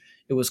approach,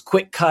 it was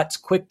quick cuts,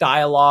 quick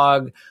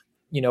dialogue,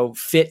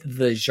 fit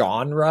the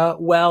genre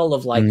well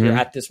of like you're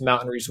at this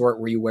mountain resort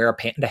where you wear a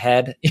panda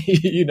head,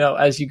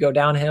 as you go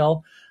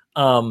downhill.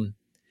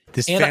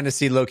 This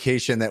fantasy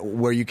location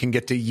where you can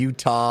get to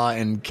Utah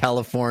and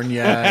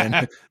California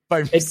and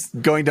by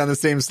going down the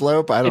same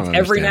slope. I don't know.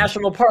 Every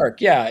national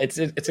park. Yeah, it's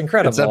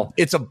incredible.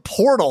 It's a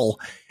portal.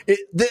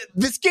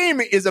 This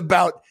game is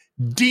about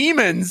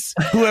demons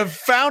who have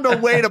found a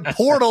way to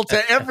portal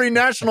to every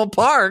national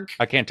park.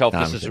 I can't tell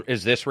if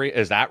is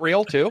that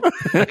real too?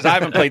 Because I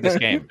haven't played this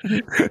game.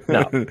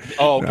 No.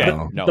 Oh, okay.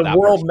 No, the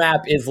world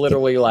map is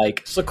literally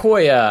like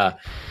Sequoia.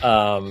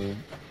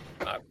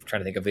 I'm trying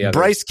to think of the other.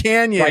 Bryce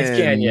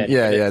Canyon.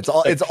 Yeah.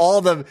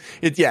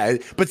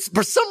 But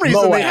for some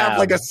reason Moab. They have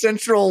like a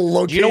central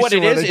location. Do you know what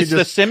it is? It's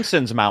the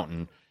Simpsons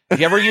mountain.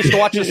 You ever used to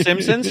watch The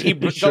Simpsons?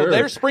 Sure.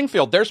 There's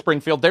Springfield.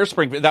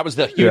 That was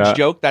the huge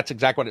joke. That's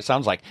exactly what it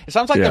sounds like. It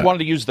sounds like they wanted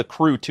to use the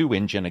Crew 2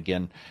 engine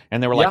again.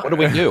 And they were like, what do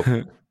we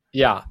do?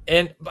 Yeah.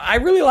 And I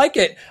really like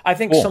it. I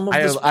think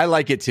I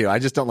like it too. I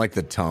just don't like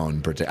the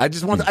tone. I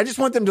just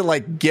want them to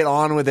like get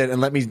on with it and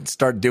let me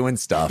start doing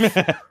stuff.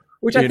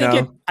 Which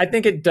I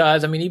think it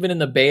does. I mean, even in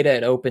the beta,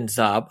 it opens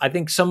up. I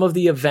think some of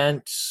the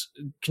events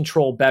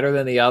control better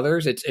than the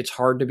others. It's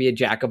hard to be a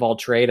jack of all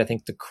trade. I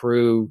think the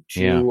Crew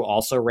 2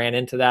 also ran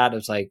into that. It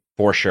was like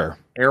for sure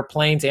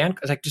airplanes and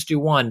it's like just do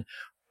one.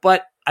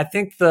 But I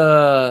think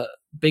the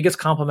biggest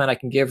compliment I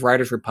can give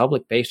Riders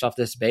Republic based off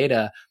this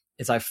beta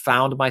is I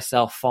found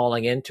myself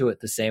falling into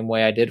it the same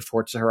way I did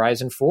Forza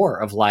Horizon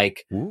 4 of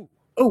like, oh,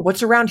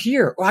 what's around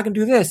here? Oh, I can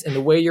do this. And the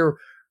way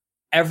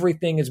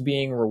everything is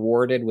being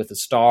rewarded with a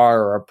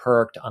star or a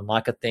perk to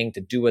unlock a thing,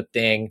 to do a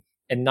thing,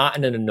 and not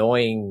in an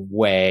annoying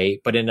way,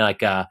 but in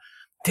like a,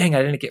 dang,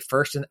 I didn't get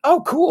first. And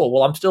oh, cool.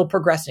 Well, I'm still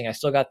progressing. I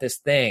still got this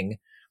thing.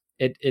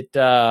 It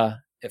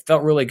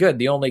felt really good.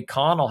 The only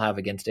con I'll have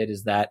against it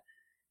is that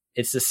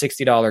it's a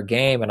 $60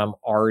 game and I'm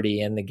already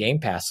in the Game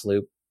Pass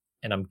loop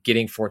and I'm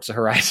getting Forza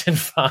Horizon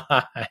 5.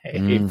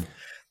 But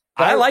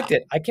I liked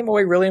it. I came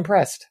away really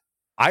impressed.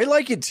 I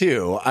like it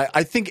too.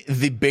 I think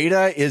the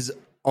beta is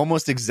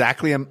almost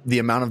exactly the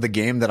amount of the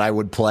game that I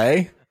would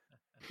play,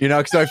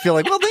 because I feel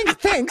like, well,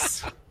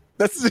 thanks.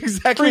 That's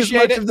exactly as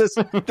much of this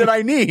that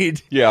I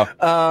need.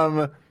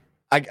 Yeah.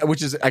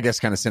 Which is, I guess,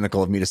 kind of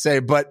cynical of me to say,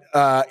 but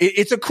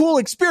it's a cool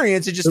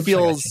experience. It just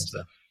feels,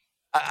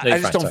 I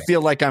just don't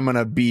feel like I'm going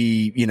to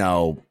be,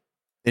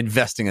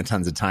 investing a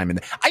tons of time in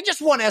it. I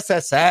just want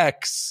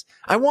SSX.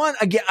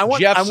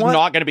 Jeff's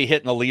not going to be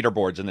hitting the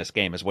leaderboards in this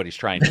game is what he's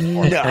trying to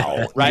do.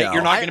 No, right? No.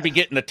 You're not going to be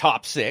getting the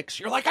top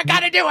 6. You're like, I got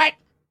to do it.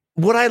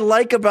 What I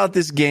like about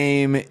this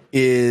game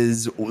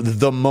is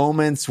the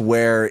moments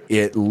where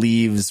it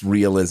leaves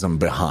realism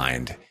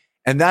behind.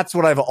 And that's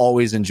what I've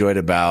always enjoyed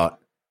about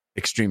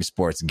extreme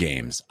sports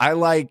games. I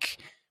like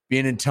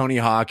being in Tony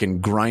Hawk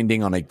and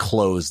grinding on a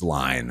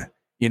clothesline.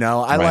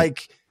 I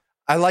like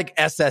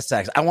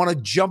SSX. I want to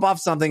jump off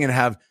something and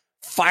have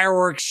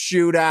fireworks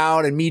shoot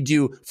out and me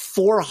do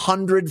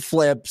 400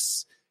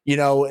 flips. I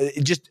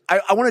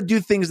want to do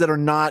things that are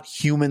not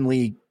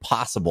humanly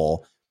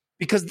possible.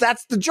 Because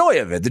that's the joy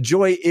of it. The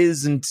joy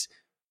isn't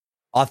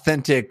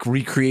authentic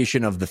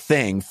recreation of the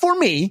thing. For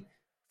me,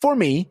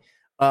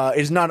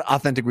 it's not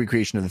authentic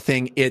recreation of the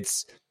thing.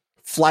 It's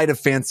flight of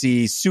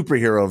fancy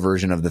superhero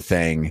version of the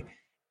thing.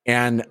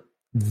 And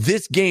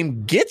this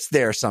game gets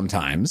there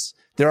sometimes.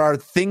 There are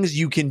things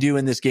you can do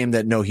in this game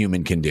that no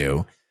human can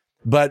do.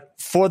 But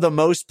for the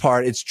most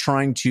part, it's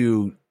trying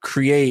to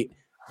create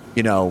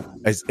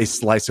a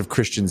slice of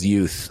Christian's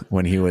youth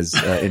when he was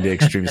into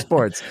extreme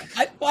sports.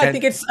 I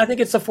think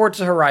it's the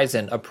Forza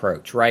Horizon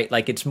approach, right?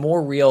 Like it's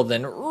more real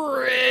than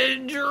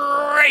Ridge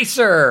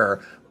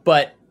Racer,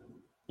 but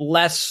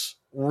less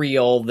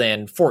real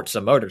than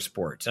Forza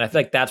Motorsports. And I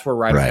think that's where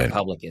Riders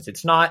Republic is.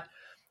 It's not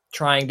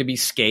trying to be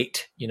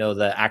Skate,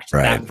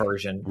 that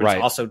version. But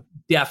it's also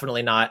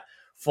definitely not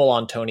full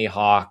on Tony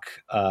Hawk,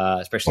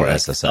 especially like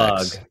SSX.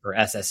 Thug or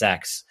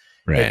SSX.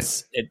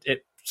 Right.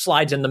 It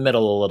slides in the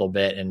middle a little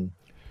bit, and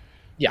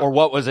or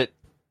what was it?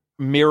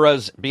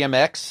 Mira's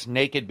BMX,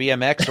 Naked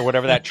BMX, or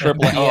whatever that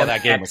triple.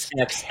 That game was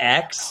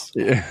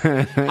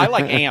XX. I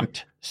like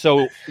Amped.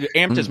 So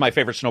Amped is my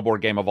favorite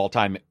snowboard game of all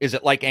time. Is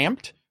it like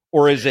Amped,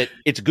 or is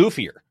it's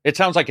goofier? It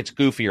sounds like it's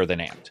goofier than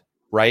Amped,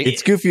 right?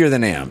 It's goofier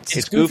than Amped.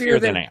 It's goofier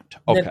than Amped.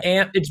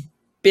 Okay, it's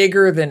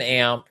bigger than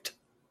Amped,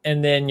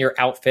 and then your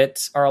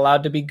outfits are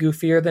allowed to be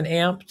goofier than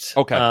Amped.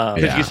 Okay,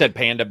 because you said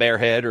panda bear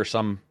head or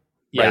some.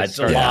 Yeah, it's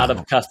a lot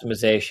of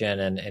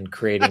customization and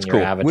creating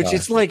your avatar. Which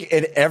it's like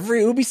in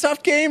every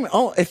Ubisoft game.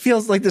 Oh, it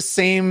feels like the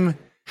same.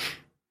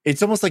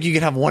 It's almost like you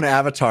could have one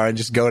avatar and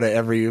just go to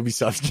every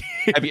Ubisoft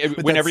game.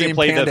 Whenever you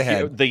play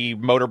the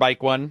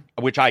motorbike one,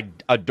 which I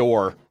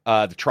adore,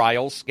 the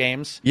Trials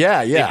games.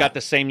 Yeah. They've got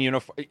the same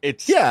uniform.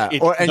 It's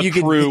and you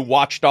Crew,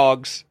 Watch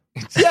Dogs.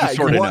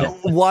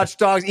 Watch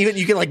Dogs. Even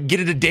you can like get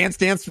into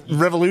Dance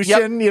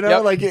Revolution.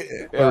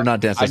 Or not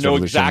Dance Revolution. I know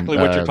exactly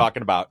what you're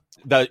talking about.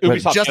 The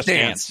Ubisoft Just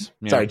Dance.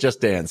 Yeah. Sorry,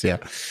 Just Dance. Yeah.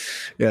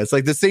 It's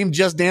like the same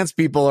Just Dance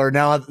people are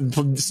now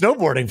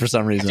snowboarding for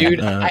some reason.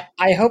 Dude,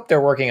 I hope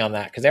they're working on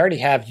that because they already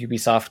have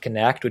Ubisoft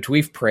Connect, which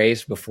we've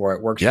praised before.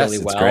 It works really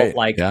well.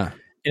 Great. And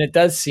it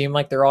does seem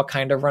like they're all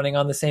kind of running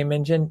on the same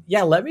engine.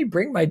 Yeah, let me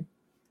bring my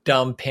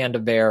dumb panda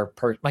bear.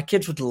 My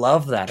kids would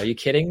love that. Are you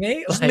kidding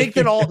me? Just make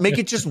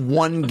it just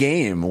one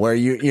game where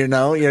you just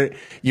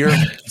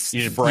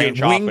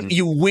branch off and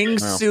you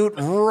wingsuit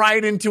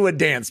right into a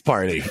dance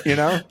party. You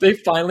know, they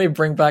finally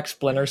bring back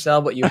Splinter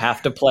Cell, but you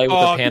have to play with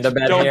the panda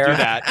bear hair.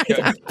 Don't do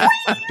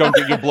that. Don't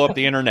you blow up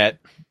the internet,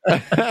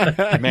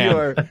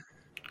 man.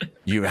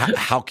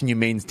 How can you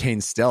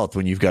maintain stealth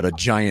when you've got a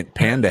giant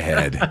panda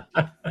head?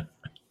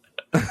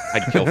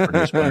 I'd kill for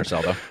new Splinter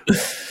Cell though.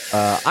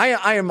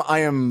 I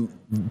am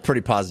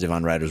pretty positive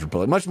on Riders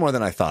Republic, much more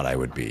than I thought I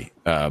would be.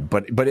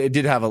 But it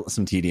did have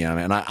some TDM,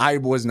 and I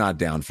was not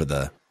down for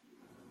the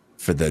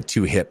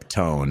too hip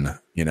tone.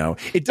 You know,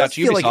 it does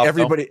feel Ubisoft, like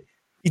everybody.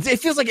 It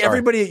feels like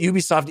everybody at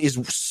Ubisoft is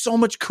so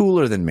much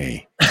cooler than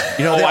me.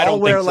 You know, they I all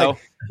don't wear think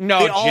so.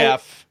 No,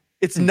 Jeff.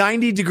 It's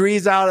 90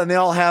 degrees out, and they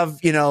all have,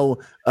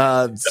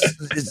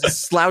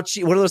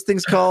 slouchy. What are those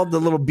things called?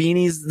 The little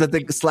beanies that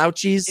the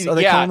slouchies. Are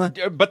they calling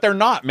them? But they're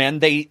not, man.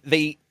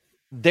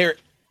 They're.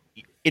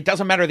 It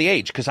doesn't matter the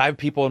age, because I have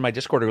people in my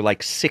Discord who are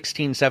like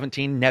 16,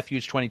 17,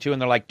 nephews 22,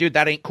 and they're like, dude,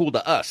 that ain't cool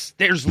to us.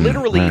 There's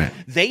literally,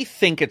 they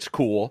think it's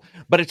cool,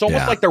 but it's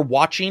almost like they're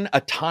watching a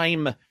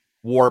time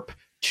warp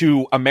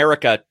to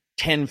America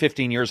 10,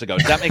 15 years ago.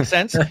 Does that make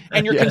sense?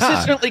 And you're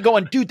consistently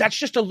going, dude, that's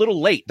just a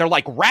little late. They're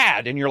like,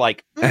 rad. And you're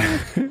like,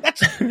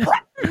 that's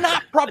not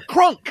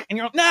crunk. And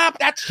you're like, nah,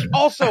 that's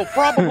also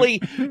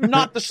probably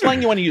not the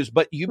slang you want to use.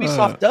 But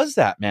Ubisoft does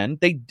that, man.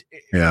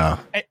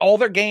 All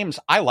their games,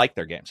 I like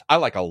their games. I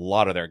like a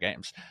lot of their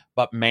games.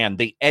 But man,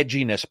 the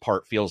edginess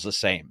part feels the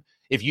same.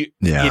 If you,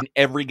 in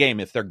every game,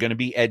 if they're going to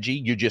be edgy,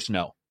 you just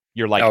know.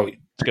 You're like,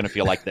 it's going to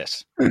feel like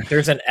this.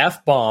 There's an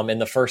F-bomb in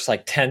the first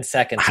 10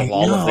 seconds of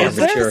all of their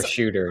mature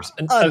shooters.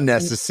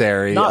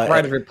 Unnecessary. Not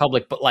Riders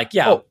Republic, but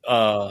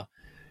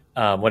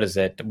what is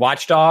it?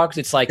 Watch Dogs.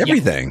 It's like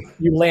everything.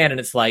 You land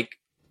and it's like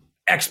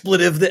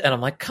expletive. And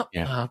I'm like,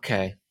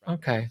 okay.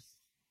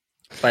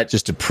 But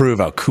just to prove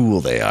how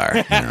cool they are.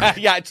 You know?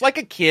 Yeah, it's like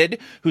a kid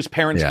whose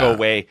parents go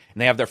away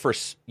and they have their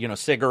first,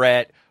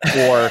 cigarette,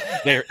 or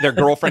their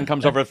girlfriend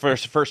comes over for the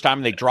first time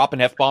and they drop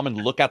an F-bomb and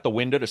look out the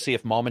window to see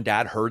if mom and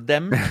dad heard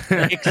them,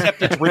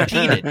 except it's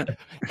repeated.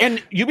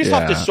 And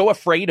Ubisoft is so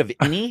afraid of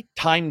any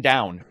time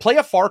down. Play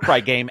a Far Cry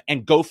game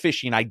and go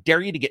fishing. I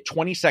dare you to get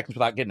 20 seconds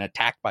without getting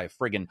attacked by a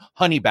friggin'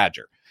 honey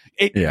badger.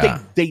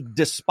 They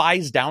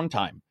despise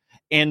downtime,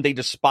 and they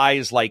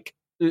despise,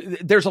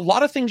 there's a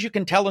lot of things you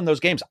can tell in those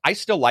games. I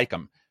still like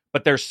them,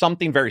 but there's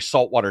something very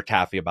saltwater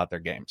taffy about their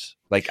games.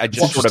 I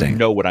just sort of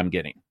know what I'm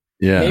getting.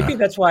 Yeah. Maybe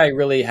that's why I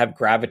really have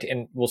gravitated,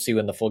 and we'll see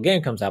when the full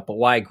game comes out, but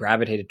why I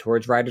gravitated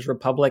towards Riders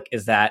Republic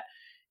is that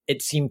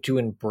it seemed to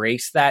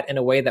embrace that in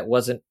a way that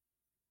wasn't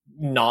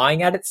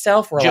gnawing at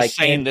itself. Or just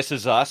saying this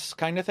is us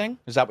kind of thing?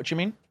 Is that what you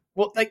mean?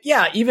 Well,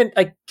 even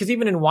because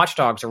even in Watch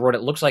Dogs, or what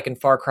it looks like in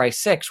Far Cry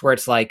 6, where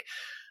it's like,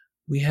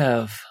 we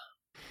have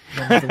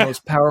one of the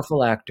most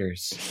powerful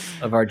actors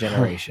of our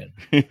generation.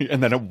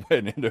 And then it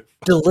went into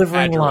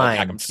delivering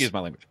lines. Excuse my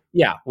language.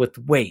 Yeah, with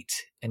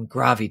weight and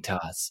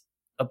gravitas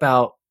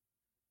about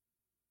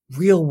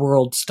real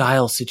world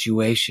style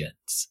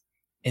situations.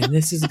 And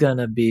this is going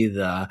to be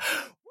the,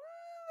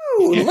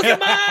 look at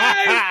my,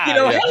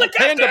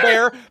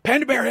 helicopter.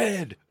 Panda bear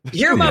head.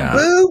 Here are my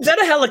boobs and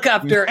a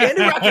helicopter and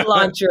a rocket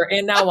launcher.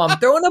 And now I'm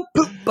throwing a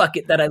poop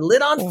bucket that I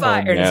lit on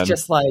fire. And it's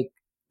just like,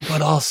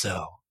 but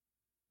also,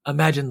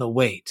 imagine the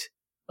weight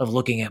of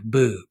looking at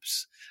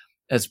boobs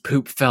as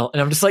poop fell.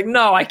 And I'm just like,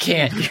 no, I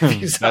can't.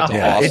 That's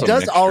awesome. It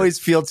does always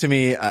feel to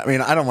me, I mean,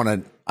 I don't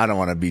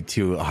want to be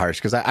too harsh,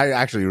 because I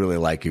actually really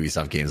like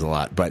Ubisoft games a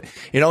lot, but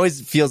it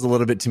always feels a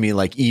little bit to me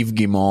like Yves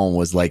Guillemot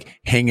was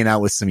hanging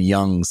out with some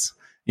youngs.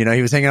 He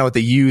was hanging out with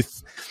the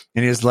youth,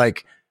 and he was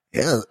like,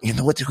 yeah,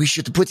 what we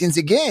should put in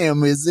the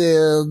game is,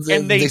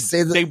 and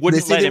they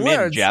wouldn't let him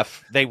in,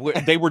 Jeff. They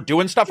were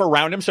doing stuff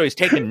around him, so he's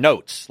taking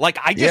notes.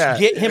 I just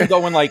get him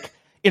going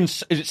in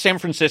San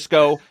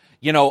Francisco,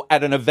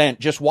 at an event,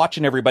 just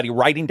watching everybody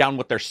writing down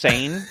what they're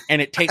saying,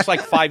 and it takes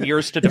 5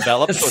 years to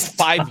develop, so it's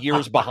 5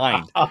 years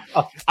behind.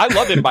 I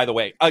love him, by the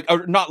way.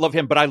 Or not love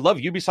him, but I love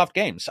Ubisoft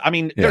games. I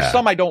mean, there's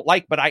some I don't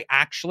like, but I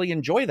actually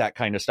enjoy that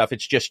kind of stuff.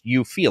 It's just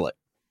you feel it.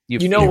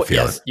 You know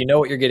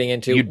what you're getting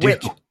into. You do.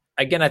 Which,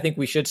 again, I think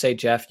we should say,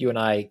 Jeff, you and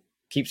I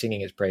keep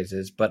singing his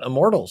praises, but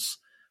Immortals,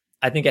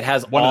 I think it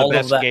has one all of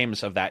the best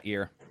games of that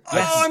year.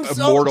 Yes. Oh, I'm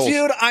so,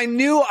 dude, I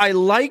knew I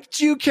liked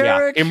you,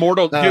 Karak. Yeah.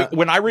 Immortals. Dude,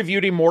 when I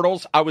reviewed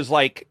Immortals, I was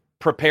like,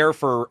 prepare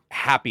for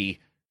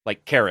happy,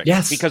 Karak.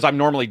 Yes. Because I'm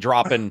normally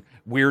dropping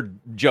weird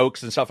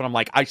jokes and stuff, and I'm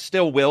like, I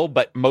still will,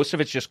 but most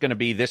of it's just going to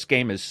be, this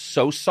game is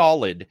so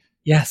solid.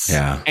 Yes.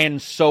 Yeah.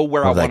 And so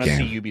where I want to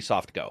see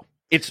Ubisoft go.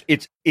 It's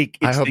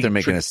I hope they're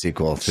making a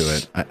sequel to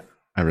it.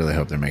 I really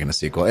hope they're making a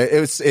sequel.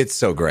 It's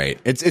so great.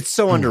 It's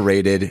so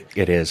underrated.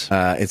 It is.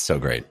 It's so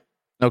great.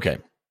 Okay.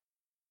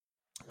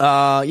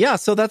 Yeah,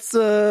 so that's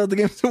the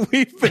games that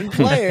we've been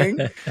playing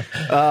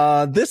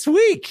this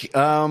week.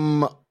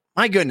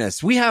 My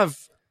goodness, we have.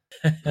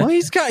 Well,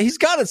 he's got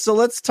it. So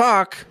let's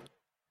talk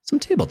some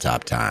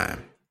tabletop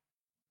time.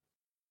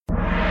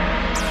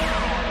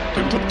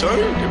 Tabletop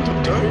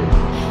time.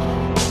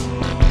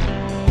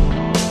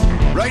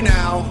 Right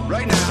now.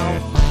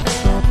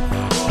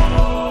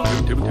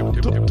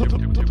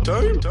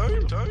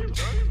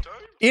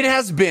 It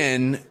has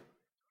been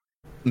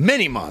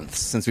many months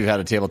since we've had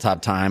a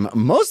tabletop time,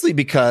 mostly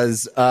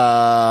because there's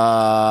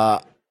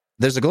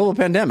a global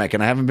pandemic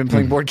and I haven't been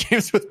playing board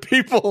games with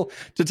people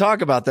to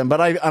talk about them, but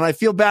I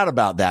feel bad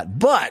about that.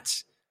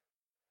 But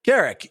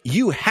Karak,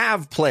 you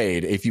have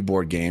played a few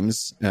board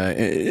games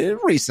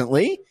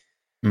recently.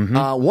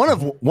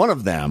 One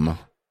of them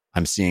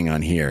I'm seeing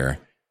on here,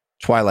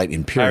 Twilight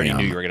Imperium. I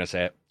already knew you were going to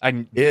say it.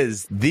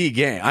 Is the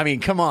game. I mean,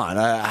 come on.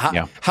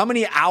 How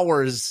many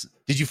hours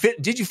did you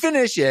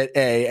finish it?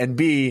 A, and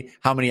B,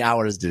 how many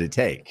hours did it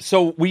take?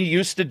 So we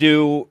used to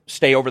do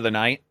stay over the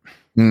night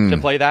to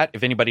play that.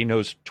 If anybody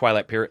knows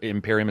Twilight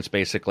Imperium, it's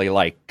basically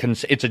like,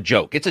 it's a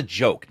joke. It's a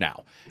joke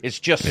now. It's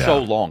just so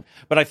long.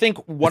 But I think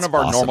one of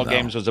our normal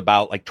games was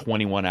about like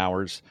 21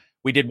 hours.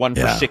 We did one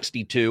for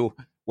 62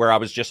 where I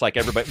was just like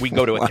everybody, we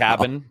go to a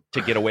cabin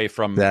to get away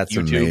from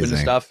YouTube amazing. And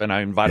stuff. And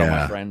I invite all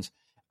my friends.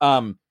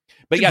 But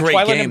it's a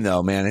great game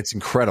though, man. It's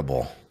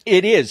incredible.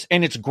 It is.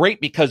 And it's great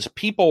because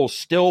people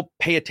still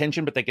pay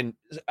attention, but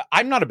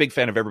I'm not a big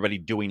fan of everybody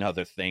doing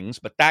other things,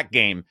 but that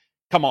game,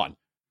 come on.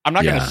 I'm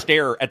not going to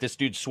stare at this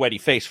dude's sweaty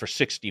face for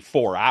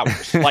 64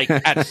 hours. Like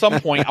at some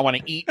point I want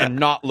to eat and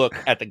not look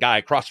at the guy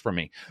across from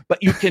me,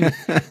 but you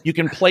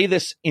can play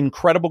this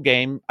incredible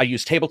game. I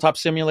use Tabletop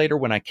Simulator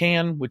when I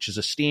can, which is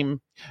a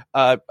Steam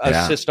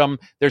system.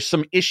 There's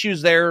some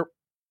issues there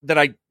that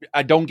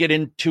I don't get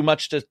in too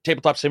much to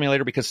Tabletop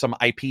Simulator because some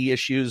IP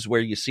issues where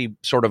you see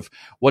sort of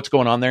what's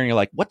going on there and you're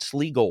like, what's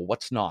legal,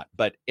 what's not.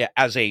 But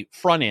as a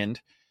front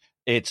end,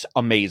 it's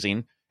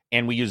amazing.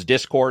 And we use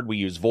Discord, we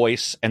use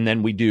voice, and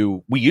then we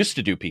used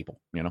to do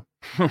people,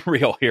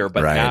 real here,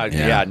 but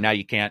now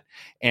you can't.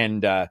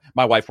 And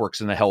my wife works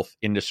in the health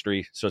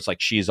industry, so it's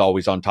like she's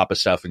always on top of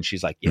stuff, and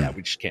she's like,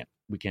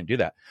 we can't do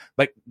that.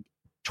 But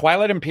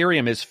Twilight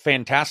Imperium is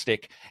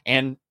fantastic,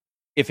 and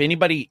if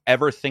anybody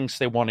ever thinks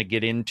they want to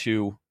get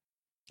into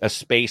a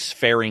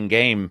space-faring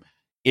game,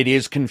 it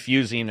is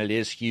confusing, it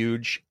is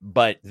huge,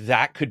 but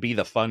that could be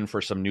the fun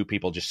for some new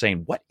people just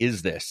saying, what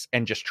is this?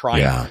 And just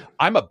trying. Yeah.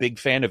 I'm a big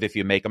fan of if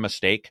you make a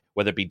mistake,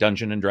 whether it be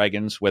Dungeons and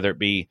Dragons, whether it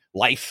be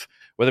life,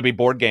 whether it be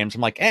board games,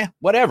 I'm like,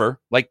 whatever.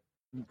 Like,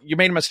 you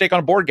made a mistake on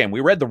a board game. We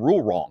read the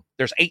rule wrong.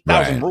 There's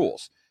 8,000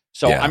 rules.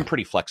 So I'm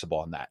pretty flexible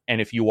on that. And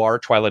if you are,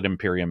 Twilight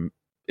Imperium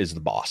is the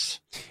boss.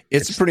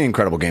 It's a pretty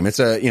incredible game. It's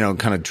a,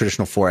 kind of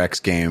traditional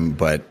 4X game,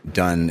 but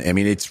done. I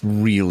mean, it's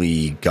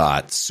really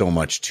got so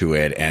much to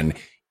it. And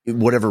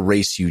whatever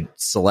race you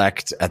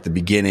select at the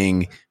beginning,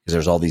 because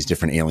there's all these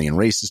different alien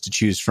races to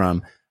choose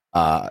from,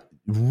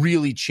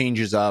 really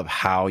changes up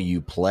how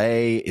you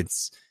play.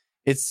 It's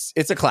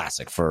a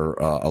classic for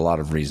a lot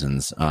of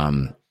reasons.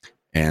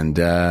 And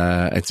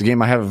it's a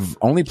game I have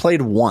only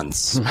played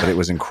once, but it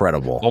was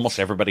incredible. Almost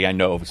everybody I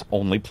know has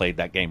only played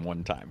that game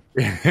one time.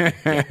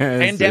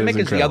 Pandemic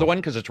is the other one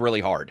because it's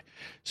really hard.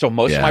 So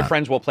most of my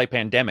friends will play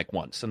Pandemic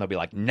once, and they'll be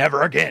like,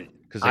 never again.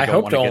 I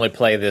hope to only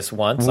play this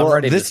once. I'm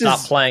ready to stop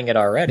playing it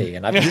already,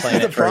 and I've been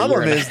playing it for a year. The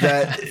problem is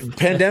that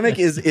Pandemic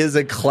is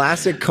a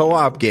classic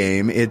co-op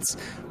game. It's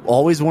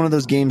always one of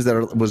those games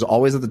that was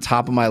always at the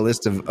top of my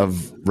list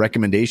of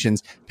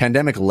recommendations.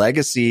 Pandemic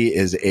Legacy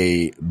is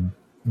a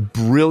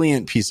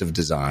brilliant piece of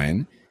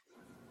design,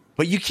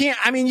 but you can't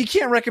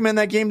recommend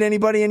that game to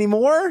anybody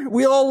anymore.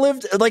 We all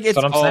lived like it's.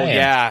 That's what I'm saying.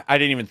 Yeah, I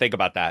didn't even think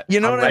about that. You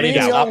know what I mean?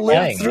 We all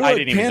lived through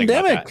a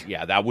pandemic.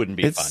 Yeah, that wouldn't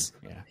be fun.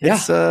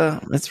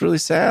 It's really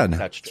sad.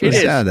 That's true.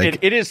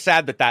 It is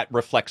sad that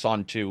reflects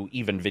onto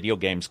even video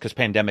games because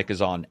Pandemic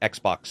is on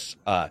Xbox,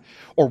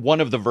 or one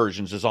of the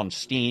versions is on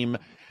Steam.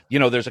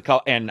 There's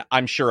and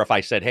I'm sure if I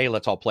said, "Hey,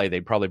 let's all play,"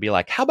 they'd probably be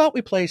like, "How about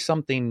we play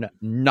something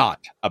not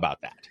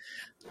about that?"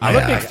 I'm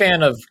a big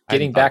fan of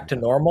getting back to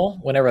normal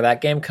whenever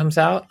that game comes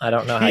out. I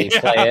don't know how you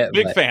play it.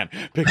 Big fan.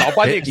 I'll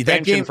buy the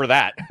expansion for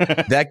that.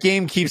 That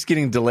game keeps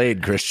getting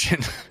delayed, Christian.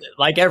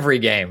 Like every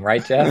game,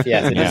 right, Jeff?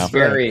 Yes, it is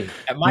very.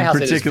 At my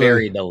house, it is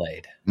very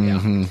delayed.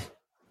 Mm-hmm.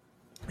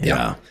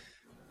 Yeah.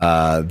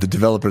 The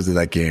developers of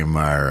that game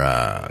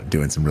are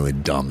doing some really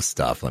dumb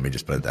stuff. Let me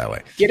just put it that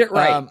way. Get it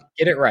right.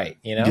 Get it right.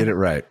 Get it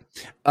right.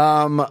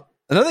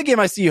 Another game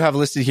I see you have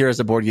listed here as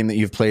a board game that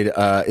you've played,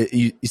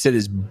 you said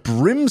is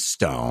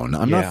Brimstone.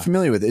 I'm not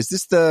familiar with it. Is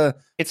this the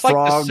It's frog?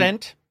 like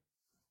Descent.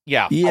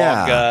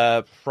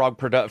 Yeah.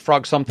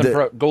 Frog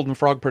something, Golden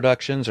Frog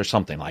Productions or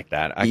something like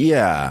that.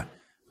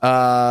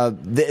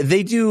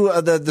 They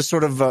do the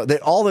sort of,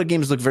 all their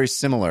games look very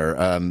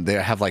similar. They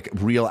have like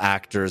real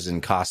actors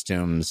in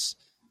costumes,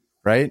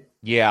 right?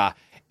 Yeah.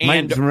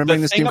 And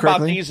the thing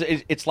about these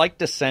is it's like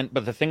Descent,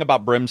 but the thing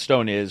about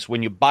Brimstone is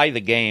when you buy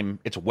the game,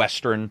 it's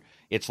Western.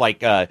 It's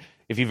like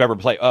if you've ever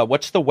played,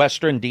 what's the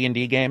Western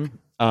D&D game?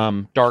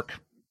 Dark.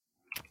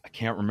 I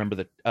can't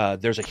remember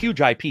there's a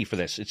huge IP for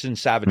this. It's in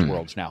Savage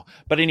Worlds now.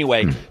 But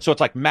anyway, so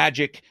it's like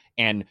magic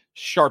and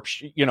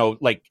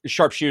like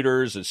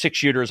sharpshooters and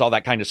 6-shooters, all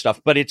that kind of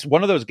stuff. But it's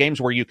one of those games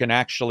where you can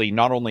actually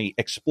not only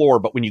explore,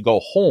 but when you go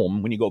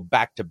home, when you go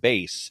back to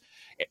base,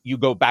 you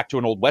go back to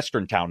an old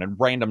Western town and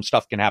random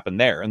stuff can happen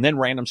there. And then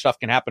random stuff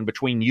can happen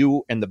between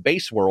you and the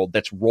base world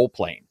that's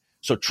role-playing.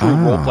 So true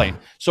role-playing.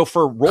 So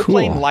for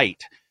role-playing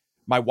light,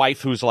 my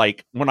wife, who's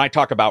like, when I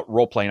talk about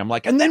role-playing, I'm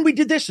like, and then we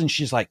did this. And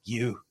she's like,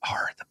 you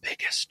are the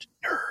biggest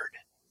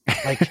nerd.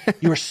 Like,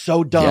 you're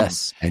so dumb.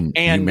 Yes, and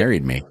you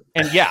married me.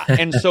 And yeah.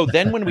 And so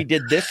then when we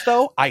did this,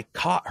 though, I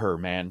caught her,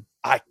 man.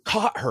 I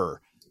caught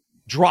her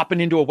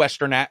dropping into a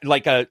Western,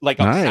 like a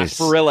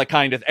sarsaparilla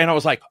kind of. And I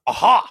was like,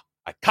 aha,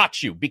 I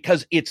caught you,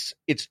 because it's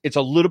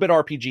a little bit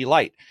RPG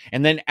light.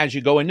 And then as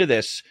you go into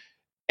this,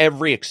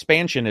 every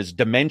expansion is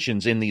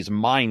dimensions in these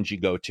mines you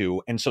go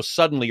to. And so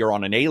suddenly you're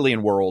on an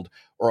alien world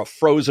or a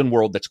frozen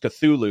world that's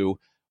Cthulhu,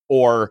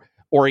 or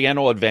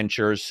Oriental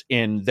Adventures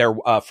in their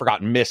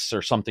Forgotten Mists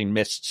or something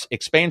Mists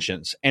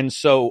expansions. And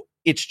so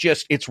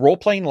it's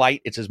role-playing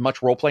light. It's as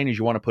much role-playing as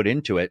you want to put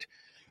into it.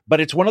 But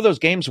it's one of those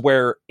games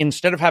where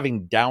instead of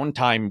having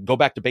downtime, go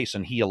back to base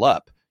and heal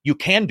up, you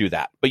can do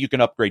that, but you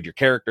can upgrade your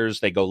characters.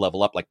 They go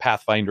level up like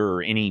Pathfinder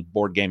or any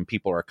board game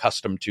people are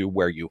accustomed to,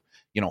 where you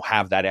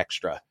have that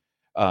extra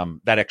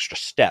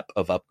step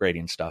of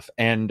upgrading stuff.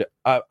 And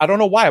I don't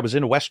know why I was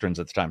into Westerns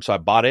at the time. So I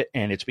bought it,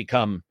 and it's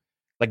become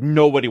like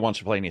nobody wants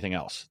to play anything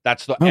else.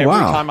 That's every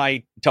time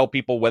I tell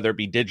people, whether it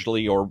be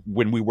digitally or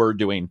when we were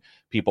doing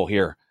people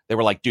here, they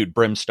were like, dude,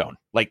 Brimstone.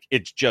 Like,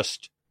 it's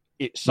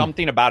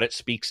something about it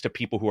speaks to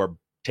people who are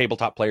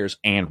tabletop players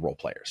and role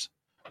players,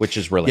 which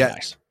is really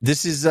nice.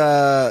 This is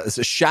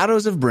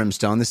Shadows of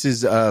Brimstone. This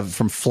is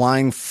from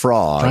Flying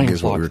Frog,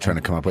 what we were trying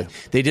to come up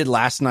with. They did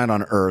Last Night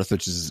on Earth,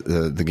 which is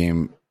the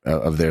game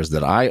of theirs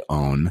that I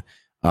own,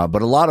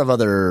 but a lot of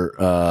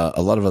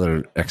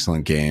other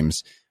excellent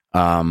games.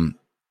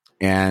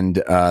 And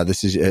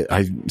this is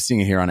I'm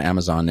seeing it here on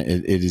Amazon.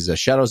 It is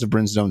Shadows of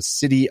Brimstone,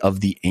 City of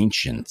the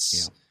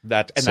Ancients. Yeah.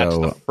 That's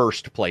the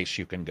first place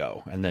you can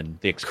go, and then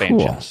the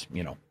expansions,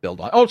 build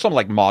on. Oh, something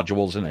like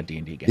modules in a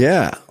D&D game.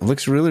 Yeah, it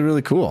looks really,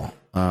 really cool.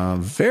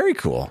 Very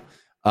cool.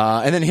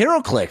 And then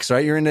HeroClix,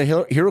 right? You're into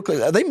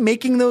HeroClix. Are they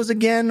making those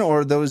again,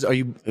 or those are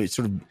you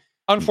sort of?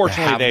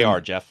 Unfortunately, they are,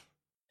 Jeff.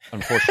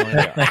 Unfortunately,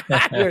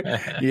 they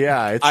are.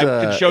 Yeah,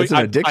 it's an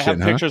addiction. I have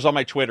pictures on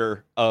my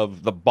Twitter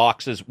of the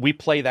boxes. We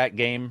play that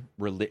game.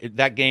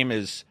 That game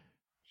is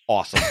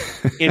awesome.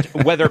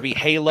 Whether it be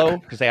Halo,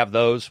 because they have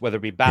those, whether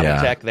it be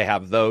Battletech, they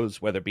have those,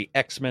 whether it be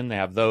X-Men, they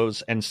have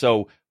those. And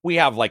so we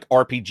have like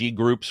RPG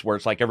groups where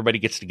it's like everybody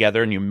gets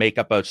together and you make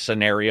up a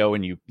scenario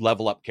and you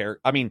level up character.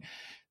 I mean,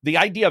 the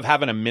idea of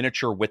having a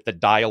miniature with the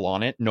dial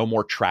on it, no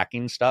more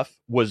tracking stuff,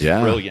 was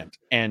brilliant.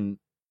 And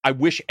I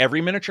wish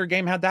every miniature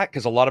game had that,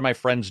 because a lot of my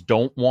friends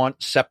don't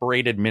want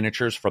separated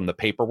miniatures from the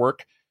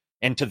paperwork.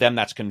 And to them,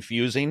 that's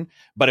confusing.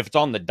 But if it's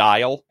on the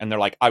dial and they're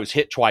like, I was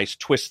hit twice,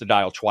 twist the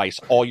dial twice,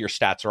 all your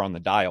stats are on the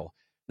dial.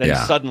 Then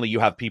suddenly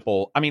you have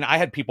people. I mean, I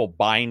had people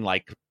buying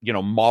like,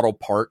 model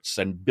parts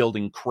and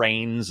building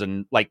cranes,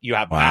 and like you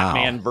have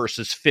Batman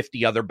versus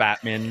 50 other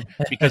Batmen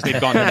because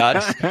they've gone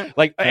nuts.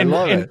 Like,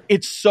 and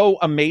it's so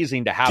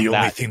amazing to have that. The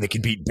only thing that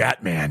can beat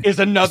Batman is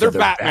another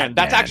Batman.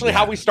 That's actually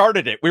how we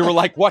started it. We were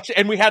like, watch,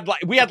 and we had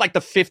like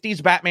the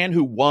 50s Batman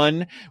who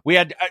won. We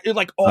had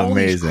like all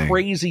these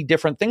crazy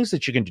different things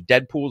that you can do.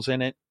 Deadpool's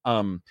in it.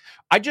 I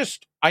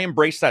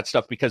embrace that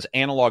stuff because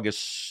analog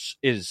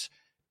is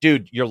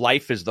dude, your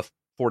life is the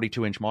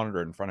 42-inch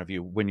monitor in front of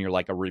you when you're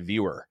like a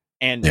reviewer,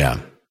 and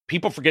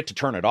people forget to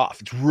turn it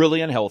off. It's really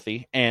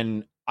unhealthy.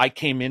 And I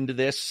came into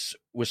this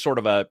with sort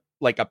of a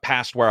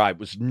past where I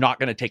was not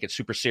going to take it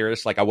super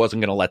serious. Like I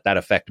wasn't going to let that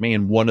affect me.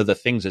 And one of the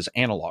things is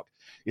analog,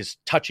 is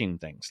touching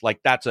things. Like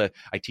I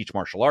teach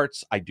martial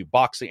arts. I do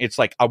boxing. It's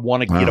like, I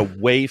want to get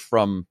away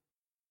from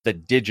the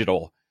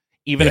digital,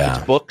 even if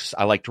it's books.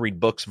 I like to read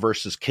books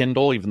versus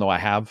Kindle, even though I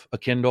have a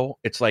Kindle.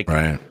 It's like,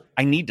 I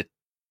need to,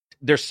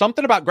 there's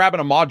something about grabbing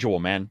a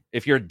module, man.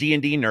 If you're a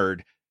D&D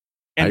nerd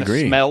and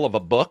the smell of a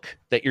book,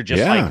 that you're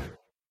just like,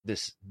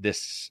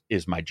 this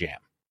is my jam.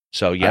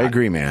 So I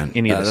agree, man.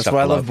 That's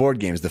why I love board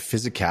games. The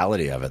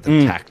philosicality of it,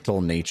 the tactile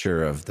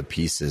nature of the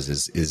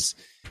pieces is.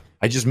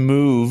 I just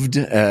moved,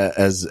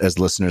 as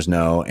listeners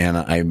know, and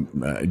I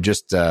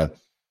just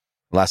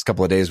last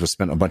couple of days was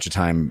spent a bunch of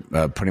time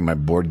putting my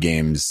board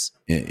games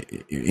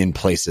in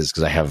places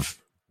because I have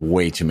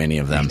way too many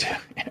of them.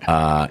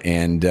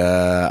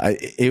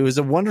 It was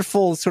a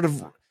wonderful sort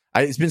of.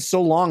 It's been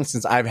so long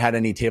since I've had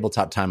any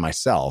tabletop time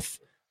myself.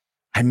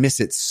 I miss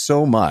it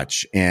so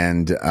much,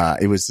 and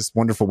it was this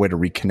wonderful way to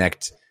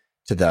reconnect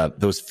to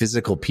those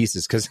physical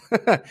pieces. Because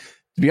to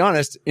be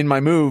honest, in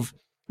my move,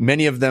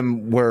 many of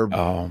them were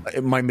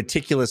my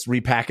meticulous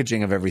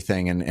repackaging of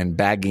everything and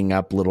bagging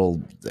up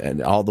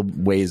and all the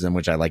ways in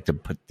which I like to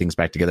put things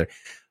back together.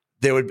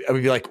 I would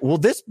be like, well,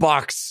 this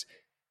box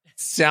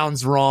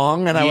sounds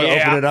wrong. And I would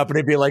open it up and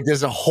it'd be like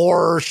there's a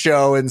horror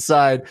show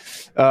inside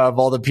of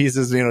all the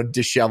pieces,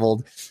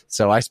 disheveled.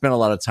 So I spent a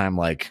lot of time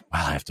like, wow,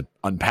 I have to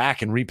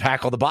unpack and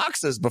repack all the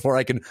boxes before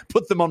I can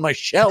put them on my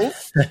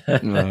shelf,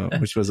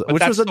 which was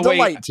a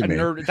delight to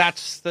me.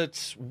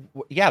 That's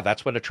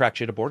what attracts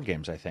you to board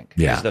games, I think.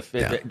 Yeah.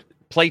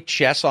 Play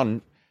chess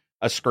on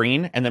a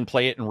screen and then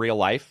play it in real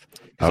life.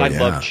 I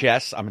love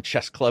chess. I'm a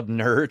chess club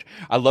nerd.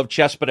 I love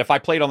chess, but if I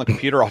play it on the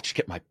computer,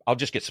 I'll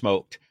just get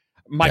smoked.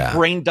 My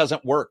brain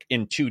doesn't work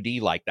in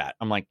 2D like that.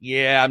 I'm like,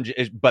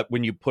 but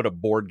when you put a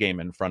board game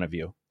in front of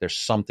you, there's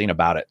something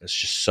about it that's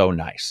just so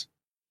nice.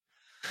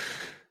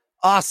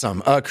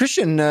 Awesome.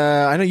 Christian,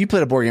 I know you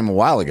played a board game a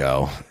while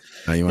ago.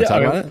 You want to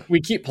talk about it?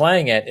 We keep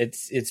playing it.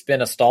 It's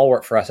been a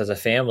stalwart for us as a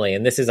family.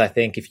 And this is, I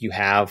think, if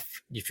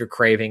you're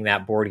craving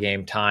that board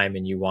game time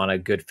and you want a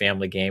good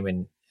family game,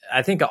 and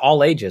I think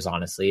all ages,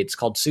 honestly, it's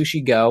called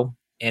Sushi Go.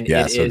 And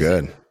good.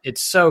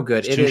 It's so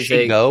good.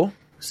 Sushi Go?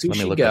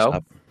 Sushi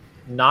Go.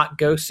 Not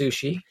Go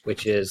Sushi,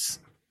 which is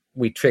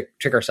we trick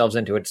ourselves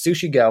into it.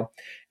 Sushi Go,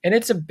 and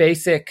it's a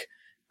basic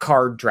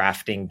card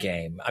drafting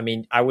game. I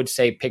mean, I would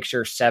say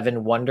picture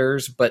Seven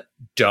Wonders, but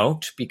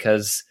don't,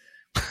 because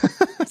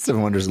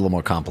Seven Wonders is a little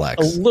more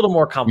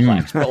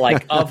complex. But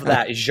like of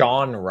that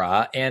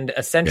genre. And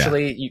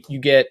essentially, you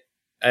get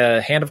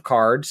a hand of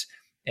cards,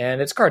 and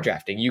it's card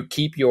drafting. You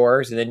keep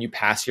yours, and then you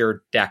pass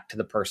your deck to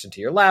the person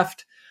to your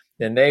left.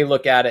 Then they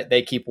look at it,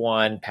 they keep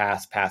one,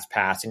 pass,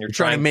 and you're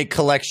trying to make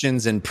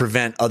collections and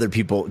prevent other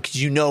people, because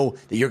you know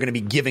that you're going to be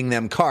giving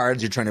them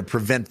cards. You're trying to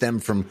prevent them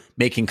from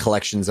making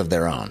collections of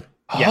their own.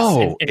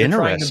 Yes, and you're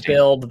trying to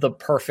build the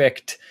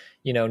perfect,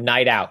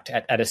 night out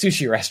at a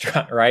sushi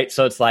restaurant, right?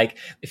 So it's like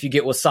if you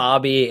get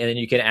wasabi and then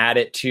you can add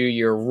it to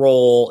your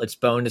roll, it's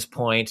bonus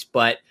points.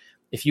 But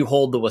if you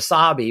hold the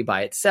wasabi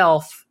by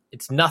itself,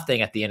 it's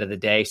nothing at the end of the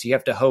day. So you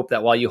have to hope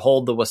that while you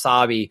hold the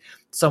wasabi,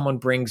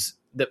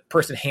 the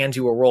person hands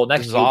you a roll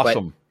next to you.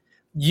 Awesome.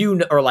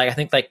 But or like, I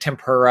think like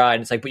tempura,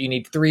 and it's like, but you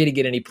need 3 to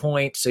get any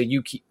points. So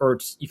or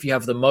if you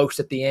have the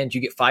most at the end,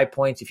 you get 5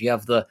 points. If you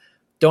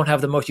don't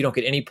have the most, you don't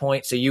get any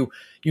points. So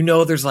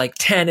there's like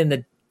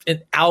 10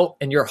 out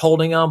and you're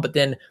holding them, but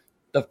then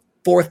the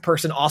fourth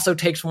person also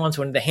takes one.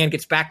 So when the hand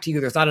gets back to you,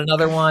 there's not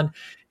another one.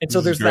 And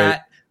so there's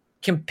that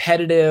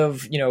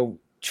competitive,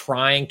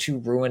 trying to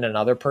ruin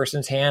another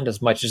person's hand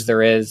as much as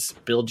there is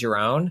build your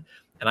own.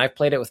 And I've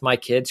played it with my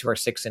kids who are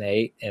 6 and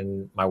 8,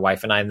 and my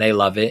wife and I, and they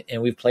love it.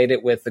 And we've played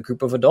it with a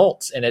group of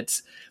adults, and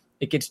it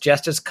gets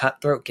just as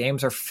cutthroat.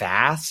 Games are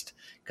fast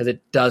because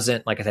it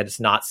doesn't, like I said,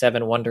 it's not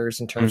Seven Wonders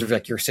in terms of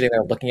like you're sitting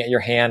there looking at your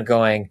hand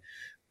going,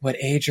 what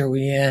age are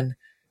we in?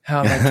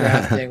 How am I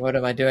drafting? What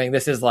am I doing?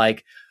 This is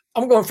like,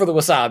 I'm going for the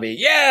wasabi.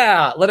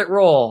 Yeah, let it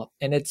roll.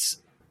 And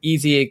it's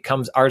easy.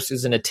 Ours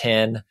is in a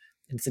 10.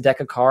 It's a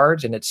deck of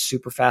cards, and it's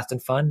super fast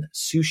and fun.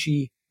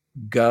 Sushi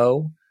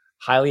Go.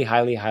 Highly,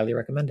 highly, highly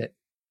recommend it.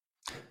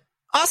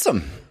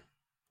 Awesome.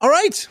 All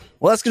right.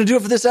 Well, that's going to do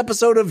it for this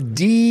episode of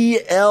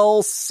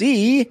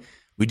DLC.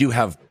 We do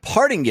have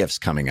parting gifts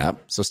coming up,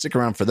 so stick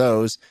around for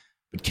those.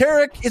 But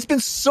Karak, it's been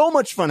so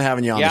much fun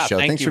having you on the show.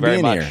 Thanks for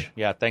being here.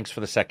 Yeah, thanks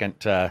for the second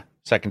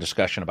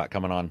discussion about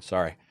coming on.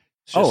 Sorry.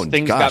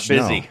 Things got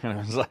busy. No. I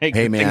was like,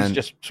 hey, man, things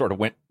just sort of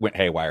went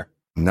haywire.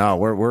 No,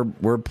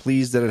 we're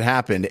pleased that it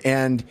happened.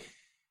 And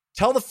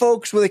tell the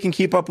folks where they can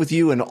keep up with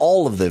you and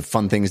all of the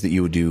fun things that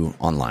you would do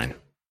online.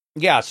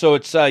 Yeah, so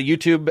it's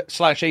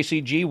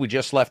YouTube/ACG. We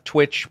just left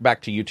Twitch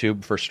back to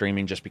YouTube for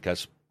streaming just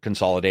because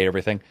consolidate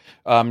everything.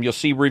 You'll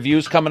see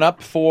reviews coming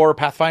up for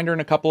Pathfinder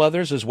and a couple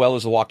others, as well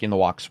as the Walking the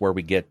Walks, where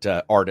we get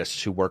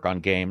artists who work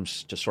on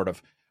games to sort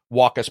of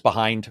walk us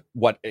behind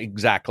what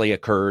exactly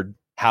occurred,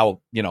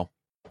 how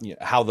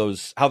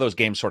those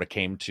games sort of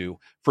came to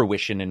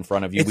fruition in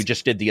front of you. We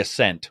just did The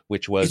Ascent,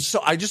 which was...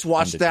 So I just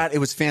watched that. It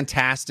was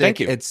fantastic.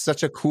 Thank you. It's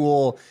such a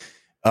cool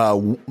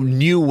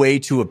new way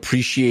to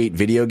appreciate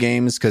video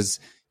games, because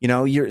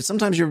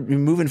sometimes you're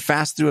moving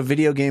fast through a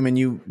video game and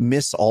you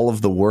miss all of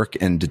the work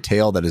and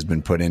detail that has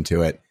been put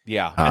into it.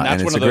 Yeah, and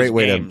that's one of those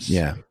games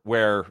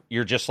where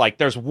you're just like,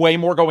 there's way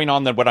more going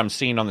on than what I'm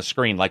seeing on the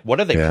screen. Like, what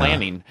are they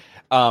planning?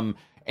 That's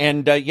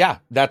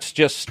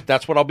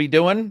what I'll be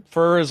doing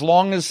for as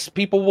long as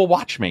people will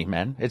watch me,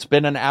 man. It's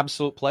been an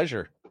absolute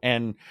pleasure.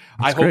 And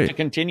I hope to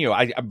continue.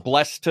 I'm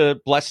blessed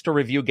to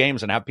review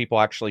games and have people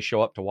actually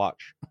show up to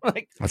watch.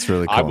 That's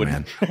really cool,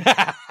 man.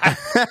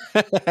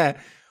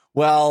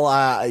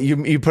 Well,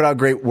 you put out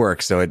great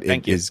work, so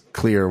it is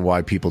clear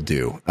why people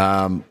do.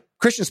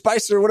 Christian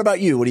Spicer, what about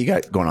you? What do you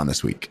got going on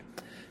this week?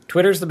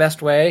 Twitter's the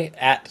best way,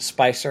 at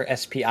Spicer,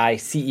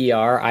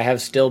 SPICER. I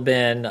have still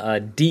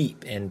been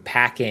deep in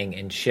packing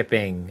and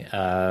shipping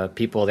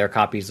people their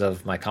copies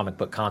of my comic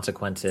book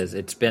Consequences.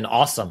 It's been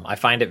awesome. I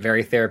find it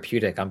very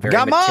therapeutic. I'm very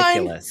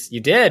meticulous. Mine. You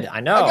did. I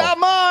know. I got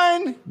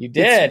mine. You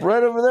did. It's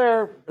right over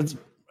there. It's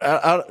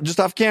just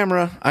off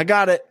camera. I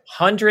got it.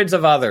 Hundreds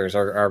of others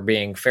are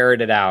being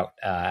ferreted out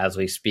as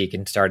we speak,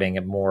 and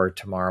starting more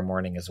tomorrow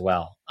morning as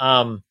well.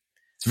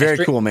 It's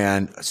very cool,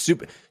 man.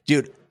 Super,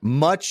 dude.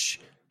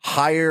 Much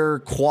higher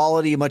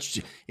quality,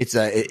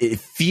 it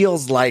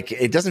feels like,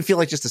 it doesn't feel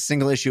like just a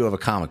single issue of a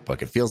comic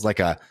book. It feels like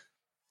a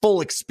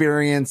full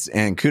experience,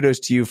 and kudos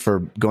to you for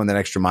going that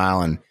extra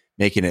mile and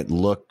making it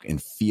look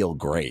and feel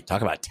great.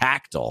 Talk about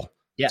tactile.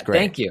 Yeah,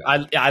 thank you.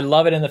 I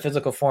love it in the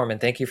physical form,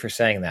 and thank you for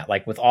saying that.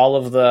 Like with all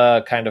of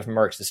the kind of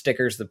merch, the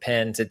stickers, the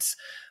pins,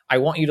 I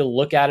want you to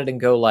look at it and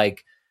go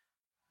like,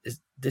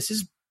 this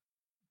is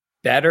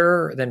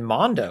better than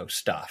Mondo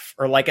stuff,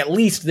 or like at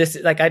least this,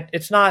 like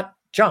it's not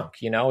junk,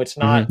 it's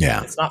not,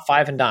 it's not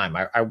five and dime.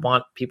 I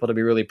want people to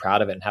be really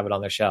proud of it and have it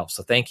on their shelves.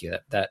 So thank you.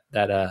 That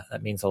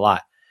means a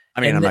lot.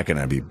 I mean, I'm not going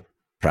to be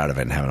proud of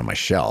it and have it on my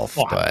shelf,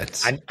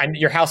 but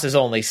your house is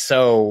only it's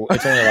only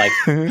like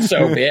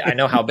so big. I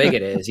know how big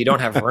it is. You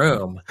don't have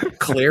room.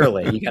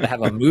 Clearly, you got to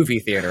have a movie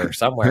theater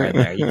somewhere in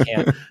there. You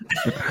can't,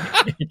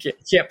 you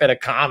can't fit a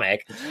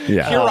comic.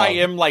 Yeah. Here I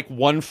am, like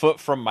 1 foot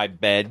from my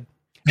bed.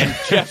 And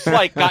Jeff's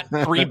like got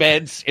 3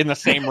 beds in the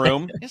same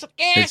room. He's like,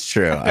 It's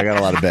true. I got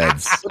a lot of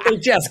beds. But they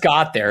just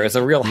got there. It's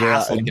a real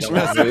hassle to get them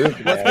all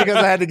moved. That's because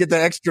I had to get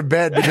the extra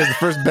bed because the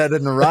first bed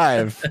didn't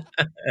arrive.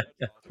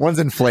 One's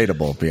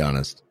inflatable, to be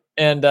honest.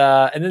 And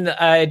then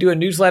I do a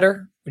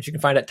newsletter, which you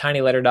can find at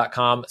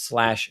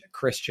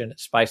tinyletter.com/Christian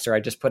Spicer. I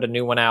just put a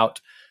new one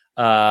out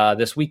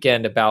this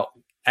weekend about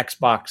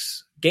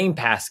Xbox Game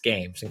Pass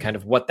games and kind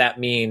of what that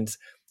means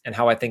and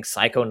how I think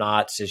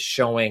Psychonauts is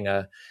showing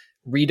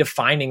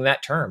redefining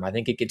that term. I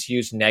think it gets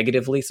used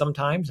negatively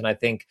sometimes. And I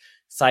think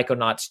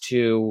Psychonauts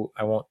 2,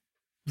 I won't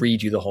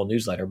read you the whole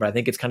newsletter, but I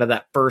think it's kind of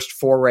that first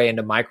foray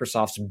into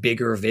Microsoft's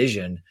bigger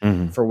vision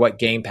for what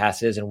Game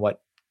Pass is and what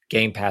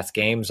Game Pass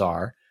games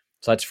are.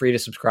 So that's free to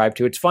subscribe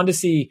to. It's fun to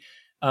see.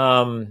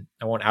 I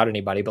won't out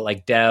anybody, but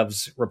like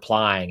devs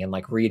replying and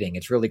like reading.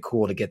 It's really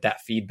cool to get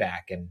that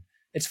feedback, and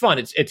it's fun.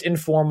 It's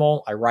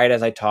informal. I write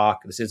as I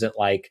talk. This isn't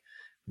like,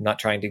 I'm not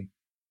trying to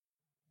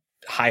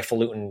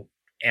highfalutin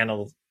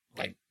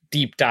like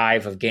deep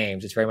dive of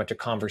games. It's very much a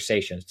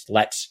conversation. It's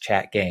let's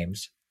chat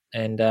games,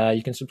 and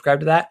you can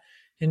subscribe to that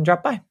and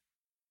drop by.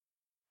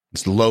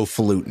 It's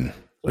low-falutin.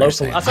 I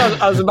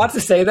was about to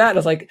say that. I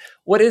was like,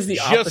 what is the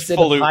opposite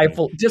of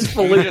highfalutin? Just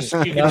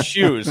falutin. You can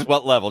choose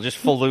what level. Just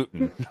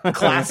falutin.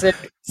 Classic,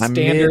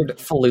 standard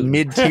falutin.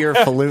 Mid-tier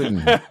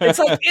falutin. It's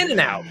like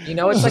In-N-Out.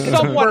 It's like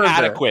somewhat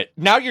adequate.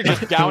 Now you're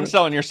just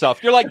downselling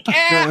yourself. You're like,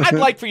 I'd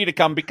like for you to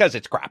come because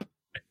it's crap.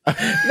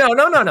 No.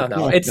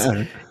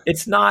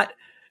 It's not.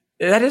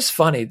 That is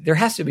funny. There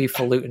has to be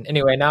falutin.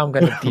 Anyway, now I'm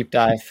going to deep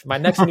dive. My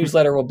next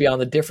newsletter will be on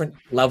the different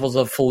levels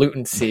of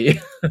falutency.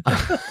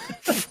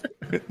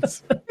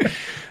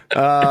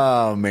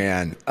 Oh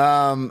man.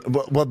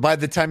 Well, by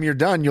the time you're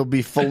done, you'll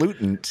be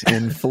falutant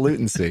in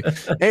falutency.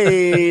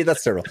 Hey,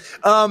 that's terrible.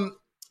 I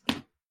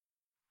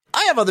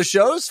have other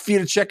shows for you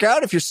to check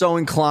out if you're so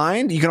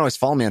inclined. You can always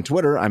follow me on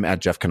Twitter. I'm at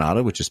Jeff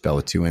Canada, which is spelled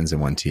with 2 N's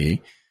and 1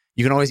 T.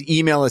 You can always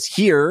email us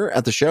here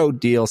at the show,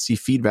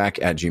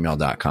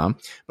 dlcfeedback@gmail.com.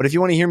 But if you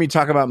want to hear me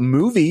talk about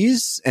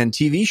movies and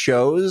TV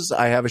shows,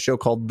 I have a show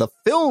called The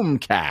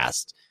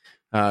Filmcast,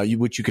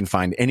 which you can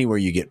find anywhere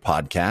you get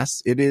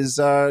podcasts. It is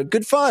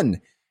good fun,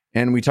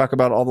 and we talk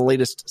about all the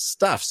latest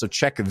stuff, so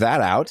check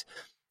that out.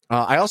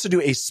 I also do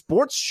a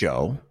sports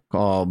show.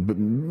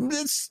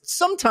 It's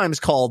sometimes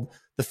called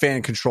The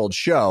Fan-Controlled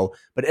Show,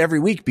 but every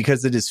week,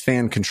 because it is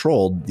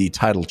fan-controlled, the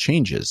title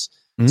changes.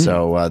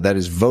 So that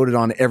is voted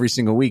on every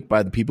single week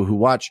by the people who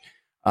watch.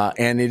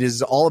 And it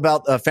is all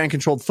about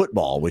fan-controlled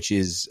football, which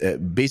is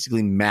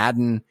basically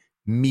Madden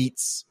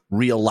meets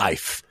real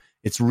life.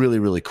 It's really,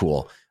 really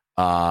cool.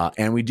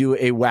 And we do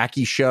a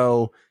wacky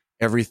show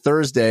every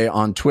Thursday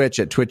on Twitch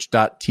at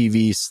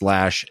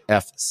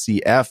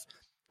twitch.tv/FCF.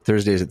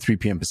 Thursdays at 3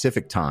 p.m.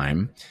 Pacific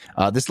time.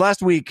 This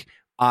last week,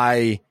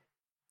 I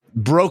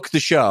broke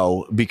the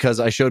show because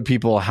I showed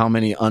people how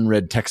many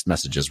unread text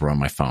messages were on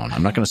my phone.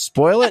 I'm not going to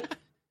spoil it.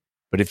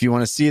 But if you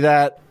want to see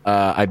that,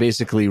 I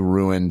basically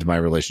ruined my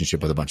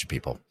relationship with a bunch of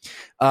people.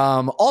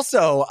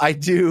 Also, I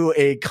do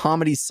a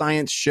comedy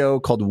science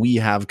show called We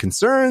Have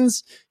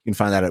Concerns. You can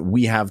find that at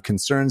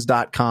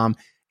wehaveconcerns.com.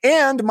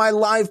 And my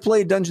live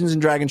play Dungeons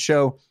and Dragons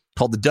show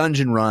called The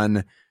Dungeon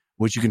Run,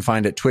 which you can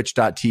find at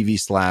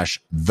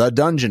twitch.tv/The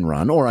Dungeon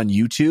Run, or on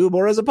YouTube,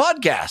 or as a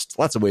podcast.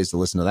 Lots of ways to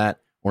listen to that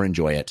or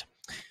enjoy it.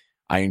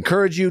 I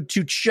encourage you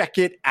to check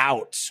it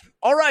out.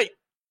 All right.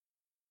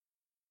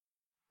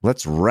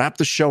 Let's wrap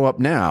the show up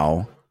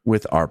now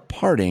with our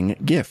parting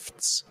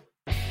gifts.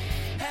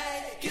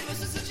 Hey, give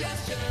us a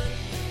suggestion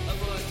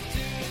of what to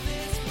do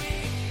this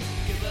week.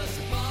 Give us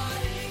a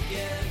parting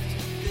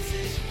gift. This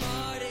is your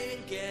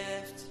parting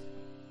gift.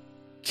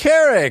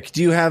 Karak,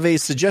 do you have a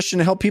suggestion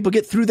to help people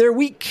get through their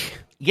week?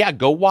 Yeah,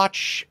 go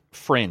watch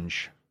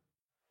Fringe.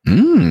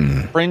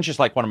 Fringe is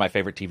like one of my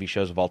favorite TV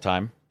shows of all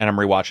time, and I'm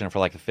rewatching it for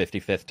like the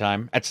 55th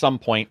time. At some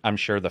point, I'm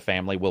sure the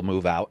family will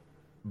move out.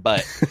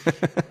 But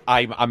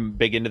I'm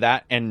big into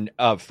that. And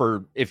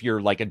for if you're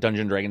like a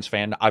Dungeons & Dragons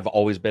fan, I've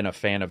always been a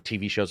fan of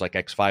TV shows like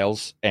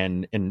X-Files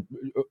and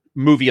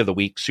movie of the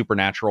week,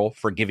 Supernatural,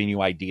 for giving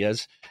you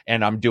ideas.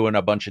 And I'm doing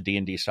a bunch of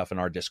D&D stuff in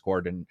our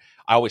Discord. And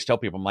I always tell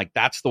people, I'm like,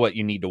 that's what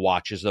you need to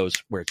watch, is those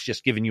where it's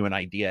just giving you an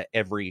idea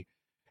every.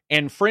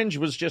 And Fringe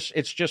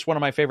it's just one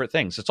of my favorite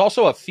things. It's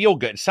also a feel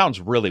good. It sounds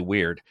really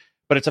weird,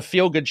 but it's a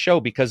feel good show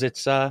because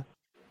it's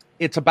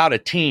about a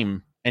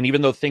team. And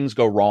even though things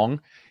go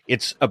wrong,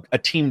 it's a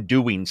team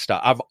doing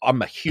stuff.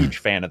 I'm a huge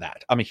fan of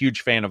that. I'm a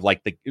huge fan of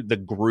like the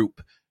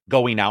group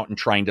going out and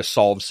trying to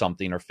solve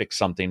something or fix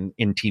something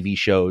in TV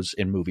shows,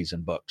 in movies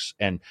and books.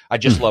 And I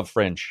just love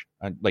Fringe.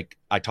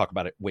 I talk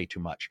about it way too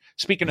much.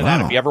 Speaking of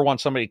that, if you ever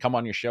want somebody to come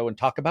on your show and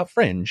talk about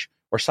Fringe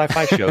or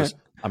sci-fi shows,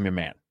 I'm your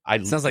man.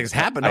 Sounds like it's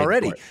happened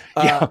already.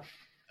 Yeah.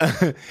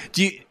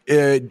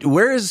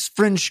 Where is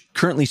Fringe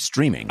currently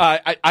streaming?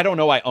 I don't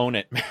know. I own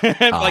it.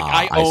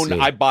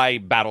 I buy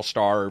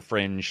Battlestar,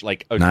 Fringe.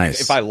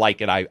 Nice. If I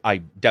like it, I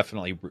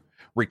definitely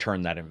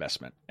return that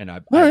investment and I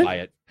buy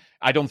it.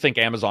 I don't think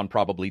Amazon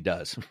probably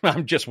does.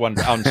 I'm just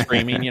on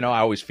streaming. I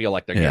always feel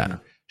like they're getting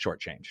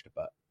shortchanged.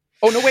 But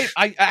no, wait.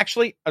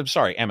 I'm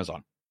sorry,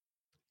 Amazon.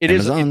 It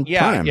Amazon is.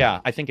 Prime.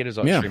 Yeah. I think it is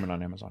streaming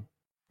on Amazon.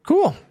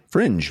 Cool.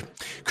 Fringe.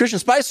 Christian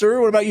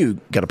Spicer, what about you?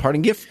 Got a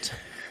parting gift?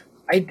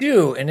 I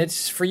do, and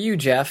it's for you,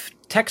 Jeff.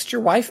 Text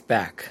your wife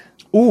back.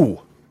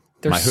 Ooh.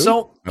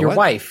 Your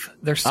wife.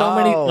 There's so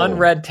many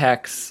unread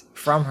texts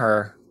from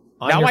her.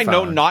 Now I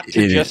know not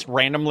to just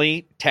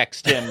randomly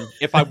text him.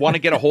 If I want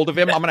to get a hold of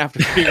him, I'm going to have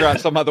to figure out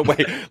some other way.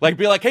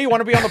 Be like, hey, you want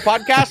to be on the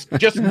podcast?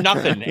 Just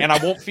nothing. And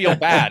I won't feel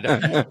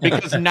bad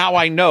because now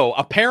I know.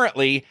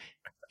 Apparently,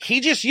 he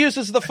just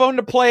uses the phone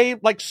to play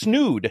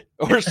Snood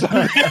or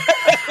something.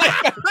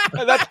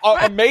 That's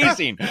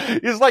amazing.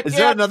 He's like, is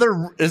there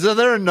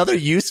another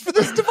use for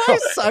this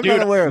device? I'm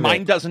not aware of it.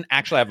 Mine doesn't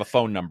actually have a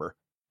phone number.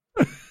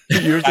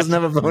 Yours doesn't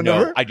have a phone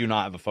number? No, I do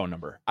not have a phone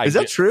number. Is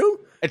that true?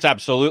 It's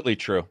absolutely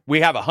true. We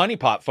have a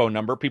honeypot phone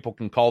number people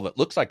can call that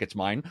looks like it's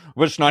mine,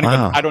 but it's not even.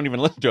 I don't even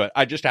listen to it.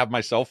 I just have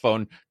my cell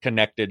phone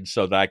connected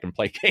so that I can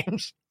play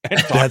games. And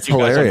talk That's to you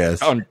guys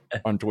hilarious.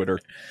 on Twitter.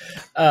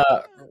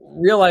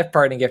 Real life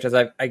parting gift is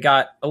I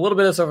got a little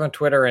bit of stuff on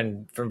Twitter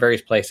and from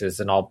various places,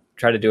 and I'll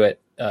try to do it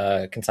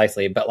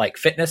concisely. But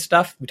fitness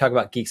stuff, we talk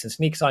about geeks and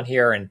sneaks on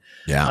here, and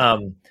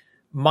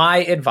my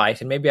advice,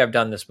 and maybe I've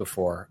done this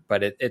before,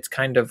 but it's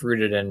kind of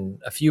rooted in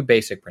a few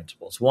basic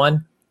principles.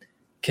 One,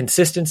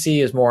 consistency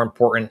is more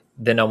important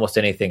than almost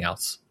anything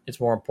else. It's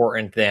more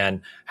important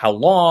than how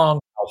long,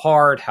 how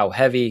hard, how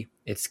heavy.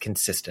 It's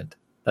consistent.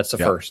 That's the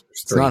first.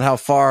 It's not how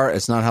far,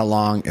 it's not how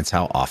long, it's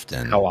how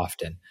often. How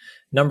often.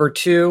 Number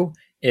two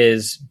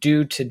is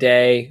do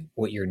today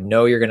what you're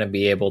going to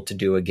be able to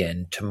do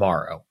again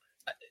tomorrow.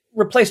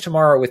 Replace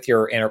tomorrow with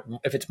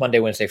if it's Monday,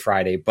 Wednesday,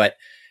 Friday, but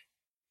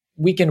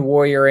weekend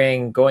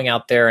warrioring, going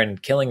out there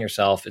and killing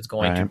yourself is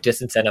going to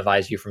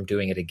disincentivize you from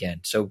doing it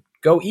again. So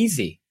go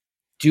easy.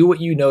 Do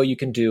what you know you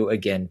can do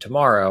again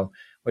tomorrow,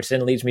 which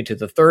then leads me to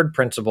the third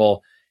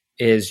principle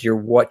is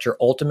what you're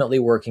ultimately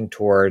working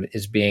toward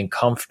is being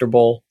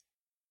comfortable,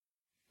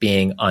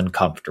 being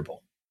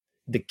uncomfortable.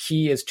 The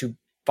key is to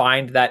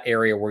find that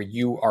area where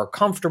you are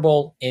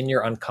comfortable in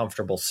your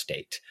uncomfortable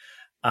state.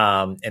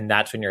 And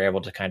that's when you're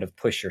able to kind of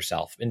push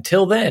yourself.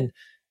 Until then,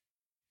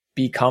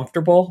 be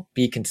comfortable,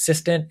 be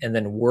consistent, and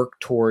then work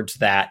towards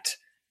that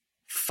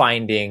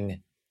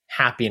finding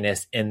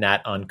happiness in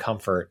that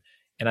uncomfort.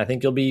 And I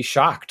think you'll be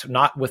shocked,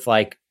 not with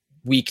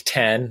week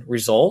 10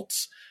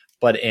 results,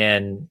 but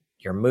in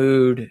your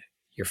mood,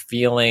 your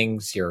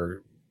feelings,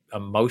 your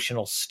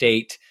emotional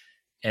state,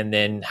 and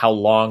then how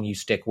long you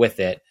stick with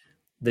it.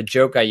 The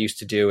joke I used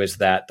to do is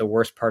that the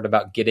worst part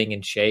about getting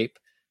in shape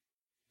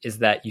is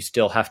that you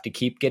still have to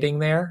keep getting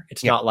there.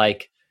 It's not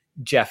like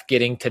Jeff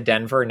getting to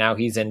Denver. Now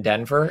he's in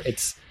Denver.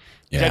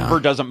 Denver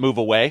doesn't move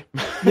away.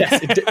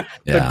 Yes. The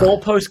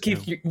goalpost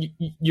keeps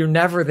you're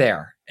never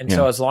there. And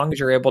so as long as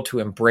you're able to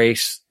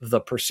embrace the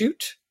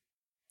pursuit,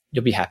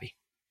 you'll be happy.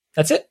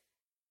 That's it.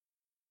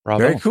 Bravo.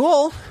 Very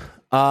cool.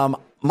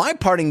 My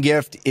parting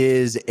gift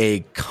is a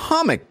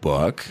comic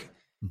book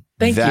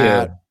Thank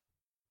you.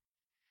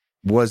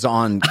 Was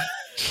on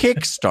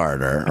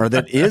Kickstarter, or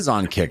that is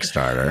on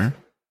Kickstarter,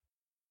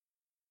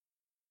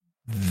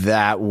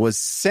 that was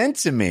sent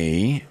to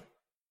me,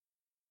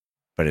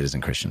 but it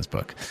isn't Christian's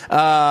book.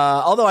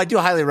 Although I do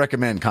highly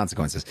recommend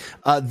Consequences.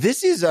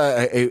 This is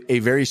a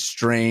very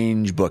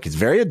strange book. It's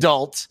very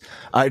adult.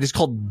 It is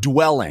called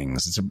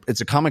Dwellings.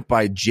 It's a comic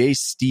by Jay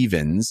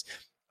Stevens.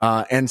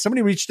 And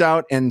somebody reached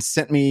out and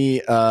sent me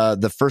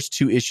the first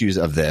 2 issues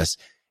of this.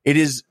 It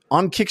is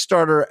on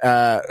Kickstarter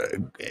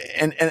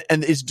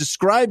and is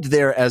described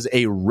there as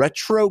a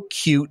retro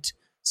cute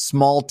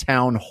small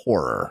town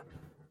horror.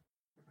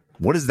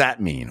 What does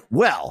that mean?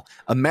 Well,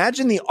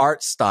 imagine the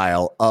art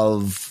style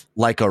of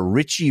a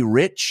Richie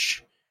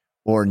Rich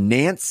or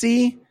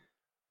Nancy,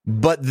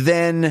 but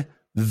then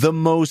the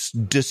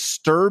most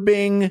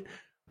disturbing,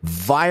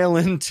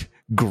 violent,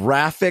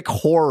 graphic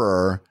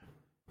horror,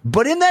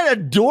 but in that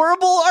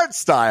adorable art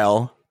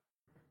style.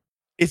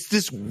 It's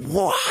this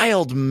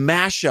wild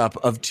mashup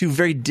of 2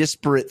 very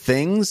disparate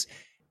things,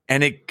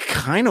 and it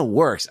kind of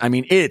works. I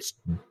mean, it's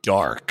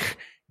dark.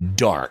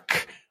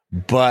 dark.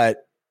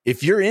 But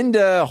if you're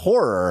into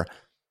horror,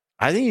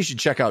 I think you should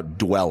check out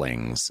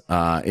Dwellings.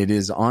 It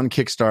is on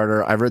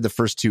Kickstarter. I've read the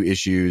first 2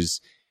 issues.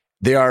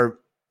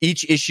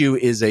 Each issue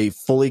is a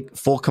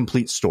full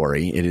complete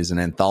story. It is an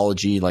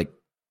anthology like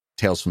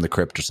Tales from the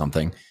Crypt or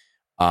something.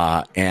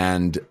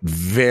 And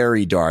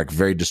very dark,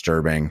 very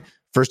disturbing.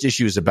 First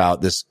issue is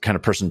about this kind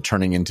of person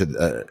turning into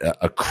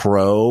a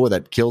crow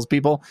that kills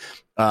people.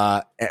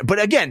 But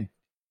again,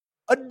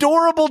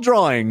 adorable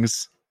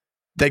drawings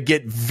that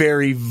get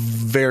very,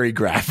 very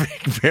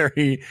graphic,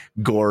 very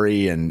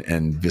gory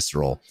and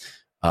visceral.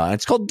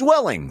 It's called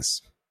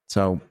Dwellings.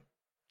 So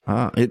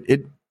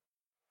it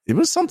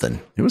was something.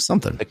 It was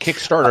something. The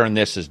Kickstarter on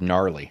this is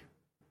gnarly,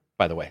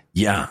 by the way.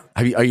 Yeah.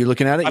 Are you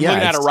looking at it? I'm looking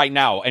at it right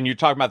now, and you're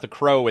talking about the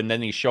crow, and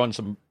then he's showing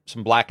some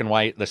black and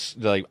white.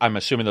 I'm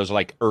assuming those are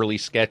like early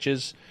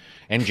sketches,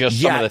 and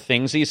just some of the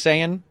things he's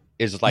saying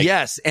is like,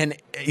 yes, and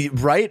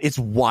right, it's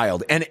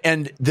wild,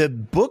 and the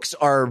books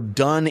are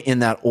done in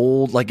that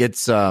old, like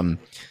it's an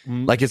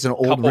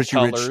old Richie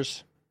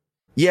Rich.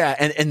 Yeah,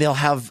 and they'll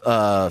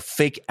have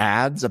fake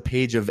ads, a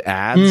page of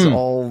ads,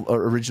 all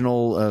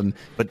original,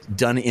 but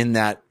done in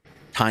that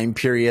time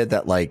period,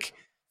 that like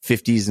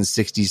 50s and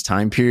 60s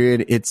time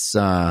period. It's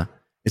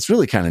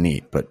really kind of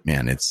neat, but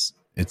man, it's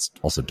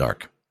also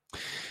dark.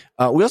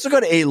 We also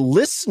got a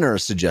listener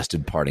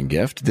suggested parting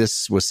gift.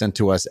 This was sent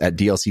to us at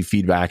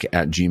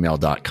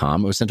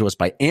dlcfeedback@gmail.com. It was sent to us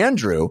by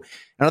Andrew,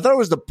 and I thought it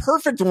was the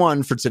perfect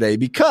one for today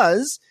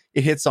because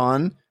it hits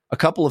on a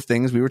couple of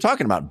things we were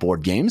talking about,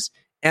 board games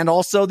and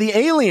also the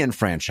Alien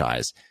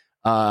franchise.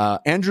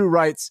 Andrew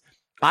writes,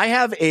 I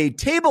have a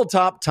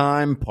tabletop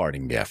time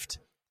parting gift.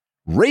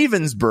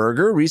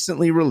 Ravensburger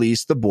recently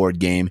released the board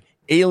game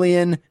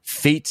Alien: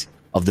 Fate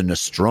of the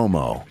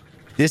Nostromo.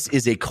 This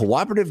is a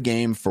cooperative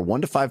game for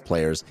 1 to 5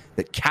 players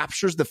that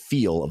captures the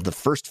feel of the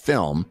first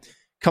film,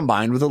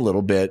 combined with a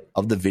little bit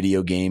of the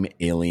video game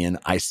Alien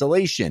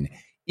Isolation.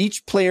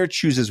 Each player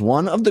chooses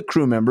one of the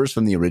crew members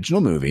from the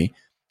original movie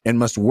and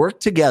must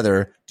work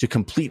together to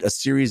complete a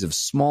series of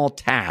small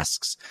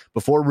tasks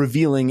before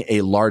revealing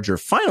a larger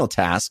final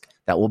task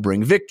that will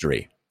bring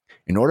victory.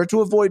 In order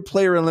to avoid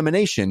player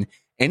elimination,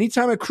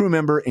 anytime a crew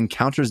member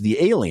encounters the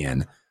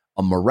alien,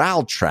 a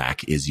morale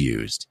track is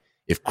used.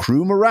 If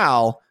crew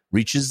morale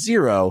reaches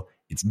 0,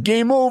 it's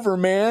game over,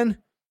 man.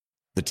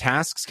 The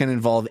tasks can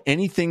involve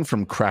anything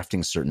from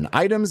crafting certain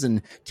items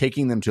and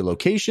taking them to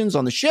locations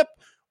on the ship,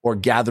 or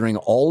gathering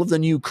all of the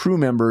new crew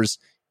members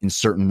in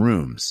certain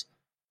rooms.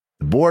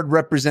 The board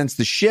represents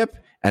the ship,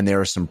 and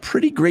there are some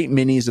pretty great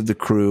minis of the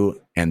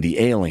crew and the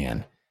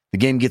alien. The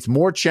game gets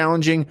more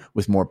challenging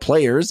with more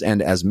players,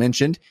 and as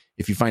mentioned,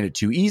 if you find it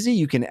too easy,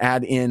 you can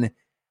add in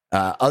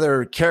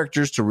other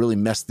characters to really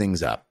mess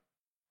things up.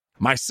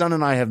 My son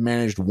and I have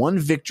managed 1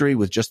 victory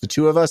with just the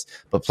 2 of us,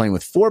 but playing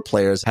with 4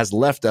 players has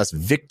left us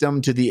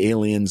victim to the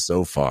aliens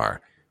so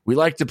far. We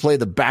like to play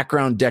the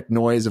background deck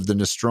noise of the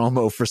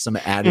Nostromo for some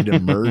added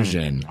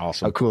immersion.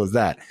 Awesome. How cool is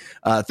that?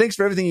 Thanks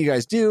for everything you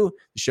guys do.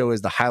 The show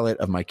is the highlight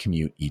of my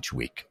commute each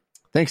week.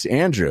 Thanks,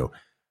 Andrew.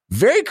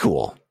 Very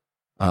cool.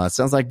 It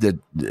sounds like the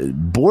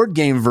board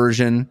game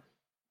version,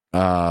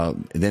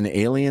 then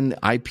Alien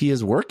IP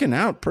is working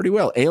out pretty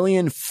well.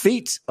 Alien: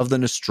 Fate of the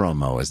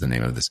Nostromo is the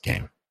name of this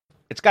game.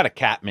 It's got a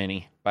cat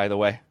mini, by the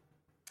way.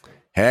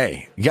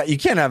 Hey, you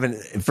can't have a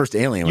first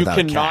Alien without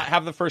a cat. You cannot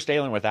have the first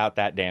Alien without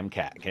that damn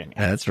cat, can you?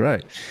 That's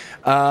right.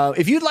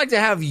 If you'd like to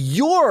have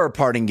your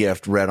parting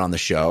gift read on the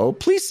show,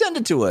 please send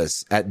it to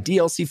us at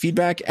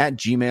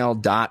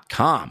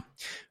dlcfeedback@gmail.com.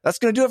 That's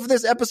going to do it for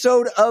this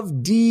episode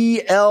of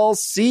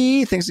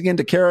DLC. Thanks again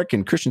to Karak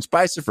and Christian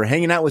Spicer for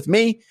hanging out with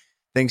me.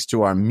 Thanks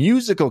to our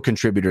musical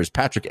contributors,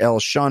 Patrick L.,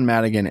 Sean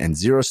Madigan, and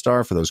Zero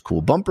Star for those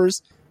cool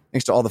bumpers.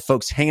 Thanks to all the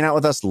folks hanging out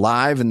with us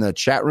live in the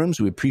chat rooms.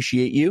 We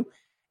appreciate you.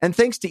 And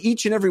thanks to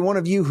each and every one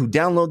of you who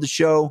download the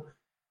show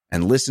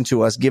and listen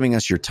to us, giving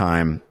us your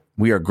time.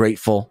 We are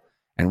grateful,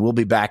 and we'll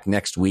be back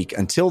next week.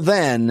 Until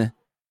then,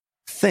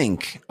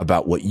 think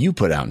about what you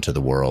put out into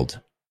the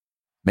world.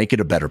 Make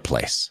it a better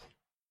place.